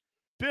skin,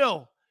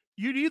 Bill,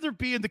 you'd either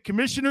be in the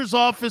commissioner's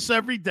office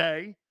every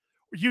day,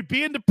 or you'd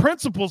be in the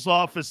principal's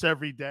office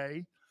every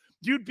day.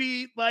 You'd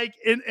be like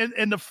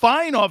in the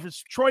fine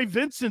office, Troy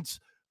Vincent's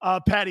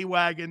paddy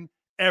wagon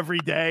every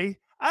day.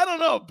 I don't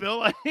know,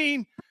 Bill. I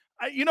mean,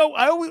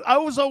 I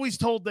was always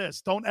told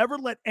this: don't ever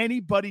let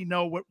anybody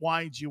know what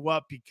winds you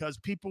up, because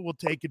people will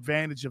take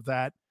advantage of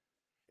that.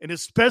 And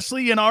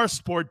especially in our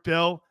sport,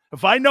 Bill,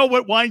 if I know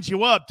what winds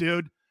you up,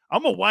 dude,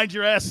 I'm going to wind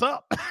your ass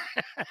up.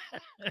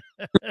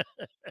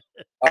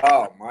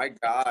 Oh, my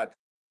God.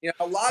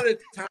 A lot of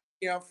times,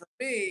 for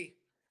me,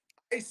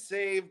 I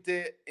saved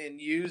it and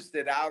used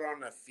it out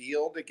on the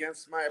field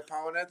against my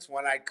opponents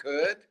when I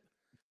could.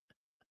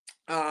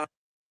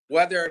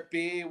 Whether it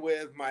be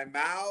with my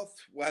mouth,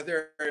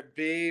 whether it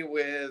be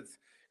with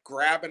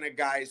grabbing a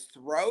guy's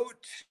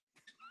throat,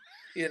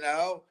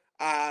 whether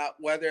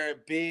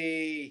it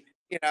be,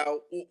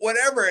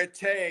 whatever it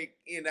take,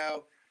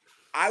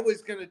 I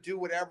was going to do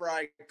whatever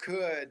I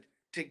could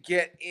to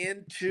get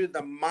into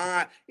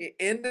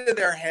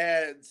their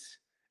heads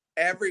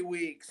every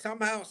week.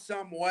 Somehow,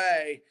 some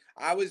way,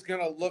 I was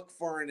going to look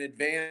for an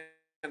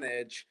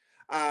advantage.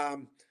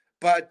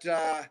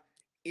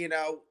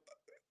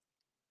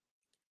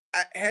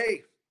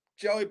 Hey,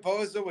 Joey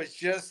Bosa was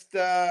just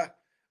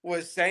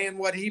was saying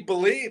what he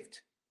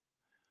believed,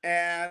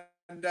 and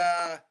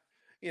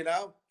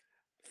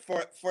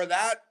for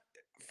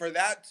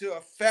that to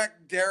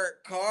affect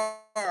Derek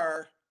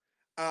Carr,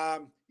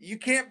 you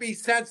can't be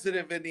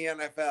sensitive in the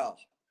NFL.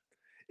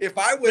 If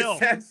I was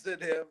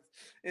sensitive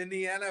in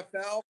the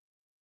NFL.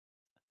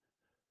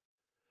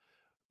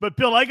 But,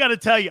 Bill, I got to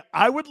tell you,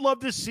 I would love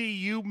to see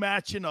you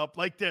matching up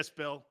like this,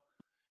 Bill,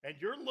 and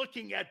you're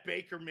looking at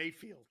Baker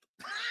Mayfield.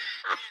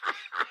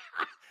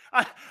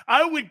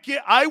 I would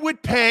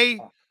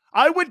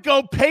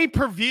go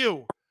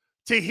pay-per-view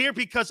to hear,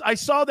 because I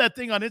saw that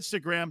thing on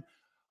Instagram.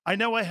 I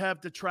know I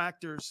have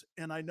detractors,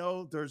 and I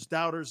know there's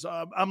doubters.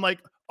 I'm like,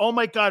 oh,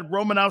 my God,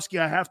 Romanowski,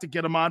 I have to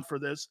get him on for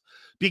this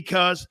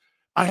because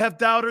I have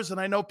doubters, and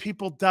I know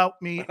people doubt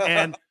me.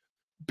 And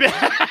look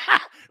at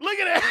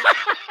it.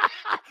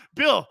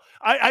 Bill,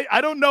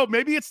 I don't know.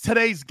 Maybe it's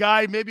today's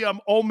guy. Maybe I'm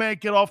old man,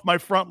 get off my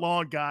front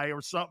lawn guy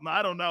or something.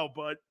 I don't know,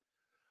 but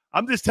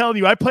I'm just telling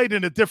you, I played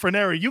in a different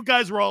area. You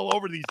guys were all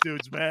over these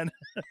dudes, man.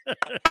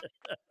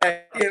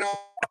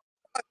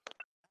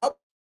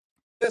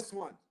 This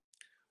one.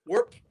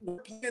 We're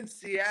playing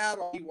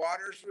Seattle.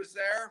 Waters was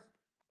there.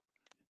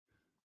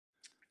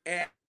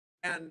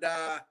 And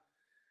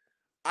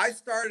I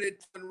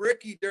started telling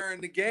Ricky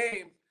during the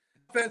game,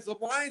 offensive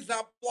line's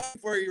not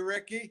blocking for you,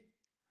 Ricky.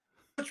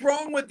 What's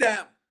wrong with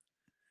them?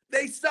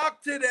 They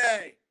suck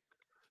today.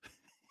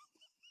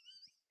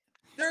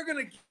 They're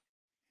going to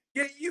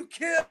get you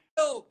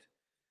killed.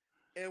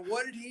 And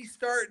what did he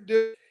start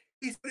doing?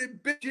 He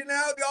started bitching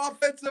out the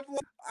offensive line.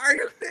 Are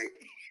you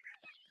thinking?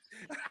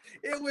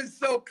 It was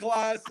so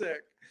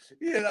classic,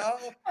 It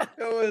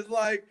was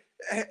like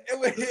it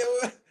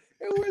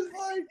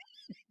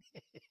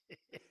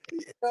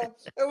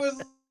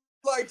was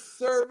like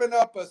serving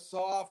up a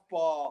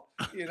softball,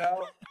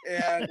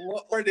 And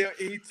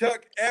he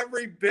took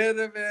every bit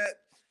of it,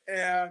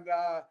 and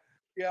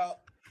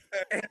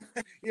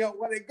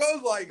when it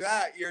goes like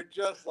that, you're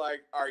just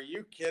like, "Are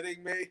you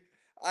kidding me?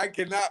 I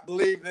cannot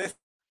believe this."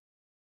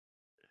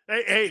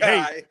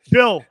 Hey,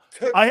 Bill,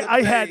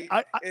 I had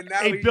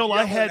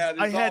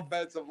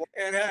offensive,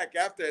 and heck,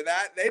 after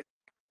that,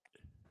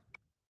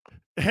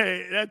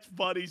 Hey, that's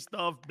funny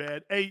stuff, man.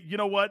 Hey, you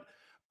know what?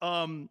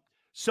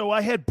 So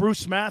I had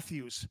Bruce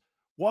Matthews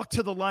walk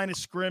to the line of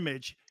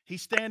scrimmage.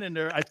 He's standing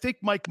there. I think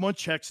Mike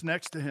Munchak's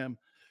next to him.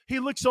 He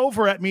looks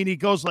over at me and he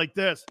goes like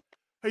this.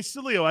 Hey,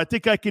 Sileo, I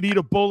think I could eat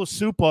a bowl of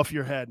soup off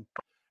your head.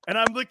 And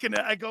I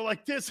go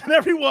like this, and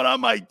everyone on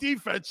my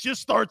defense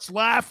just starts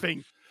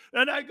laughing.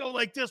 And I go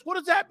like this. What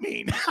does that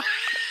mean?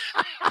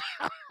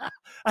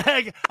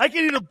 I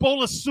can eat a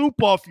bowl of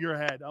soup off your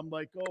head. I'm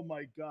like, oh,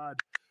 my God.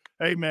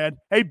 Hey, man.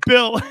 Hey,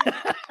 Bill.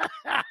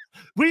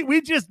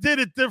 we just did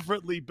it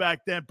differently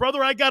back then.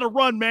 Brother, I got to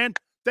run, man.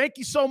 Thank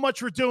you so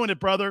much for doing it,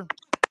 brother.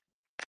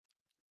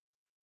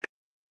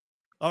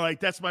 All right,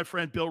 that's my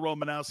friend Bill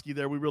Romanowski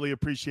there. We really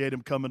appreciate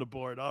him coming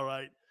aboard. All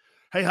right.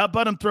 Hey, how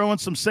about him throwing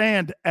some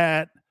sand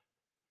at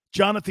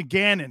Jonathan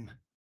Gannon,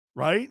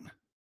 right?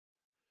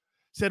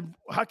 Said,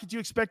 how could you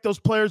expect those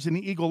players in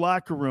the Eagle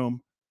locker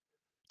room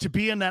to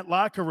be in that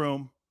locker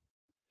room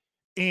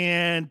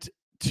and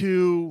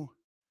to,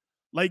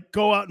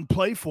 go out and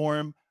play for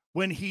him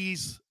when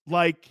he's,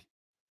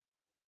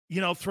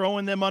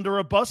 throwing them under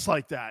a bus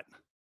like that?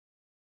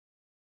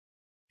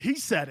 He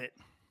said it.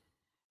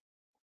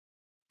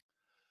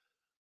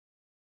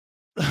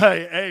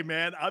 Hey,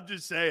 man, I'm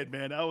just saying,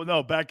 man. Oh,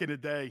 no, back in the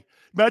day.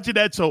 Imagine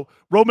that. So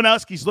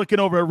Romanowski's looking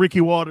over at Ricky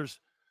Waters.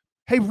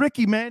 Hey,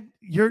 Ricky, man,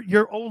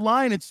 your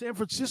O-line in San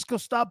Francisco,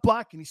 stop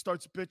blocking. He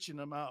starts bitching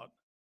them out.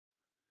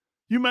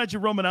 You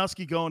imagine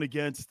Romanowski going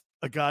against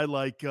a guy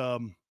like a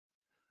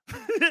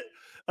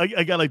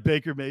guy like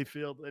Baker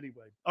Mayfield.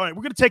 Anyway, all right,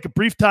 we're going to take a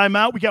brief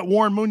timeout. We got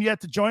Warren Moon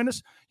yet to join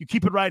us. You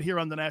keep it right here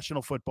on the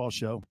National Football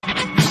Show.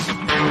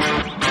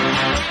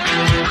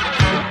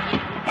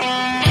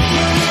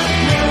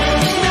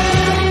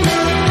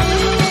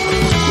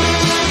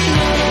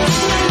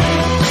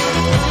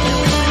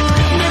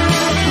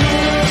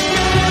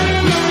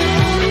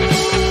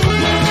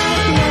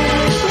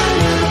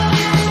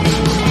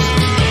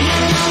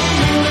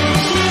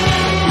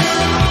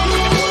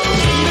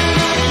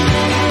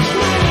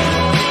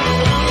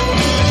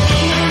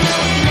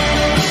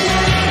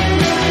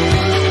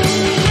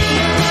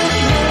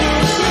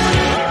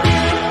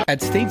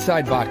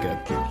 Stateside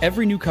Vodka,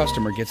 every new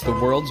customer gets the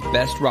world's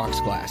best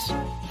rocks glass.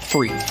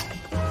 Free.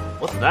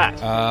 What's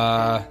that?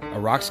 A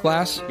rocks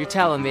glass? You're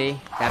telling me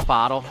that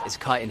bottle is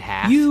cut in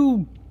half?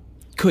 You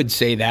could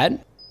say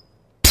that.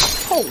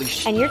 Holy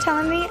shit. And you're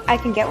telling me I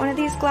can get one of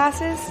these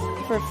glasses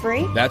for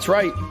free? That's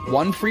right.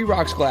 One free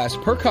rocks glass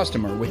per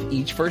customer with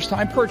each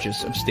first-time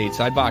purchase of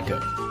Stateside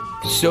Vodka.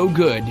 So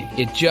good,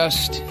 it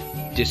just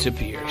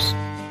disappears.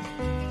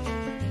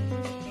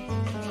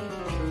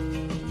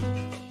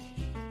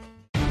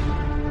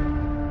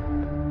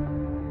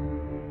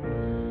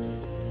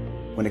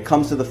 When it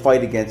comes to the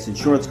fight against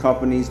insurance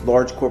companies,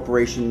 large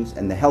corporations,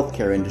 and the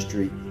healthcare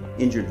industry,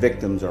 injured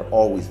victims are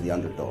always the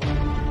underdog.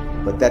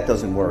 But that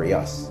doesn't worry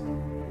us.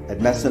 At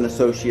Messa &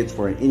 Associates,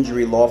 we're an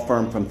injury law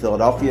firm from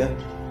Philadelphia,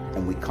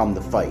 and we come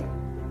to fight.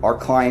 Our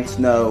clients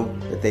know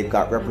that they've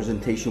got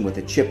representation with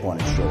a chip on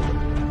its shoulder,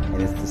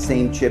 and it's the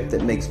same chip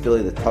that makes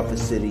Philly the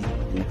toughest city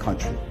in the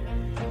country.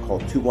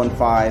 Call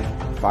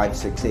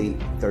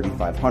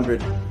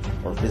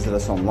 215-568-3500 or visit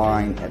us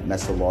online at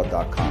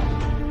messalaw.com.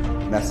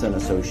 Messa &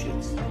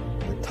 Associates,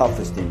 the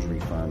toughest injury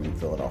firm in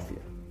Philadelphia.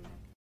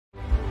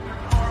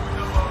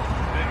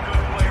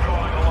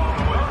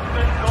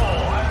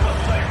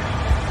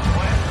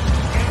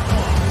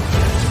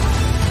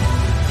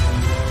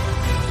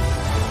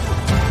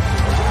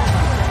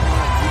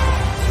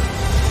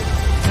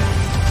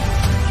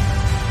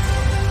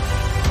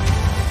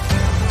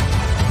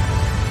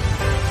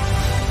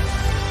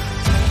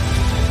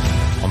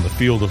 On the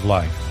field of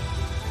life,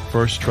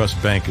 First Trust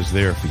Bank is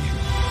there for you.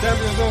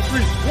 Champions on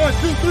 3. 1,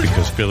 2, 3.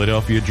 Because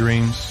Philadelphia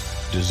dreams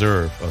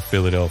deserve a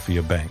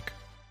Philadelphia bank.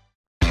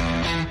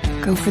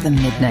 Go for the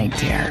midnight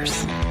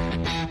dares.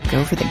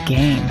 Go for the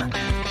game.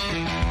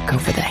 Go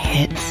for the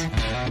hits.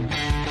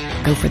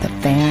 Go for the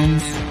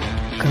fans.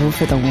 Go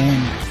for the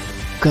win.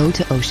 Go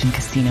to Ocean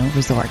Casino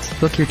Resort.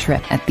 Book your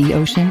trip at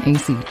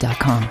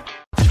theoceanac.com.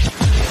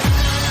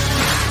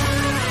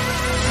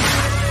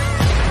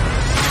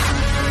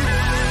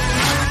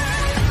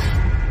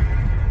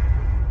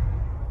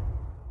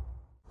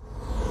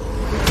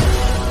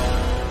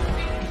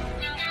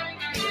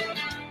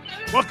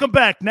 Welcome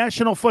back.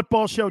 National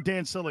Football Show,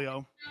 Dan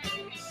Sileo.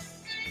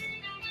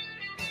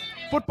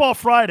 Football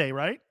Friday,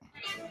 right?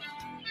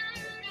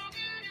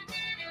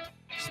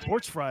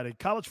 Sports Friday.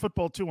 College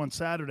football, too, on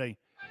Saturday.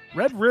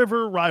 Red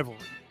River rivalry.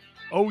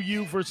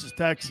 OU versus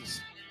Texas.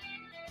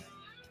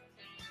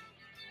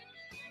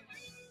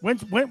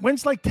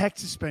 When's like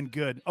Texas been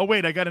good? Oh,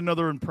 wait, I got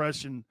another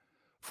impression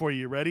for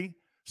you. Ready?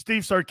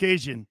 Steve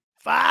Sarkisian.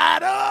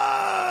 Fighter!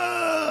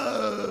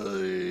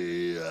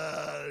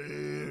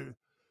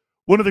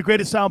 One of the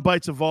greatest sound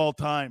bites of all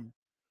time.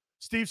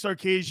 Steve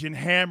Sarkisian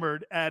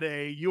hammered at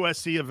a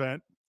USC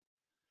event.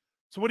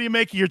 So what do you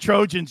make of your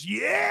Trojans?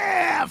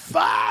 Yeah,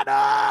 fighter!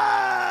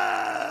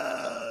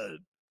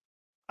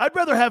 I'd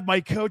rather have my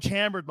coach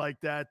hammered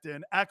like that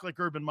than act like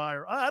Urban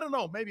Meyer. I don't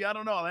know. Maybe. I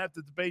don't know. I'll have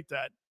to debate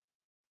that.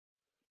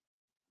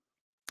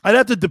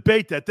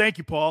 Thank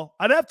you, Paul.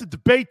 I'd have to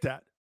debate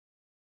that.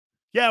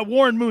 Yeah,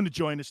 Warren Moon to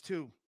join us,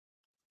 too.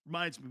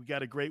 Reminds me, we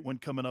got a great one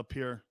coming up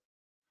here.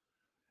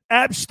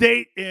 App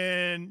State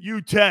and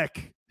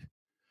UTech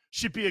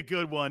should be a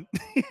good one.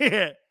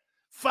 Yeah.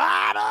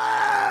 Fighter!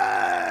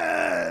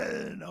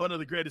 One of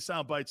the greatest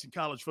sound bites in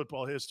college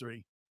football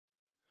history.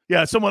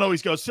 Yeah, someone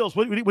always goes, Sills,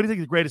 what do you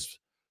think the greatest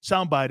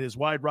sound bite is?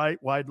 Wide right,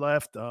 wide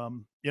left,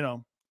 the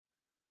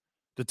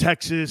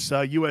Texas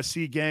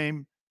USC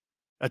game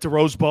at the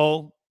Rose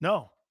Bowl.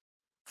 No.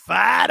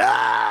 Fighter!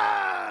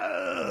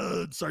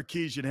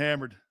 Sarkisian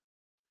hammered.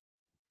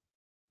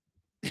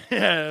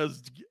 Yeah,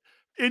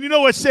 and you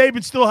know what?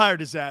 Saban still hired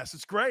his ass.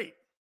 It's great.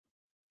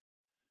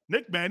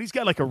 Nick, man, he's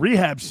got like a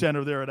rehab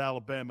center there at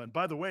Alabama. And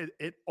by the way,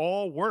 it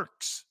all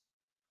works.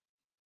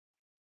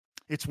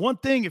 It's one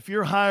thing if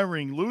you're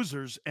hiring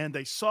losers and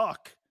they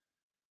suck.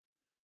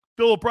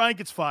 Bill O'Brien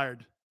gets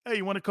fired. Hey,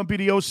 you want to come be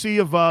the OC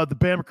of the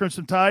Bama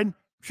Crimson Tide?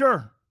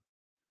 Sure.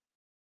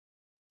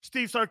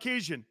 Steve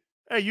Sarkisian.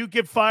 Hey, you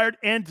get fired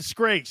and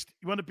disgraced.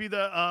 You want to be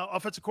the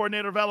offensive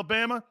coordinator of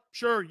Alabama?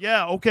 Sure.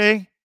 Yeah.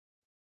 Okay.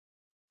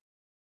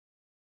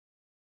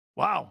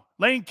 Wow.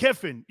 Lane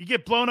Kiffin, you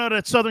get blown out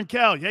at Southern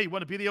Cal. Yeah, you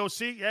want to be the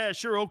OC? Yeah,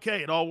 sure,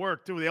 okay. It all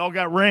worked, too. They all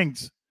got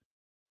rings. Isn't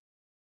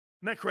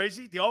that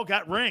crazy? They all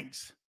got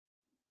rings.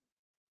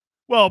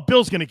 Well,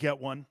 Bill's going to get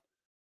one.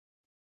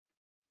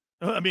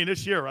 I mean,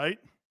 this year, right?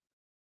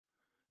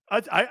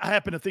 I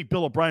happen to think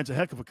Bill O'Brien's a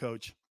heck of a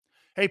coach.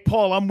 Hey,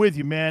 Paul, I'm with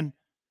you, man.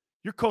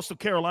 Your Coastal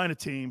Carolina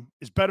team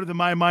is better than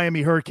my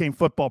Miami Hurricane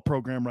football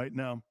program right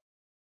now.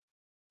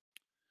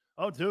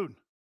 Oh, dude.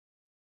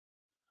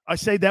 I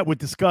say that with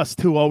disgust,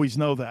 too. Always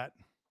know that.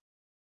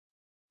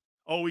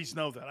 Always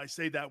know that. I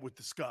say that with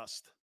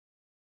disgust.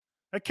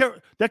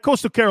 That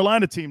Coastal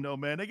Carolina team, though,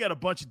 man, they got a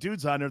bunch of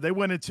dudes on there. They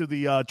went into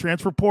the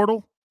transfer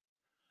portal,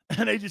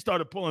 and they just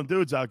started pulling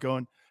dudes out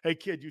going, hey,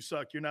 kid, you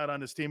suck. You're not on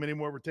this team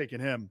anymore. We're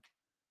taking him.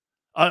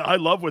 I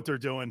love what they're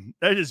doing.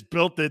 They just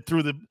built it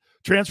through the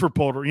transfer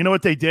portal. You know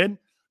what they did?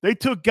 They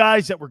took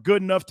guys that were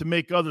good enough to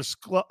make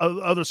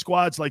other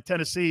squads like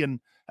Tennessee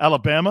and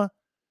Alabama,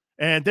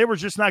 and they were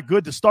just not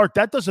good to start.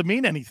 That doesn't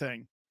mean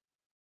anything.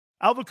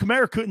 Alvin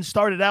Kamara couldn't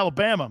start at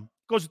Alabama.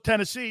 Goes to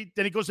Tennessee,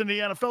 then he goes into the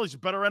NFL. He's a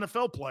better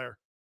NFL player.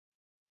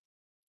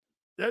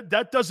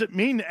 That doesn't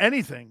mean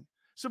anything.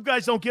 Some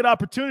guys don't get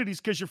opportunities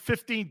because you're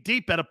 15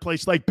 deep at a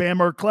place like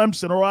Bama or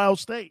Clemson or Ohio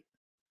State.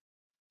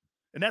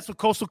 And that's what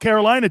Coastal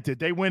Carolina did.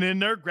 They went in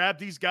there, grabbed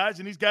these guys,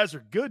 and these guys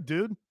are good,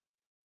 dude.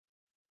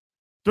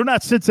 They're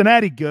not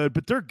Cincinnati good,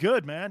 but they're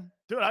good, man.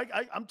 Dude,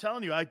 I'm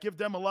telling you, I give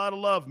them a lot of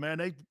love,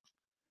 man.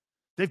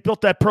 They've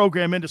built that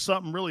program into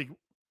something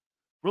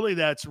really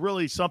that's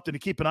really something to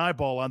keep an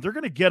eyeball on. They're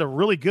going to get a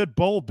really good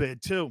bowl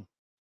bid, too.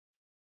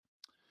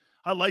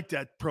 I like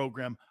that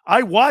program.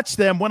 I watch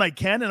them when I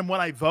can, and when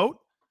I vote,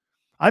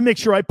 I make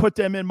sure I put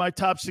them in my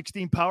top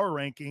 16 power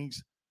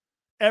rankings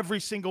every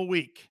single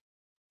week.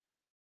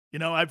 You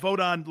know, I vote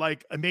on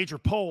like a major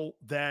poll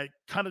that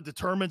kind of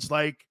determines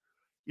like,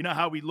 you know,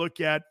 how we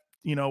look at,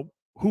 you know,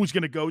 who's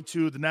going to go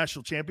to the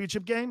national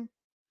championship game.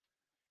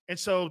 And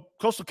so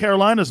Coastal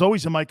Carolina is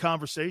always in my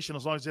conversation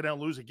as long as they don't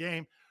lose a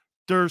game.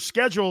 Their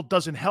schedule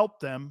doesn't help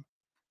them.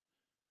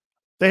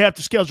 They have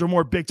to schedule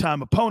more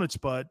big-time opponents,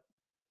 but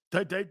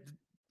they're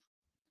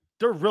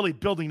really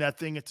building that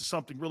thing into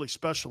something really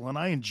special, and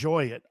I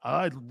enjoy it.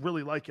 I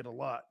really like it a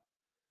lot.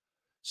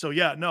 So,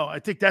 yeah, no, I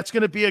think that's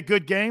going to be a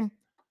good game.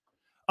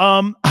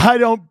 I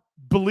don't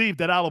believe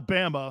that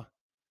Alabama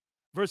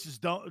versus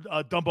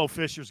Dumbo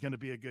Fisher is going to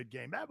be a good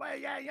game.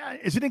 Yeah.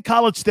 Is it in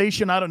College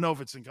Station? I don't know if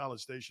it's in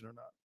College Station or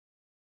not.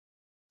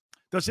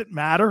 Does it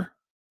matter?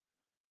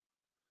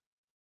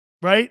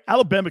 Right?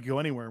 Alabama can go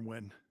anywhere and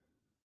win.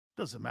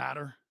 Doesn't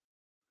matter.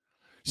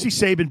 See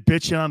Saban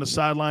bitching on the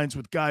sidelines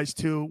with guys,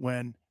 too,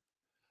 when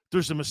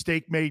there's a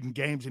mistake made in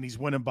games and he's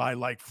winning by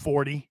like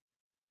 40.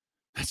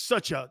 That's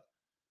such a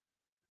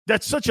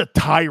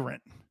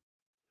tyrant.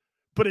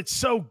 But it's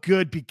so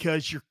good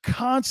because you're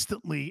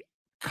constantly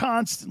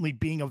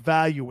being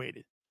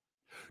evaluated.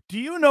 Do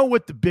you know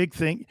what the big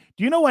thing?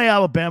 Do you know why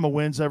Alabama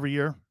wins every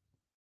year?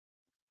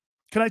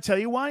 Can I tell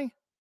you why?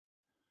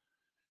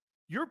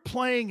 You're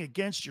playing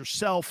against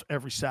yourself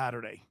every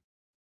Saturday.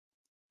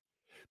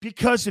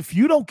 Because if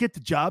you don't get the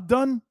job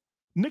done,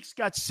 Nick's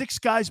got 6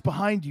 guys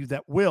behind you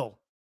that will.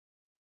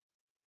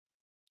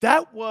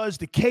 That was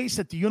the case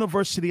at the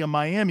University of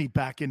Miami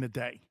back in the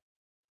day.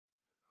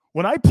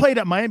 When I played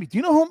at Miami, do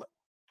you know who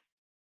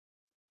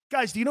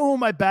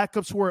my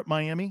backups were at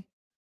Miami?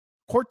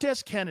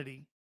 Cortez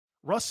Kennedy,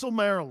 Russell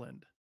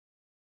Maryland.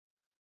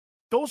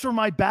 Those were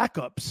my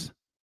backups.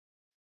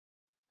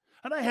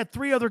 And I had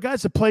 3 other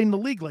guys that played in the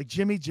league, like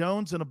Jimmy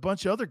Jones and a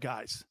bunch of other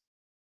guys.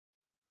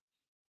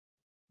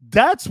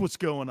 That's what's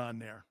going on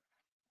there.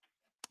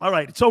 All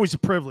right, it's always a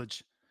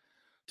privilege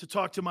to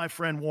talk to my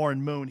friend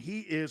Warren Moon. He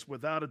is,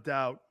 without a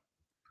doubt,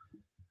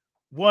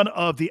 one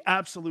of the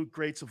absolute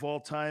greats of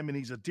all time, and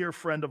he's a dear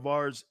friend of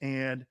ours,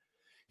 and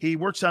he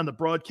works on the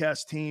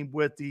broadcast team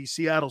with the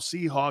Seattle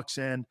Seahawks,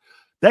 and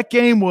that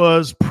game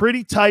was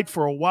pretty tight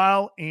for a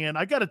while, and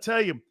I got to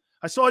tell you,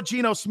 I saw a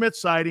Geno Smith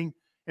sighting,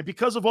 and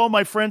because of all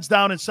my friends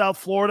down in South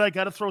Florida, I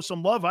got to throw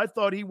some love. I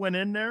thought he went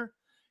in there,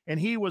 and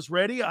he was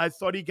ready. I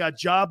thought he got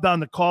jobbed on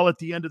the call at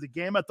the end of the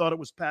game. I thought it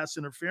was pass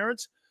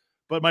interference.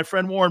 But my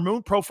friend Warren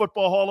Moon, Pro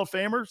Football Hall of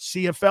Famer,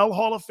 CFL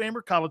Hall of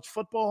Famer, College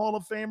Football Hall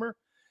of Famer,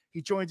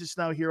 he joins us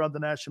now here on the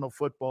National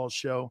Football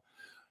Show.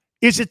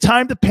 Is it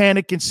time to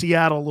panic in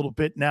Seattle a little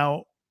bit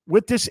now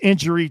with this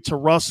injury to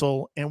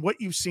Russell and what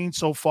you've seen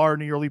so far in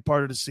the early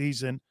part of the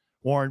season,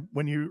 Warren,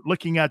 when you're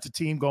looking at the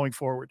team going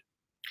forward?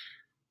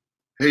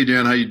 Hey,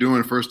 Dan, how you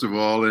doing, first of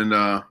all? And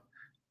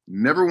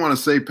never want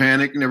to say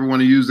panic, never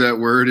want to use that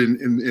word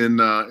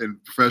in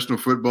professional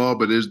football,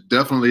 but there's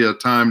definitely a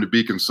time to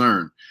be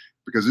concerned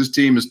because this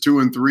team is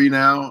 2-3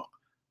 now.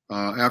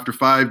 After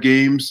 5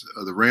 games,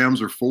 the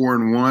Rams are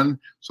 4-1,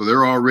 so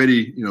they're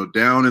already,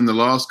 down in the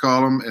loss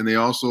column, and they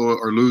also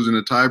are losing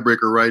a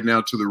tiebreaker right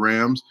now to the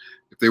Rams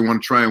if they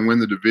want to try and win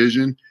the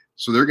division.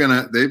 So they've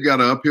got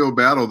an uphill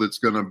battle that's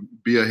going to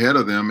be ahead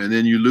of them, and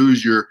then you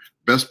lose your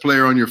best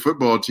player on your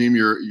football team,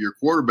 your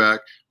quarterback.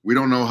 We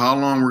don't know how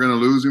long we're going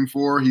to lose him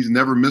for. He's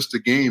never missed a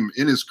game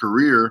in his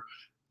career,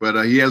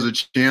 but he has a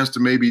chance to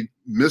maybe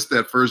miss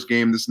that first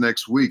game this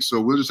next week. So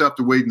we'll just have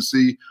to wait and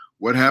see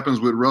what happens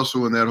with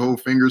Russell in that whole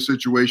finger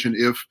situation.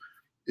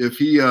 If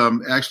he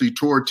actually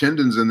tore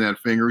tendons in that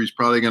finger, he's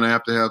probably going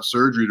to have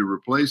surgery to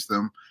replace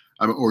them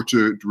or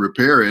to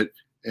repair it,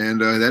 and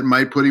that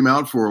might put him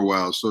out for a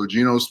while. So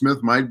Geno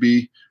Smith might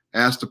be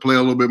asked to play a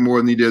little bit more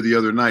than he did the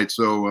other night.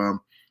 So,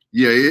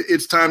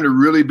 it's time to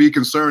really be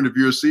concerned if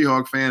you're a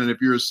Seahawk fan and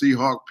if you're a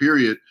Seahawk,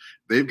 period.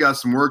 They've got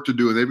some work to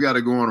do, and they've got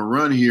to go on a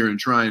run here and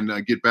try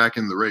and get back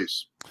in the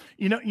race.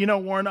 You know,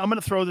 Warren, I'm going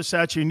to throw this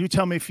at you, and you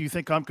tell me if you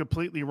think I'm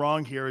completely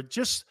wrong here.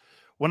 Just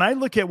when I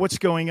look at what's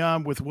going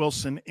on with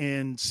Wilson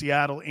in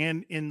Seattle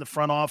and in the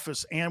front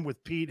office and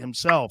with Pete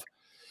himself,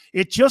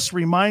 it just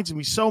reminds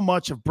me so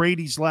much of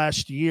Brady's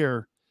last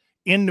year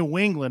in New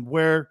England,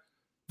 where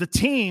the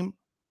team,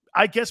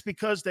 I guess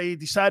because they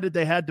decided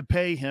they had to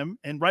pay him,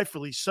 and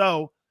rightfully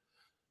so,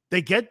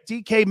 they get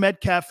DK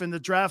Metcalf in the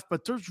draft,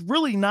 but there's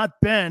really not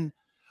been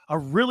a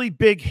really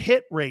big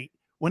hit rate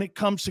when it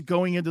comes to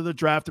going into the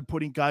draft and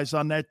putting guys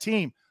on that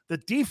team. The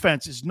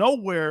defense is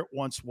nowhere it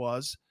once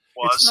was.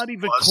 It's not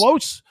even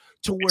close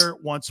to where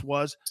it once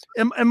was.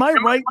 Am I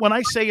right when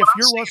I say if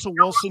you're Russell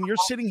Wilson, you're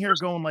sitting here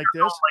going like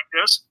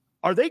this?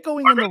 Are they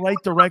going in the right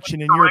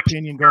direction, in your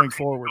opinion, going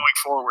forward?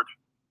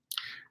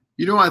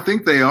 I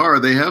think they are.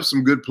 They have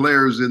some good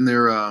players in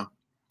their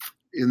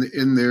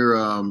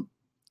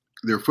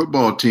their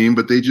football team,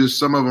 but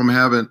some of them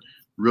haven't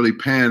really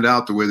panned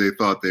out the way they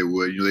thought they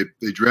would.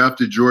 They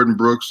drafted Jordan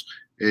Brooks,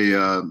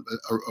 a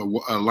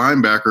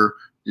linebacker,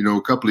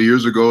 a couple of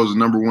years ago as a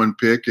number 1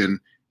 pick, and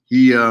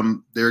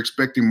they're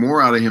expecting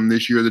more out of him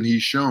this year than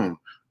he's shown.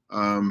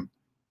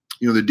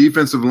 The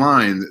defensive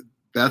line,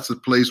 that's a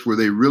place where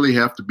they really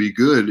have to be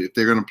good if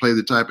they're going to play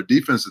the type of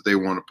defense that they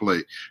want to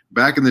play.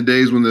 Back in the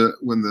days when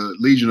the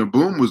Legion of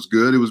Boom was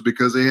good, it was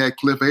because they had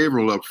Cliff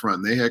Averill up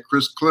front. They had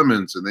Chris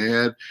Clements and they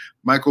had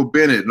Michael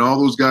Bennett, and all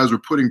those guys were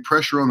putting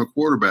pressure on the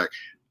quarterback.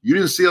 You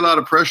didn't see a lot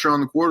of pressure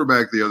on the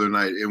quarterback the other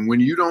night. And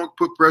when you don't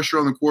put pressure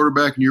on the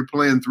quarterback and you're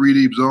playing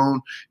 3-deep zone,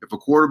 if a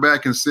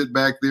quarterback can sit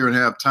back there and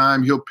have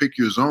time, he'll pick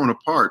your zone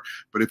apart.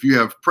 But if you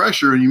have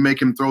pressure and you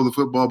make him throw the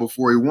football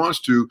before he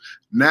wants to,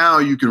 now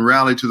you can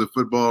rally to the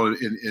football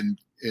and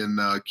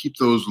keep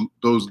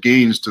those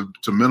gains to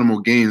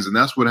minimal gains. And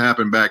that's what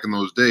happened back in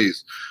those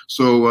days.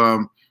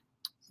 So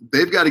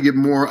they've got to get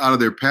more out of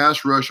their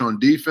pass rush on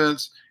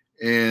defense.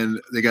 And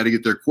they got to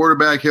get their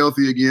quarterback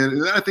healthy again.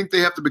 And I think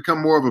they have to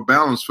become more of a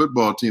balanced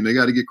football team. They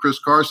got to get Chris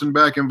Carson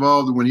back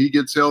involved when he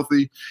gets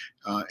healthy.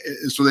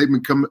 So they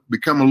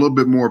become a little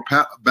bit more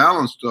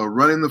balanced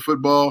running the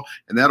football,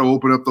 and that'll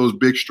open up those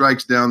big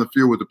strikes down the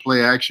field with the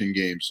play action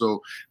game.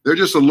 So they're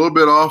just a little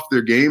bit off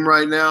their game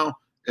right now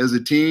as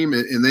a team,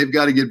 and they've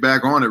got to get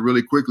back on it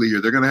really quickly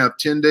here. They're going to have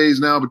 10 days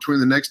now between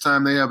the next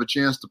time they have a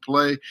chance to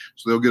play.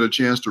 So they'll get a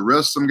chance to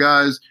rest some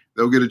guys.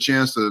 They'll get a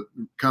chance to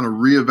kind of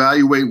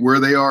reevaluate where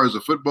they are as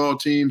a football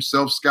team,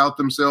 self-scout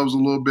themselves a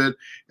little bit,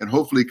 and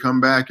hopefully come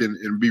back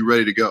and be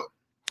ready to go.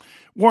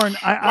 Warren,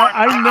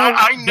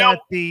 I know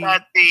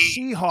that the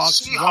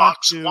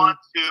Seahawks want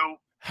to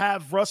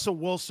have Russell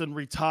Wilson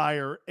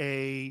retire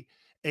a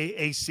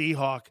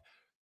Seahawk.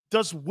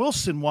 Does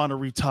Wilson want to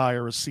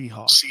retire a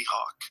Seahawk?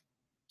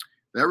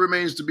 That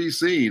remains to be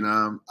seen.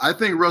 I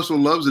think Russell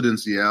loves it in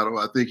Seattle.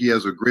 I think he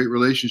has a great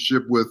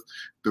relationship with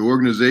the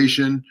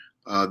organization.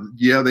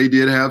 They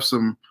did have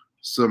some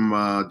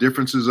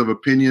differences of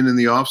opinion in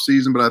the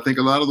offseason, but I think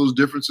a lot of those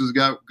differences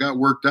got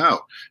worked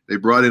out. They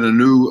brought in a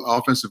new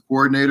offensive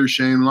coordinator,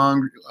 Shane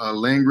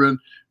Langren,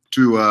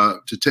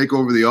 to take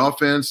over the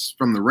offense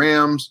from the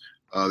Rams.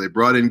 They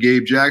brought in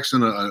Gabe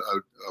Jackson, a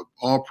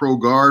all-pro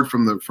guard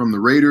from the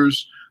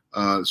Raiders.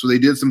 So they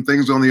did some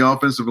things on the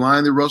offensive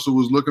line that Russell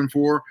was looking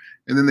for,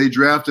 and then they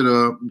drafted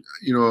a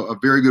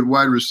very good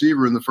wide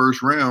receiver in the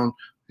first round,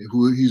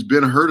 who he's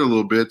been hurt a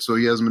little bit, so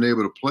he hasn't been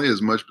able to play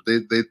as much,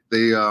 but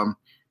they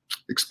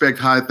expect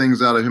high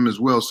things out of him as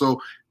well.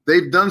 So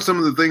they've done some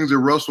of the things that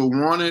Russell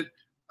wanted.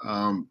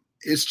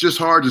 It's just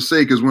hard to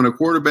say, because when a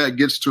quarterback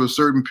gets to a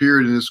certain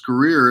period in his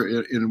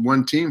career in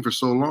one team for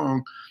so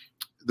long,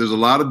 there's a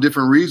lot of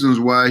different reasons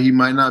why he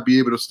might not be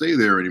able to stay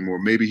there anymore.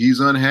 Maybe he's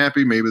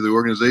unhappy. Maybe the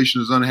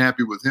organization is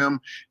unhappy with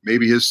him.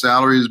 Maybe his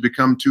salary has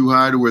become too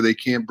high to where they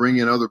can't bring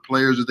in other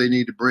players that they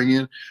need to bring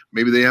in.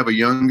 Maybe they have a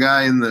young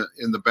guy in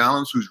the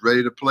balance who's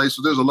ready to play.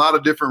 So there's a lot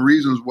of different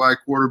reasons why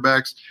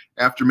quarterbacks,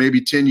 after maybe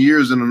 10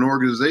 years in an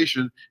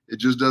organization, it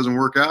just doesn't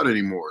work out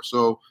anymore.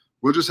 So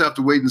we'll just have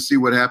to wait and see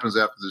what happens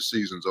after the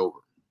season's over.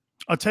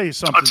 I'll tell you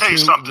something,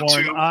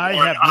 Warren.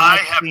 I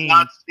have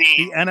not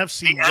seen the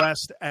NFC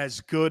West as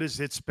good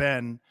as it's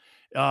been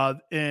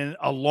in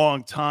a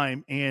long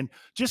time. And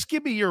just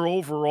give me your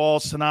overall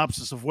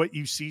synopsis of what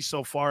you see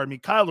so far. I mean,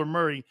 Kyler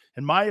Murray,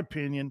 in my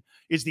opinion,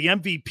 is the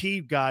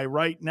MVP guy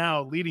right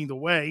now, leading the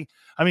way.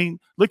 I mean,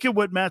 look at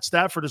what Matt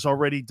Stafford has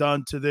already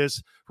done to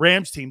this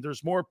Rams team.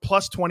 There's more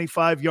plus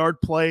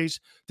 25-yard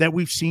plays that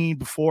we've seen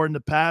before in the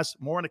past,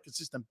 more on a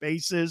consistent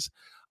basis.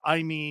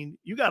 I mean,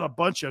 you got a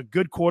bunch of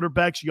good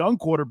quarterbacks, young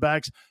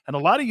quarterbacks, and a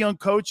lot of young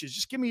coaches.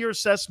 Just give me your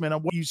assessment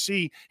on what you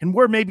see and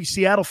where maybe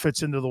Seattle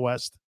fits into the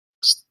West.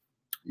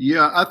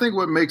 Yeah, I think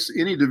what makes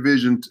any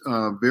division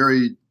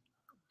very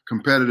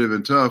competitive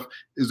and tough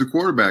is the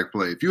quarterback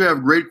play. If you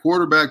have great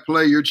quarterback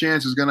play, your team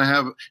is going to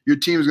have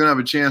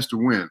a chance to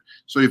win.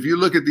 So if you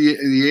look at the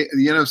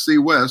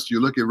NFC West, you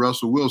look at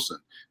Russell Wilson,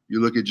 you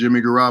look at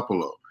Jimmy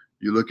Garoppolo,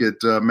 you look at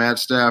Matt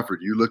Stafford,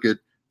 you look at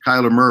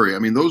Kyler Murray. I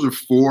mean, those are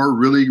 4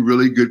 really,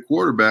 really good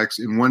quarterbacks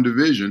in one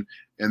division,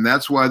 and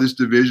that's why this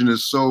division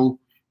is so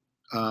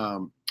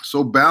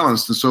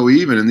balanced and so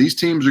even. And these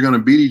teams are going to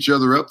beat each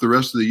other up the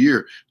rest of the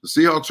year. The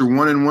Seahawks are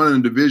 1-1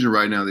 in the division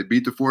right now. They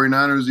beat the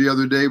 49ers the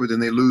other day, but then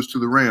they lose to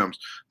the Rams.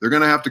 They're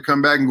going to have to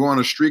come back and go on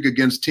a streak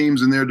against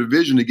teams in their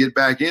division to get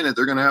back in it.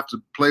 They're going to have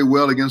to play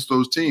well against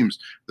those teams.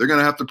 They're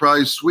going to have to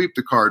probably sweep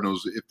the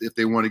Cardinals if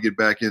they want to get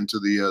back into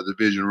the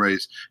division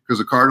race, because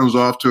the Cardinals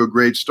are off to a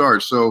great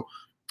start. So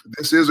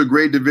this is a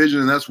great division,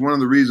 and that's one of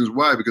the reasons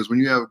why, because when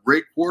you have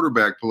great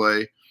quarterback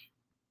play,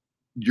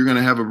 you're going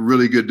to have a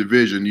really good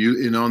division.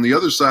 And on the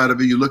other side of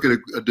it, you look at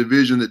a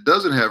division that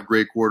doesn't have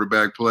great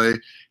quarterback play,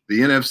 the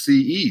NFC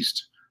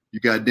East. You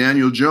got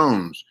Daniel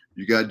Jones.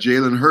 You got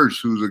Jalen Hurts,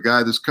 who's a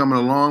guy that's coming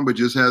along but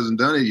just hasn't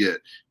done it yet.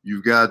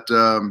 You've got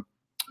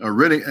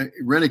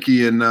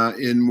Renicky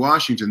in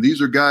Washington.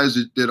 These are guys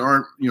that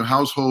aren't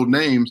household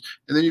names.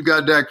 And then you've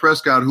got Dak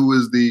Prescott, who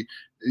is the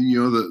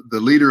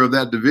leader of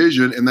that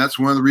division, and that's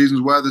one of the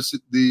reasons why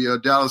the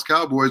Dallas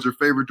Cowboys are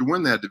favored to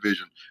win that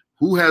division.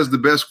 Who has the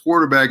best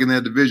quarterback in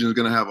that division is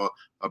going to have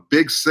a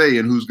big say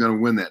in who's going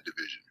to win that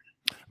division.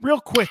 Real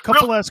quick,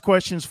 couple last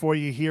questions for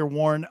you here,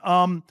 Warren.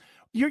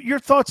 Your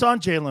thoughts on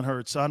Jalen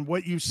Hurts, on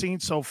what you've seen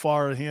so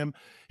far of him.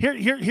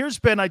 Here's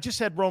been, I just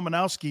had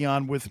Romanowski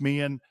on with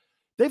me, and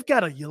they've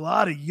got a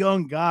lot of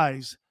young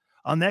guys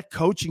on that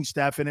coaching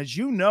staff. And as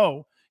you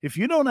know, if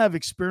you don't have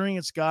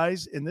experienced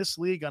guys in this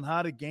league on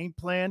how to game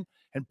plan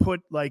and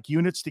put like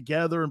units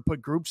together and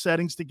put group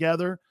settings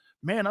together,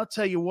 man, I'll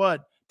tell you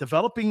what,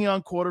 developing a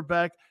young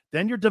quarterback,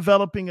 then you're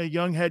developing a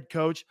young head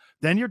coach,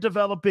 then you're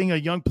developing a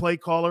young play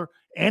caller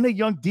and a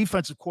young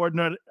defensive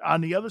coordinator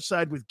on the other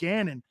side with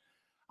Gannon.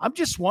 I'm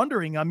just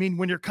wondering, I mean,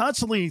 when you're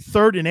constantly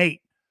 3rd and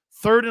 8,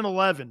 3rd and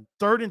 11,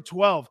 3rd and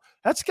 12,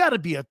 that's got to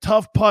be a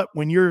tough putt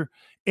when you're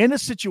in a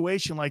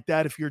situation like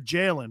that if you're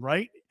Jalen,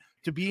 right?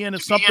 To be in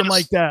something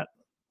like that.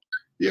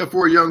 Yeah,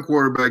 for a young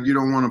quarterback, you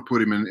don't want to put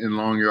him in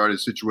long yardage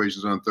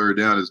situations on 3rd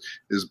down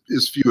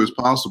as few as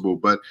possible.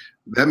 But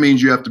that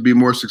means you have to be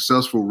more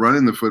successful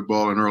running the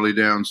football in early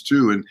downs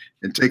too,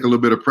 and take a little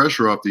bit of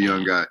pressure off the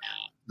young guy.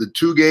 The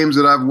 2 games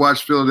that I've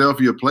watched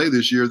Philadelphia play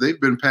this year, they've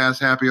been pass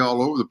happy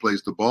all over the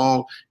place. The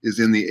ball is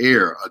in the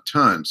air a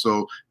ton.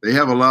 So they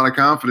have a lot of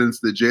confidence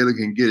that Jalen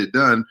can get it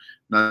done.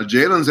 Now,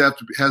 Jalen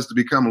has to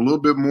become a little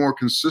bit more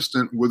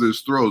consistent with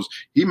his throws.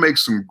 He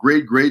makes some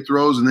great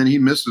throws, and then he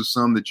misses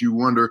some that you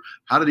wonder,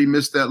 how did he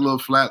miss that little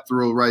flat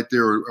throw right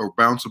there or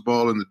bounce a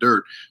ball in the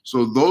dirt?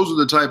 So those are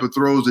the type of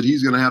throws that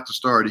he's going to have to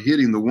start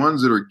hitting. The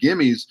ones that are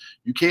gimmies,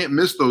 you can't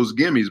miss those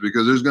gimmies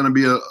because there's going to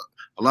be a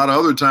lot of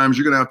other times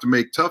you're going to have to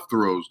make tough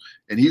throws.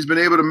 And he's been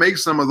able to make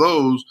some of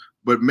those,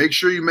 but make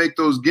sure you make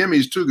those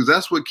gimmies too, because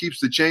that's what keeps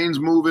the chains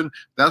moving.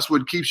 That's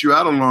what keeps you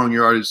out of long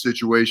yardage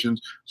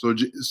situations. So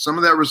some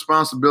of that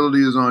responsibility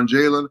is on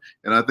Jalen,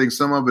 and I think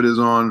some of it is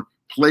on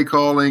play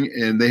calling,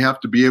 and they have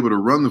to be able to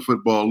run the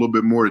football a little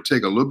bit more to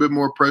take a little bit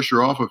more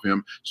pressure off of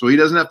him so he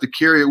doesn't have to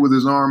carry it with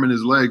his arm and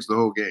his legs the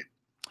whole game.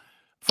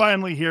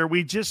 Finally here,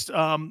 we just,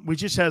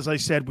 as I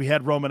said, we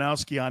had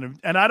Romanowski on him.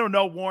 And I don't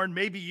know, Warren,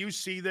 maybe you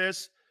see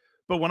this,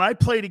 but when I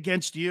played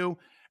against you,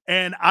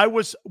 and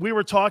we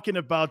were talking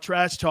about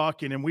trash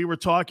talking, and we were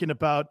talking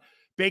about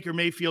Baker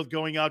Mayfield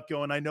going,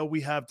 I know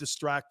we have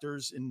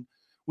distractors, and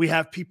we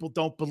have people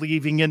don't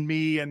believing in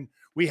me, and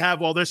we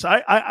have all this.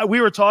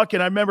 We were talking.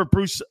 I remember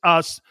Bruce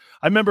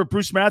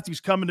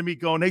Matthews coming to me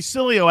going, "Hey,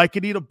 Sileo, I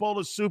could eat a bowl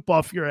of soup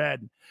off your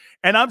head."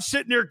 And I'm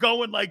sitting there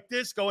going like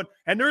this,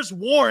 and there's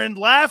Warren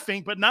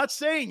laughing but not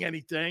saying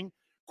anything,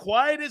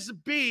 quiet as a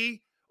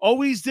bee.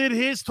 Always did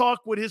his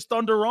talk with his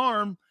thunder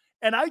arm.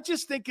 And I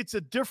just think it's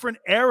a different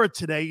era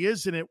today,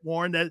 isn't it,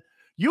 Warren, that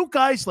you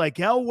guys like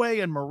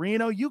Elway and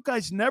Marino, you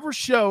guys never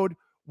showed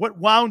what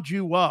wound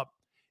you up.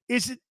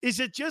 Is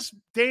it just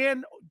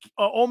Dan,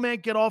 old man,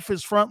 get off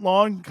his front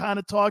lawn kind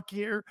of talk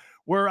here,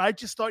 where I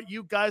just thought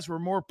you guys were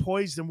more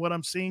poised than what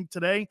I'm seeing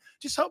today?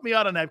 Just help me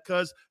out on that,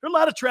 because there's a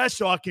lot of trash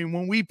talking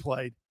when we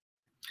played.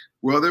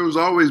 Well, there was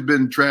always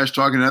been trash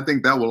talking, and I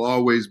think that will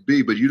always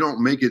be, but you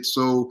don't make it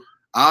so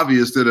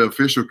obvious that an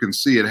official can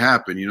see it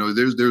happen. You know,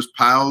 there's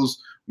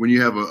piles. When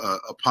you have a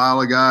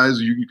pile of guys,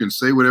 you can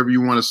say whatever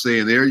you want to say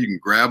in there. You can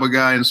grab a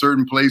guy in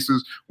certain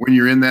places when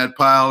you're in that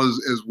pile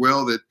as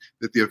well that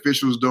the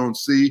officials don't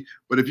see.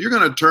 But if you're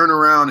going to turn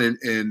around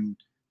and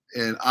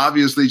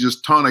obviously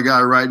just taunt a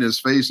guy right in his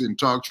face and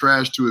talk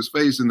trash to his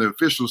face, and the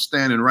official's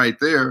standing right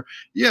there,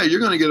 yeah, you're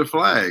going to get a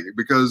flag,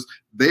 because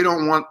they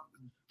don't want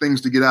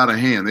things to get out of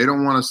hand. They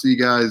don't want to see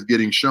guys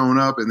getting shown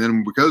up, and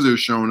then because they're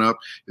shown up,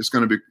 it's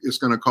going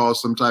to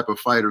cause some type of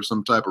fight or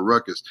some type of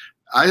ruckus.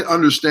 I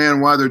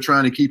understand why they're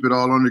trying to keep it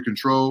all under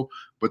control,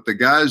 but the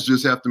guys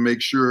just have to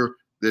make sure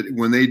that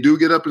when they do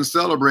get up and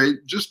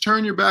celebrate, just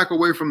turn your back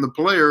away from the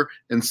player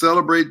and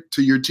celebrate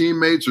to your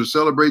teammates or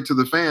celebrate to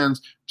the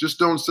fans. Just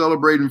don't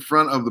celebrate in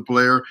front of the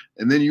player,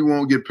 and then you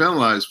won't get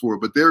penalized for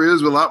it. But there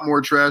is a lot more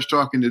trash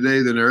talking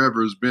today than there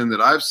ever has been that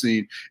I've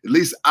seen, at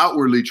least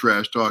outwardly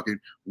trash talking.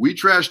 We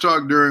trash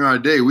talk during our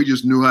day. We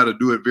just knew how to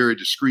do it very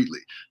discreetly.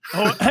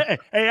 Oh,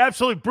 hey,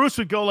 absolutely. Bruce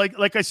would go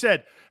like I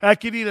said, I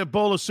could eat a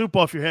bowl of soup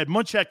off your head.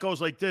 Munchak goes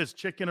like this,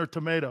 chicken or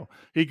tomato.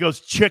 He goes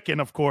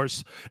chicken, of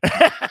course.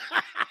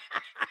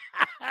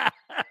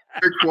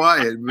 Very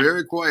quiet,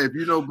 very quiet. If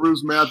you know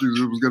Bruce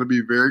Matthews, it was going to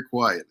be very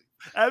quiet.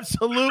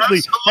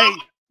 Absolutely. Hey,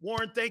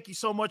 Warren, thank you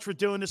so much for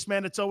doing this,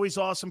 man. It's always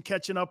awesome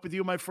catching up with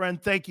you, my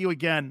friend. Thank you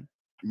again.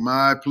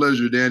 My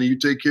pleasure, Danny. You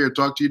take care.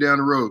 Talk to you down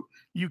the road.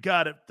 You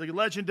got it. The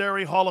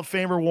legendary Hall of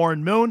Famer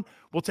Warren Moon.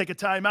 We'll take a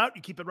time out.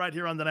 You keep it right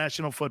here on the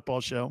National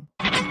Football Show.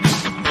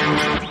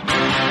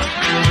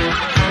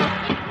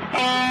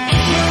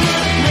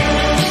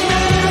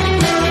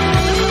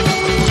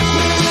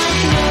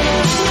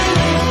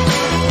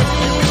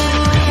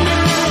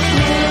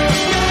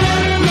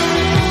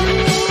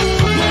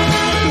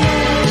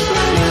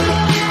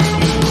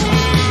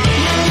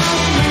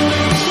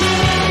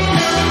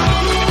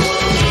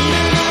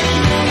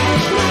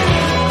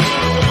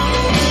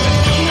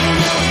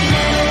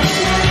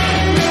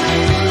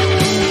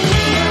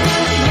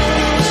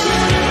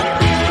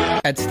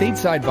 At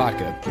Stateside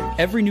Vodka,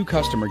 every new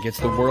customer gets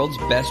the world's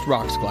best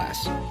rocks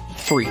glass.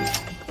 Free.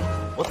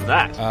 What's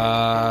that?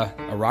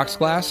 A rocks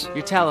glass?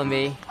 You're telling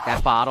me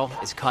that bottle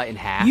is cut in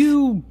half?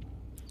 You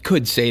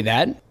could say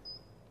that.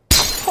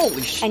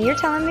 Holy shit. And you're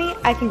telling me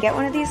I can get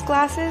one of these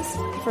glasses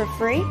for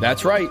free?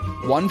 That's right.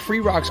 One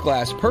free rocks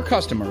glass per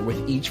customer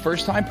with each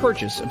first-time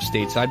purchase of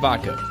Stateside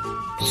Vodka.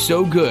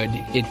 So good,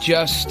 it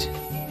just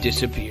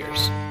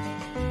disappears.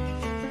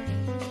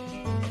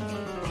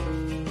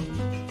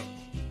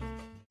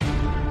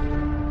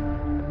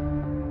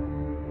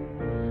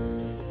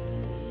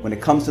 When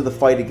it comes to the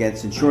fight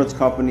against insurance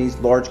companies,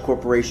 large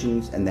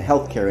corporations, and the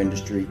healthcare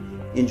industry,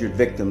 injured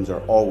victims are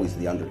always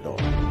the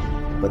underdog.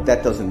 But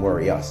that doesn't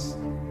worry us.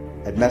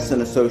 At Messa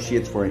 &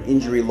 Associates, we're an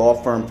injury law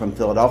firm from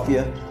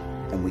Philadelphia,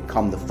 and we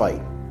come to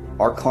fight.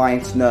 Our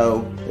clients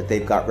know that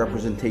they've got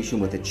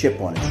representation with a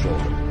chip on its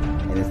shoulder,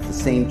 and it's the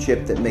same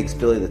chip that makes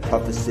Philly the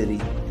toughest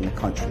city in the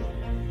country.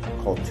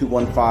 Call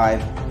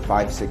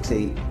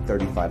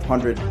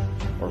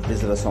 215-568-3500 or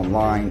visit us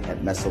online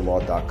at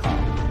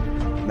messalaw.com.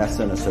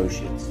 Messa &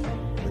 Associates,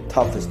 the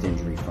toughest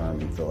injury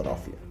firm in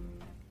Philadelphia.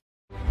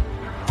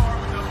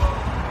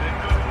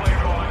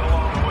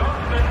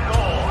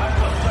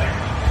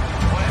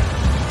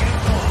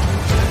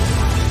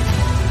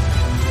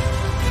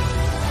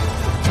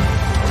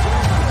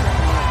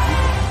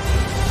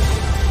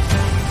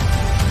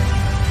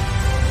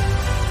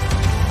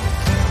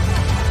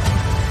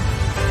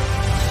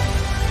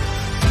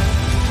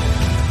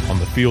 On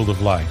the field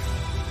of life,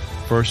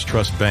 First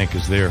Trust Bank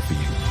is there for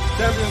you.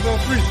 Champions on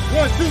three.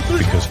 1, 2, 3.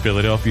 Because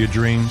Philadelphia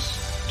dreams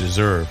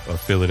deserve a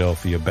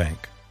Philadelphia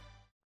bank.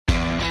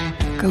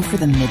 Go for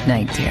the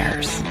midnight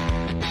dares.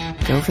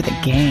 Go for the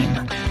game.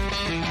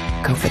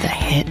 Go for the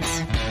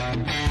hits.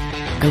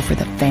 Go for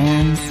the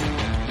fans.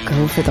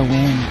 Go for the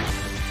win.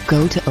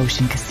 Go to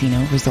Ocean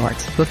Casino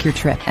Resort. Book your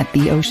trip at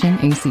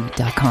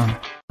theoceanac.com.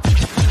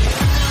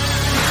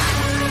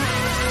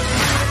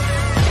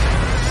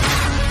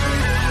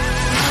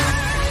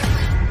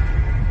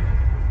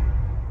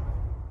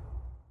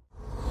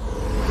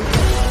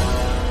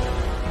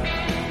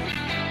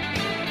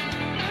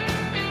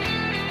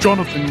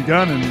 Jonathan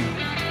Gannon.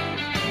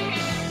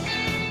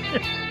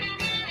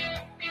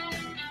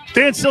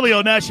 Dan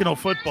Sileo, National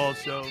Football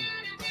Show.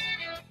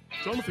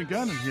 Jonathan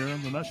Gannon here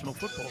on the National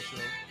Football Show.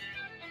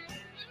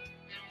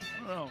 I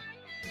don't know.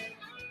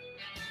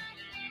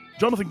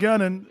 Jonathan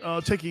Gannon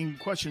taking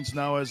questions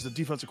now as the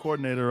defensive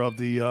coordinator of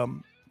the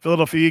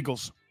Philadelphia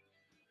Eagles.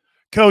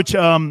 Coach,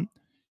 you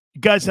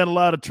guys had a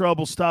lot of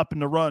trouble stopping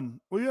the run.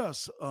 Well,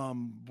 yes,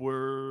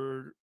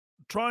 we're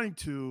trying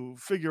to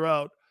figure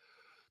out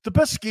the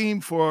best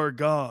scheme for our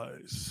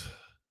guys.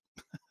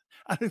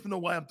 I don't even know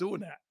why I'm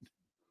doing that.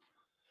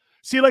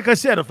 See, like I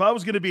said, if I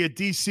was going to be a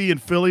DC in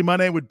Philly, my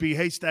name would be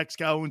Haystacks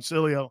Calhoun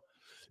Sileo.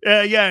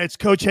 Yeah, it's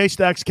Coach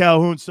Haystacks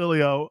Calhoun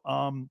Sileo,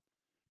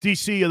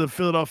 DC of the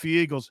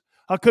Philadelphia Eagles.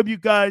 How come you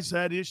guys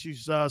had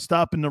issues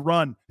stopping the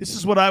run? This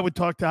is what I would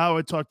talk to, how I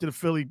would talk to the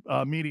Philly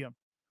media.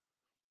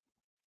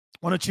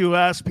 Why don't you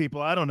ask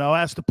people? I don't know.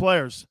 Ask the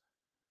players.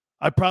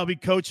 I probably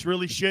coached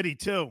really shitty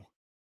too.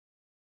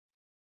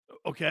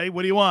 Okay,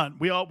 what do you want?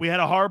 We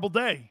had a horrible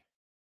day.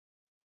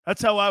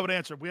 That's how I would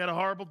answer. We had a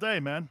horrible day,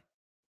 man.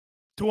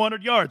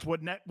 200 yards.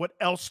 What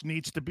else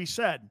needs to be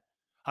said?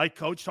 I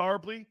coached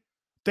horribly.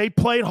 They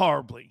played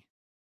horribly.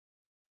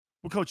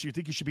 Well, Coach, you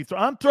think you should be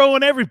I'm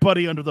throwing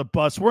everybody under the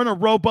bus. We're in a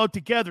rowboat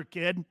together,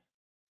 kid.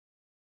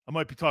 I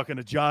might be talking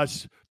to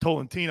Josh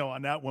Tolentino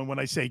on that one when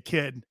I say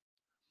kid.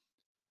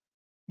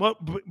 Well,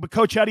 but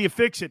Coach, how do you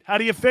fix it? How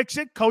do you fix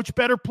it? Coach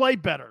better, play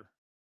better.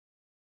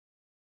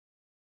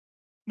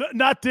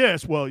 Not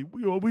this. Well,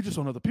 we just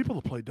don't have the people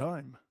to play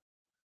dime.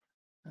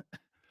 You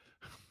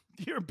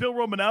hear Bill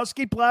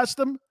Romanowski blast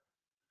him?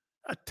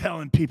 Not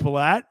telling people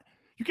that.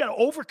 You got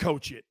to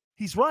overcoach it.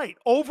 He's right.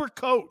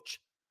 Overcoach.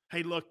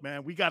 Hey, look,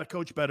 man, we got to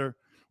coach better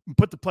and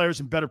put the players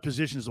in better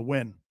positions to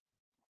win.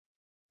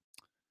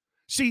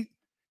 See,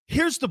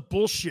 here's the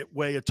bullshit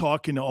way of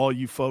talking to all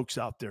you folks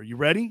out there. You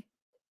ready?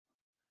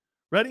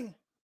 Ready?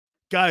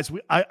 Guys,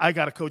 I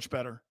got to coach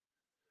better.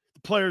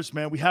 The players,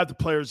 man, we have the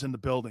players in the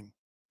building.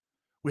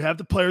 We have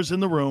the players in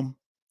the room.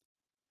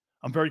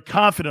 I'm very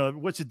confident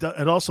of it.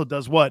 It also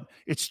does what?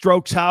 It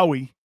strokes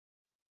Howie.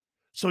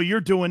 So you're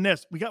doing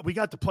this. We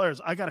got the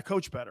players. I got to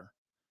coach better.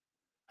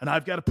 And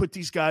I've got to put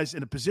these guys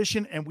in a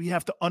position, and we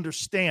have to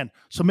understand.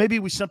 So maybe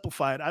we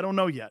simplify it. I don't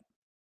know yet.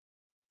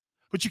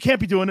 But you can't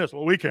be doing this.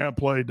 Well, we can't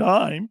play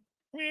dime.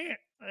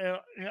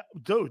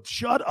 Dude,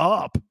 shut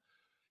up.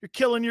 You're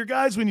killing your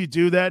guys when you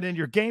do that, and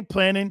you're game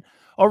planning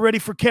already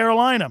for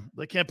Carolina.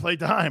 They can't play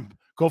dime.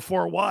 Go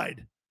 4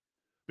 wide.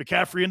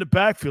 McCaffrey in the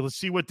backfield. Let's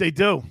see what they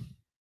do.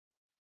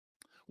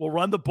 We'll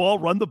run the ball.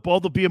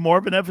 There'll be more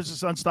of an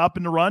emphasis on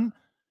stopping the run.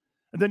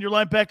 And then your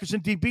linebackers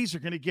and DBs are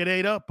going to get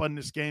ate up on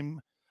this game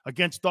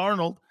against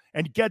Darnold.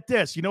 And get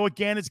this. You know what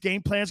Gannon's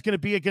game plan is going to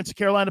be against the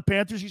Carolina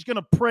Panthers? He's going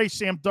to pray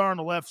Sam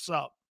Darnold F's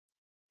up.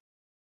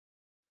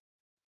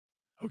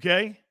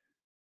 Okay?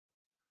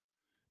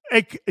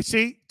 Hey,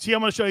 see,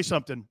 I'm going to show you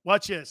something.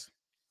 Watch this.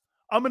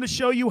 I'm going to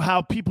show you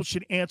how people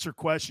should answer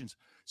questions.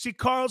 See,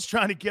 Carl's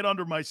trying to get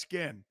under my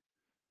skin.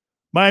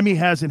 Miami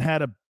hasn't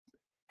had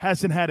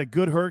a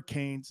good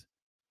Hurricanes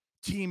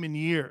team in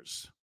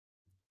years.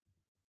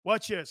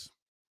 Watch this.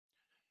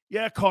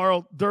 Yeah,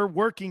 Carl, they're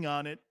working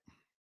on it.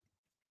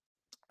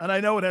 And I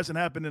know it hasn't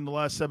happened in the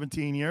last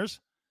 17 years,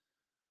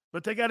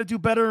 but they got to do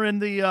better in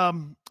the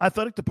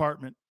athletic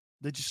department.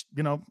 They just,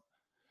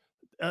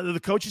 the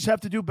coaches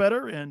have to do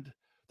better, and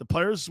the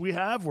players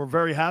we're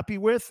very happy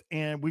with,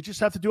 and we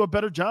just have to do a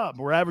better job.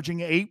 We're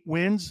averaging 8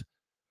 wins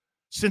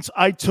since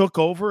I took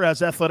over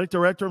as athletic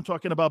director. I'm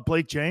talking about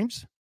Blake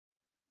James.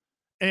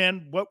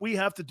 And what we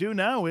have to do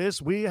now is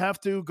we have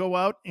to go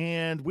out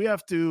and we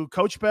have to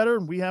coach better,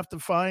 and we have to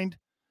find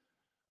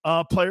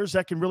players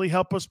that can really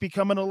help us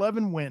become an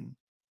 11-win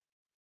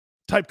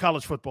type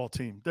college football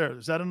team. There,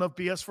 is that enough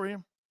BS for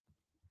you?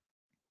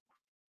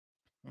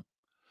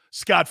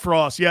 Scott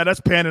Frost. Yeah,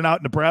 that's panning out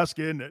in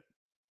Nebraska, isn't it?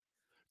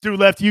 Dude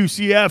left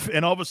UCF,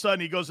 and all of a sudden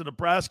he goes to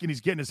Nebraska, and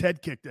he's getting his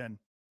head kicked in.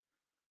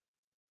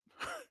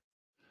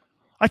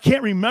 I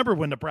can't remember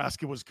when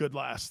Nebraska was good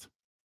last.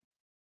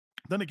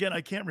 Then again,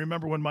 I can't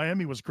remember when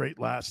Miami was great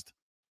last.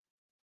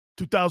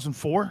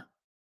 2004?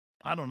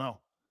 I don't know.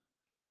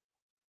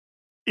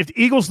 If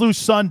the Eagles lose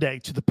Sunday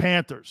to the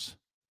Panthers,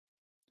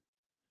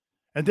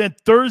 and then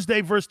Thursday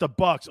versus the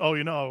Bucks,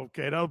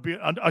 okay, that'll be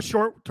a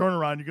short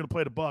turnaround. You're going to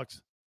play the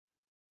Bucks.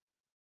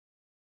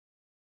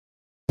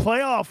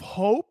 Playoff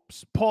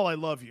hopes, Paul, I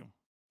love you,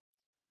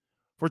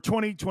 for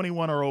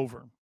 2021 are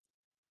over.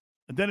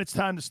 And then it's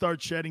time to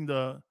start shedding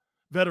the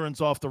veterans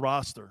off the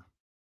roster.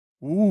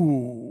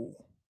 Ooh.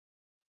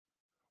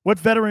 What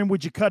veteran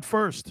would you cut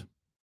first?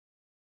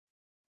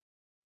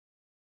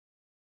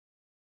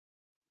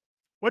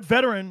 What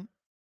veteran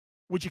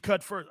would you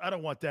cut first? I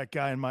don't want that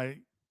guy in my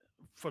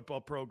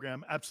football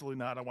program. Absolutely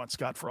not. I want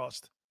Scott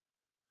Frost.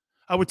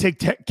 I would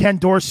take Ken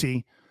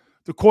Dorsey,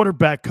 the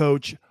quarterback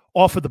coach,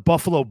 off of the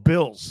Buffalo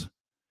Bills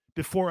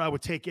before I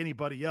would take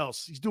anybody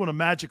else. He's doing a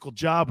magical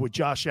job with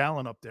Josh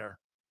Allen up there.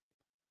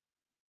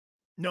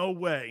 No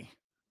way.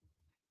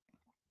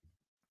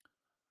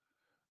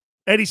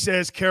 Eddie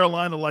says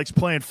Carolina likes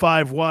playing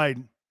 5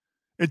 wide.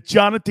 And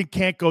Jonathan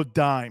can't go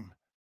dime.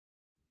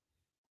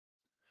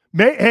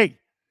 Hey,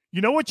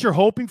 you know what you're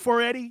hoping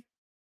for, Eddie?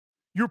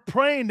 You're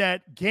praying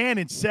that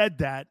Gannon said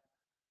that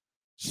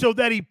so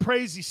that he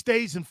prays he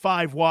stays in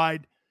 5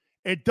 wide.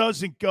 It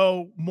doesn't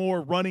go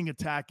more running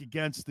attack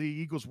against the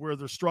Eagles where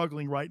they're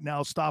struggling right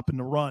now, stopping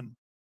the run.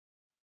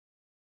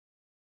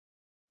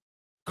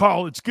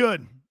 Carl, it's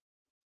good.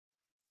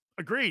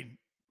 Agreed.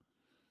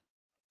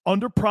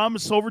 Under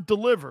promise, over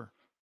deliver.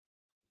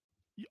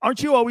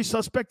 Aren't you always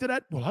suspect of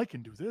that? Well, I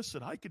can do this,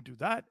 and I can do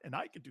that, and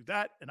I can do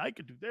that, and I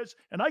can do this,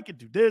 and I can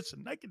do this,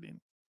 and I can do.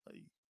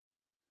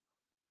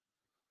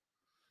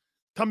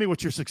 Tell me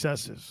what your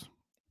success is.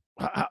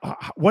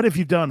 What have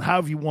you done? How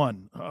have you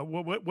won?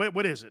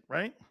 What is it,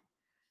 right?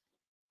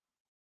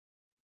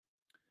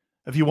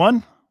 Have you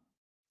won?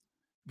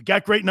 You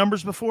got great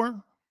numbers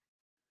before?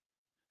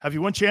 Have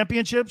you won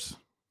championships?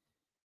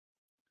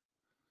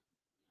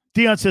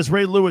 Dion says,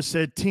 Ray Lewis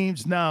said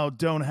teams now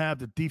don't have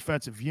the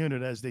defensive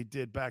unit as they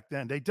did back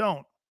then. They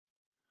don't.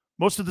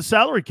 Most of the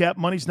salary cap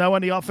money's now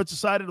on the offensive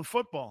side of the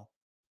football.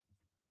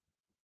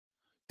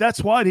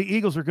 That's why the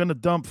Eagles are going to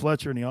dump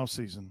Fletcher in the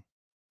offseason.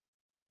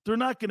 They're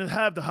not going to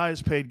have the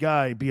highest paid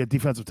guy be a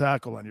defensive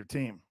tackle on your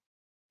team.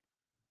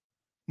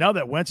 Now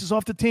that Wentz is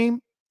off the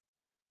team,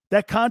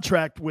 that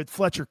contract with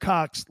Fletcher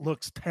Cox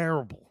looks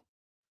terrible.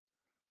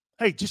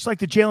 Hey, just like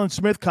the Jalen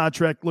Smith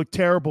contract looked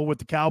terrible with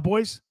the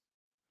Cowboys,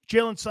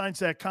 Jalen signs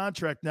that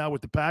contract now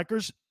with the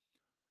Packers.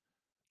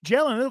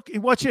 Jalen,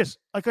 watch this.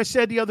 Like I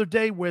said the other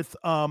day with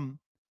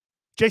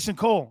Jason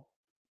Cole,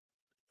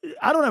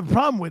 I don't have a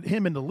problem with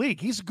him in the league.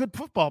 He's a good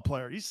football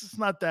player. He's just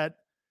not that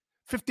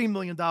 $15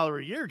 million a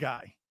year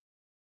guy.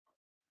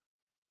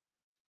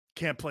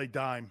 Can't play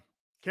dime.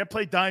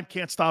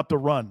 Can't stop the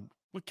run.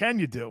 What can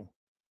you do?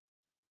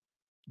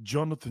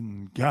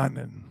 Jonathan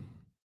Gannon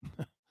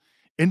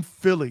in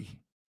Philly,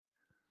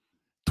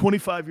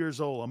 25 years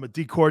old. I'm a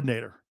D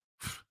coordinator.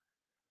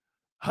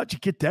 How'd you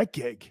get that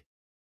gig?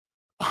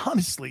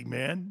 Honestly,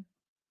 man.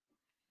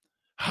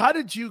 How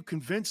did you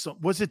convince them?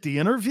 Was it the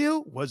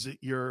interview? Was it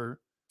your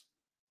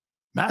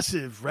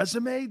massive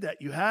resume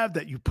that you have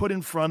that you put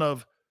in front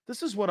of?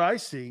 This is what I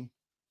see.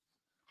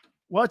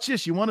 Watch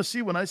this. You want to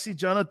see when I see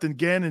Jonathan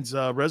Gannon's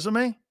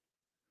resume?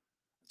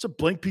 It's a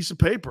blank piece of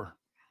paper.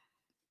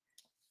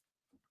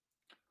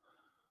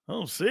 I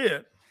don't see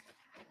it.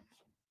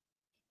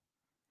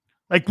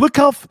 Like, look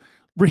how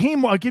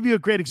Raheem, I'll give you a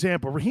great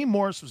example. Raheem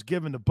Morris was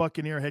given the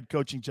Buccaneer head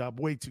coaching job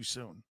way too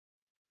soon.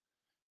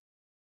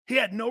 He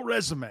had no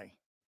resume.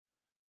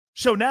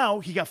 So now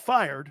he got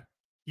fired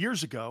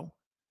years ago,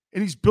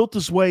 and he's built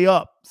his way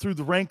up through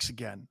the ranks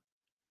again.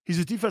 He's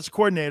a defensive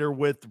coordinator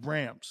with the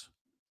Rams.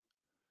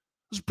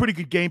 It was a pretty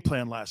good game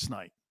plan last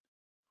night.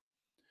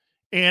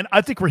 And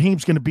I think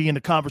Raheem's going to be in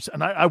the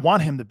conversation, and I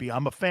want him to be.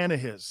 I'm a fan of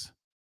his.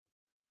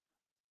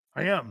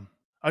 I am.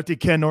 I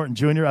think Ken Norton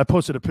Jr., I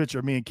posted a picture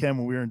of me and Ken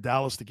when we were in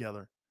Dallas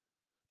together.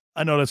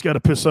 I know that's got to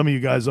piss some of you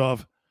guys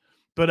off,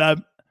 but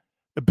a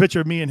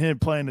picture of me and him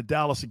playing in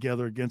Dallas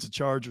together against the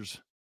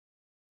Chargers.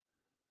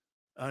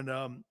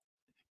 And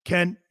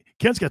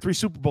Ken's got 3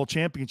 Super Bowl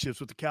championships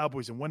with the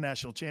Cowboys and 1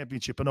 national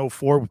championship in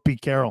 2004 with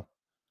Pete Carroll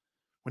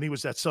when he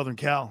was at Southern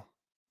Cal.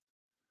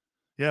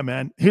 Yeah,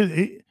 man.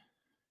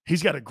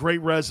 He's got a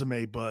great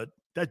resume, but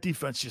that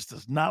defense just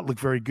does not look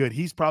very good.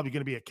 He's probably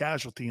going to be a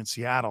casualty in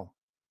Seattle.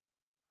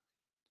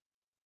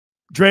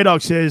 Dre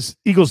Dog says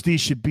Eagles D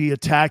should be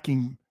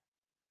attacking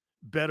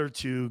better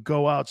to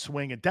go out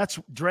swinging. That's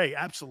Dre,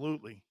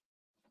 absolutely.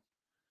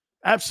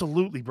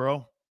 Absolutely,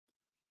 bro.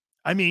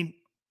 I mean,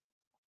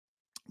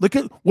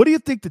 what do you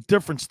think the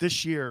difference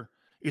this year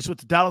is with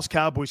the Dallas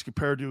Cowboys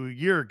compared to a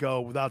year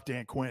ago without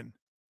Dan Quinn?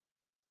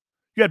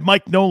 You had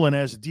Mike Nolan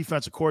as a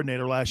defensive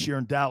coordinator last year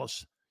in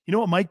Dallas. You know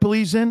what Mike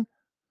believes in?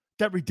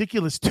 That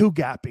ridiculous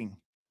 2-gapping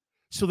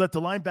so that the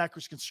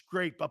linebackers can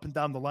scrape up and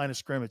down the line of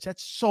scrimmage.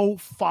 That's so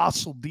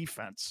fossil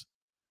defense.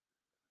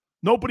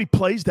 Nobody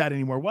plays that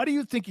anymore. Why do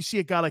you think you see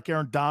a guy like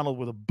Aaron Donald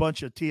with a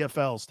bunch of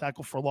TFLs,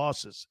 tackle for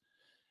losses,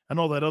 and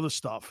all that other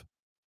stuff?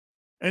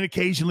 And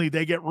occasionally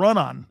they get run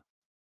on,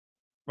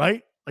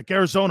 right? Like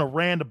Arizona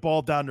ran the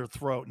ball down their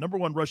throat. Number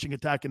 1 rushing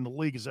attack in the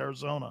league is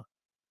Arizona.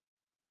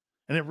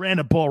 And it ran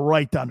the ball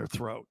right down their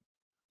throat.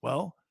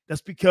 Well,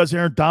 that's because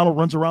Aaron Donald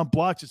runs around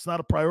blocks. It's not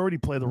a priority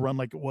play to run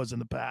like it was in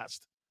the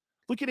past.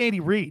 Look at Andy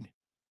Reid.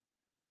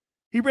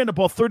 He ran the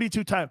ball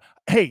 32 times.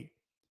 Hey,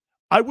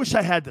 I wish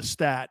I had the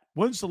stat.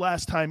 When's the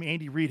last time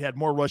Andy Reid had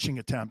more rushing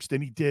attempts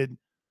than he did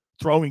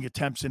throwing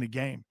attempts in a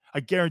game? I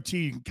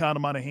guarantee you can count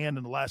them on a hand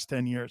in the last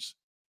 10 years.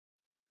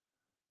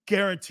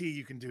 Guarantee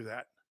you can do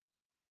that.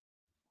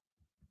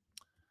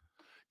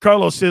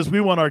 Carlos says, we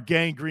want our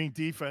gangrene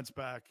defense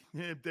back.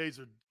 Yeah, days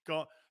are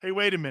gone. Hey,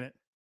 wait a minute.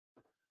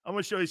 I'm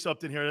going to show you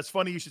something here. That's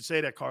funny you should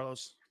say that,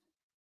 Carlos.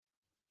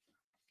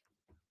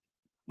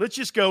 Let's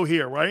just go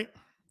here, right?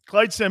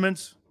 Clyde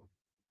Simmons,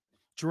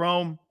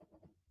 Jerome,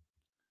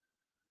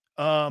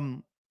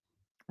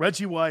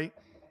 Reggie White.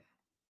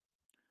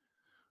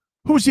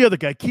 Who was the other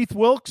guy? Keith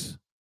Wilkes?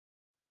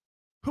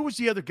 Who was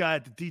the other guy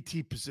at the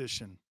DT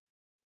position?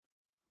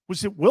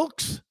 Was it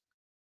Wilkes?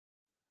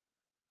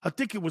 I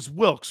think it was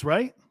Wilkes,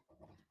 right?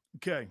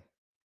 Okay.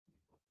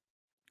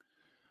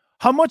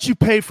 How much you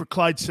pay for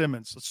Clyde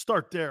Simmons? Let's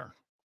start there.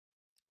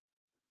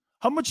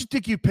 How much you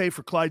think you pay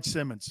for Clyde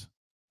Simmons?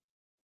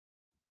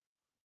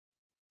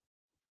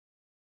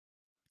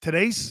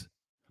 Today's?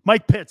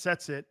 Mike Pitts,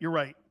 that's it. You're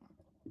right.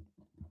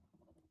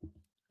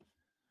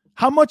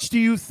 How much do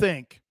you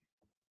think?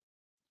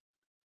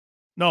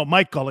 No,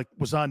 Mike Gullick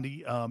was on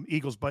the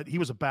Eagles, but he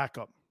was a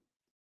backup.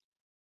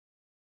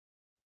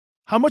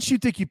 How much do you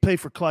think you pay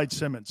for Clyde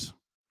Simmons?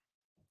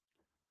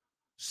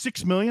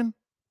 $6 million?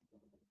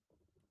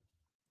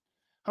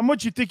 How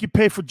much do you think you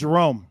pay for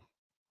Jerome?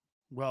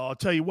 Well, I'll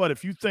tell you what,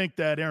 if you think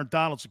that Aaron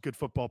Donald's a good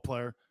football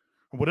player,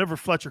 or whatever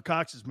Fletcher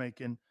Cox is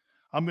making,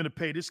 I'm going to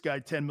pay this guy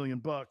 $10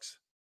 million.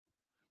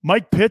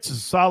 Mike Pitts is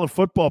a solid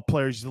football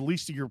player. He's the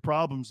least of your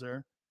problems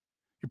there.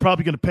 You're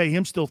probably going to pay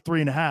him still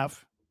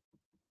 $3.5.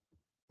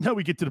 Now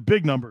we get to the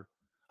big number.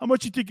 How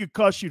much do you think it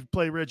costs you to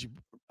play Reggie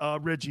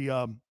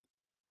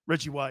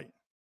White?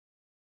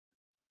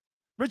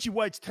 Reggie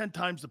White's 10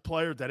 times the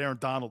player that Aaron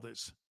Donald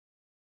is.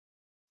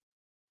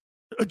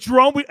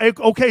 Jerome,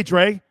 okay,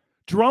 Dre.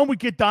 Jerome would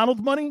get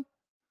Donald money?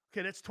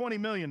 Okay, that's $20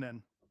 million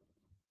then.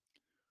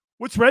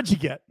 What's Reggie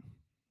get?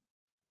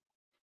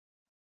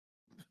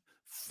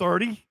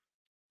 30?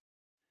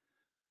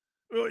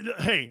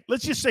 Hey,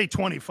 let's just say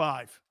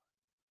 25.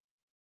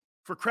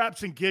 For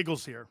craps and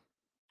giggles here.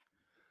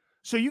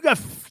 So you got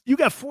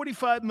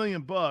 $45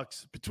 million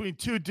between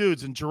 2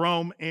 dudes, and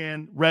Jerome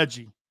and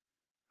Reggie.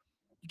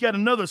 You got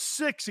another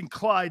 6 in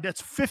Clyde.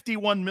 That's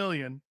 $51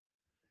 million.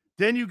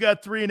 Then you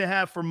got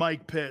 $3.5 for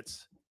Mike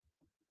Pitts.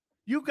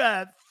 You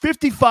got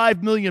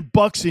 $55 million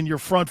in your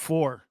front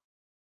four.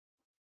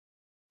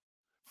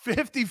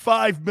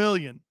 $55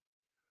 million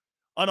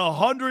on a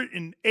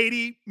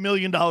 $180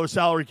 million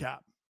salary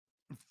cap.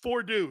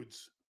 4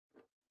 dudes.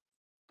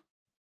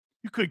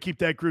 You couldn't keep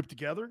that group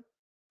together.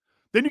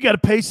 Then you got to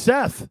pay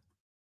Seth.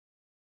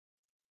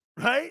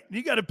 Right?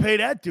 You got to pay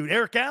that dude,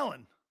 Eric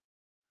Allen.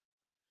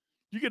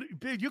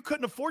 You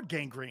couldn't afford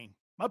gangrene.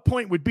 My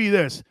point would be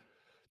this.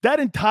 That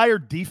entire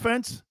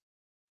defense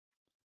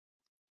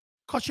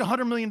cost you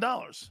 $100 million.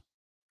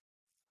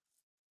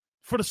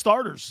 For the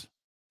starters.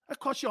 That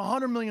cost you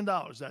 $100 million,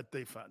 that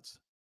defense.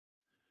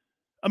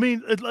 I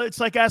mean, it's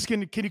like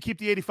asking, can you keep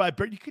the 85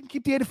 Bears? You couldn't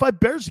keep the 85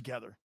 Bears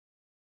together.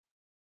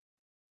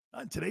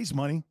 Not in today's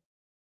money.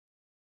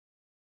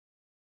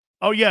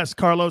 Oh, yes,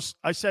 Carlos.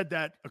 I said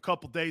that a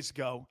couple days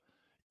ago.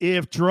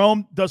 If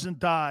Jerome doesn't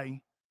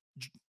die,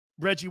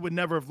 Reggie would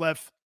never have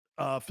left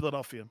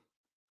Philadelphia.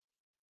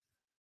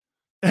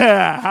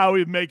 How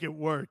we make it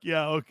work.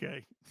 Yeah,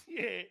 okay.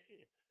 Yeah.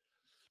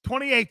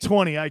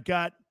 28-20, I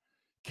got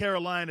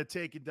Carolina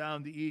taking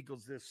down the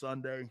Eagles this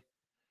Sunday.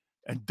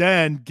 And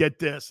then, get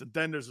this, and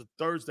then there's a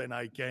Thursday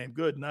night game.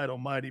 Good night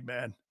almighty,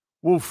 man.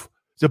 Woof.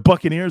 The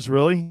Buccaneers,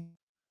 really?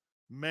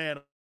 Man,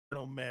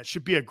 oh, man.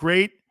 Should be a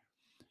great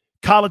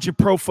college and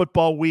pro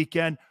football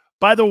weekend.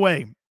 By the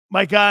way,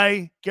 my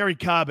guy, Gary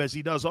Cobb, as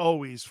he does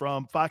always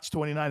from Fox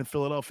 29 in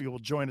Philadelphia, will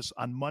join us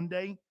on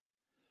Monday.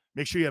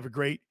 Make sure you have a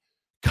great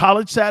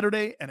college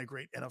Saturday and a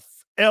great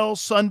NFL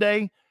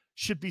Sunday.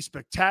 Should be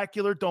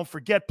spectacular. Don't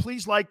forget,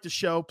 please like the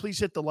show. Please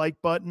hit the like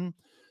button.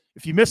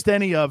 If you missed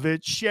any of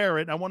it, share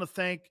it. I want to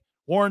thank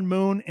Warren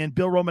Moon and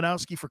Bill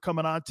Romanowski for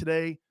coming on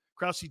today.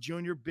 Krause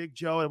Jr., Big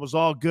Joe, it was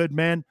all good,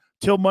 man.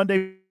 Till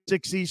Monday,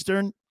 6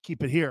 Eastern,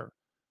 keep it here.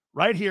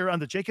 Right here on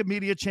the Jacob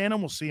Media channel.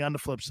 We'll see you on the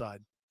flip side.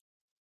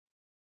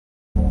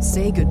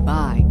 Say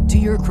goodbye to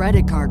your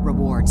credit card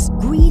rewards.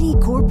 Greedy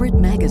corporate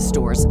mega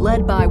stores,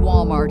 led by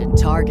Walmart and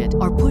Target,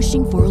 are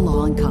pushing for a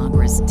law in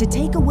Congress to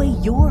take away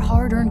your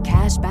hard-earned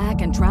cash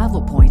back and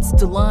travel points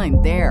to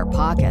line their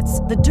pockets.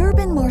 The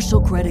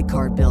Durbin-Marshall credit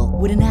card bill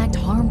would enact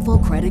harmful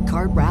credit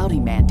card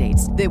routing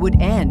mandates that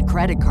would end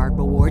credit card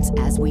rewards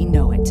as we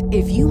know it.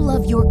 If you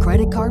love your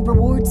credit card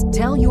rewards,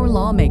 tell your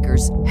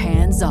lawmakers,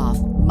 hands off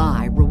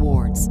my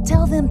rewards.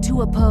 Tell them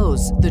to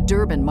oppose the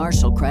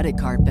Durbin-Marshall credit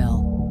card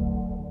bill.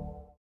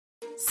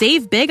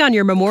 Save big on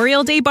your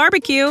Memorial Day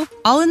barbecue,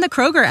 all in the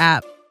Kroger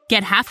app.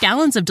 Get half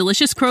gallons of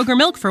delicious Kroger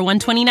milk for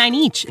 $1.29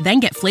 each. Then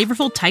get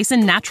flavorful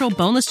Tyson natural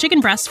boneless chicken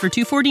breasts for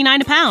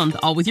 $2.49 a pound,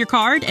 all with your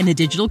card and a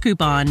digital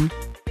coupon.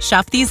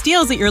 Shop these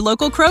deals at your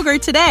local Kroger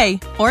today,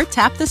 or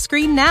tap the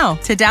screen now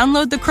to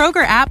download the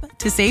Kroger app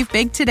to save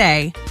big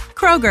today.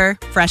 Kroger,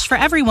 fresh for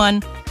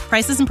everyone.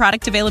 Prices and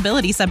product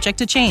availability subject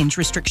to change.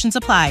 Restrictions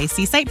apply.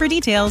 See site for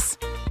details.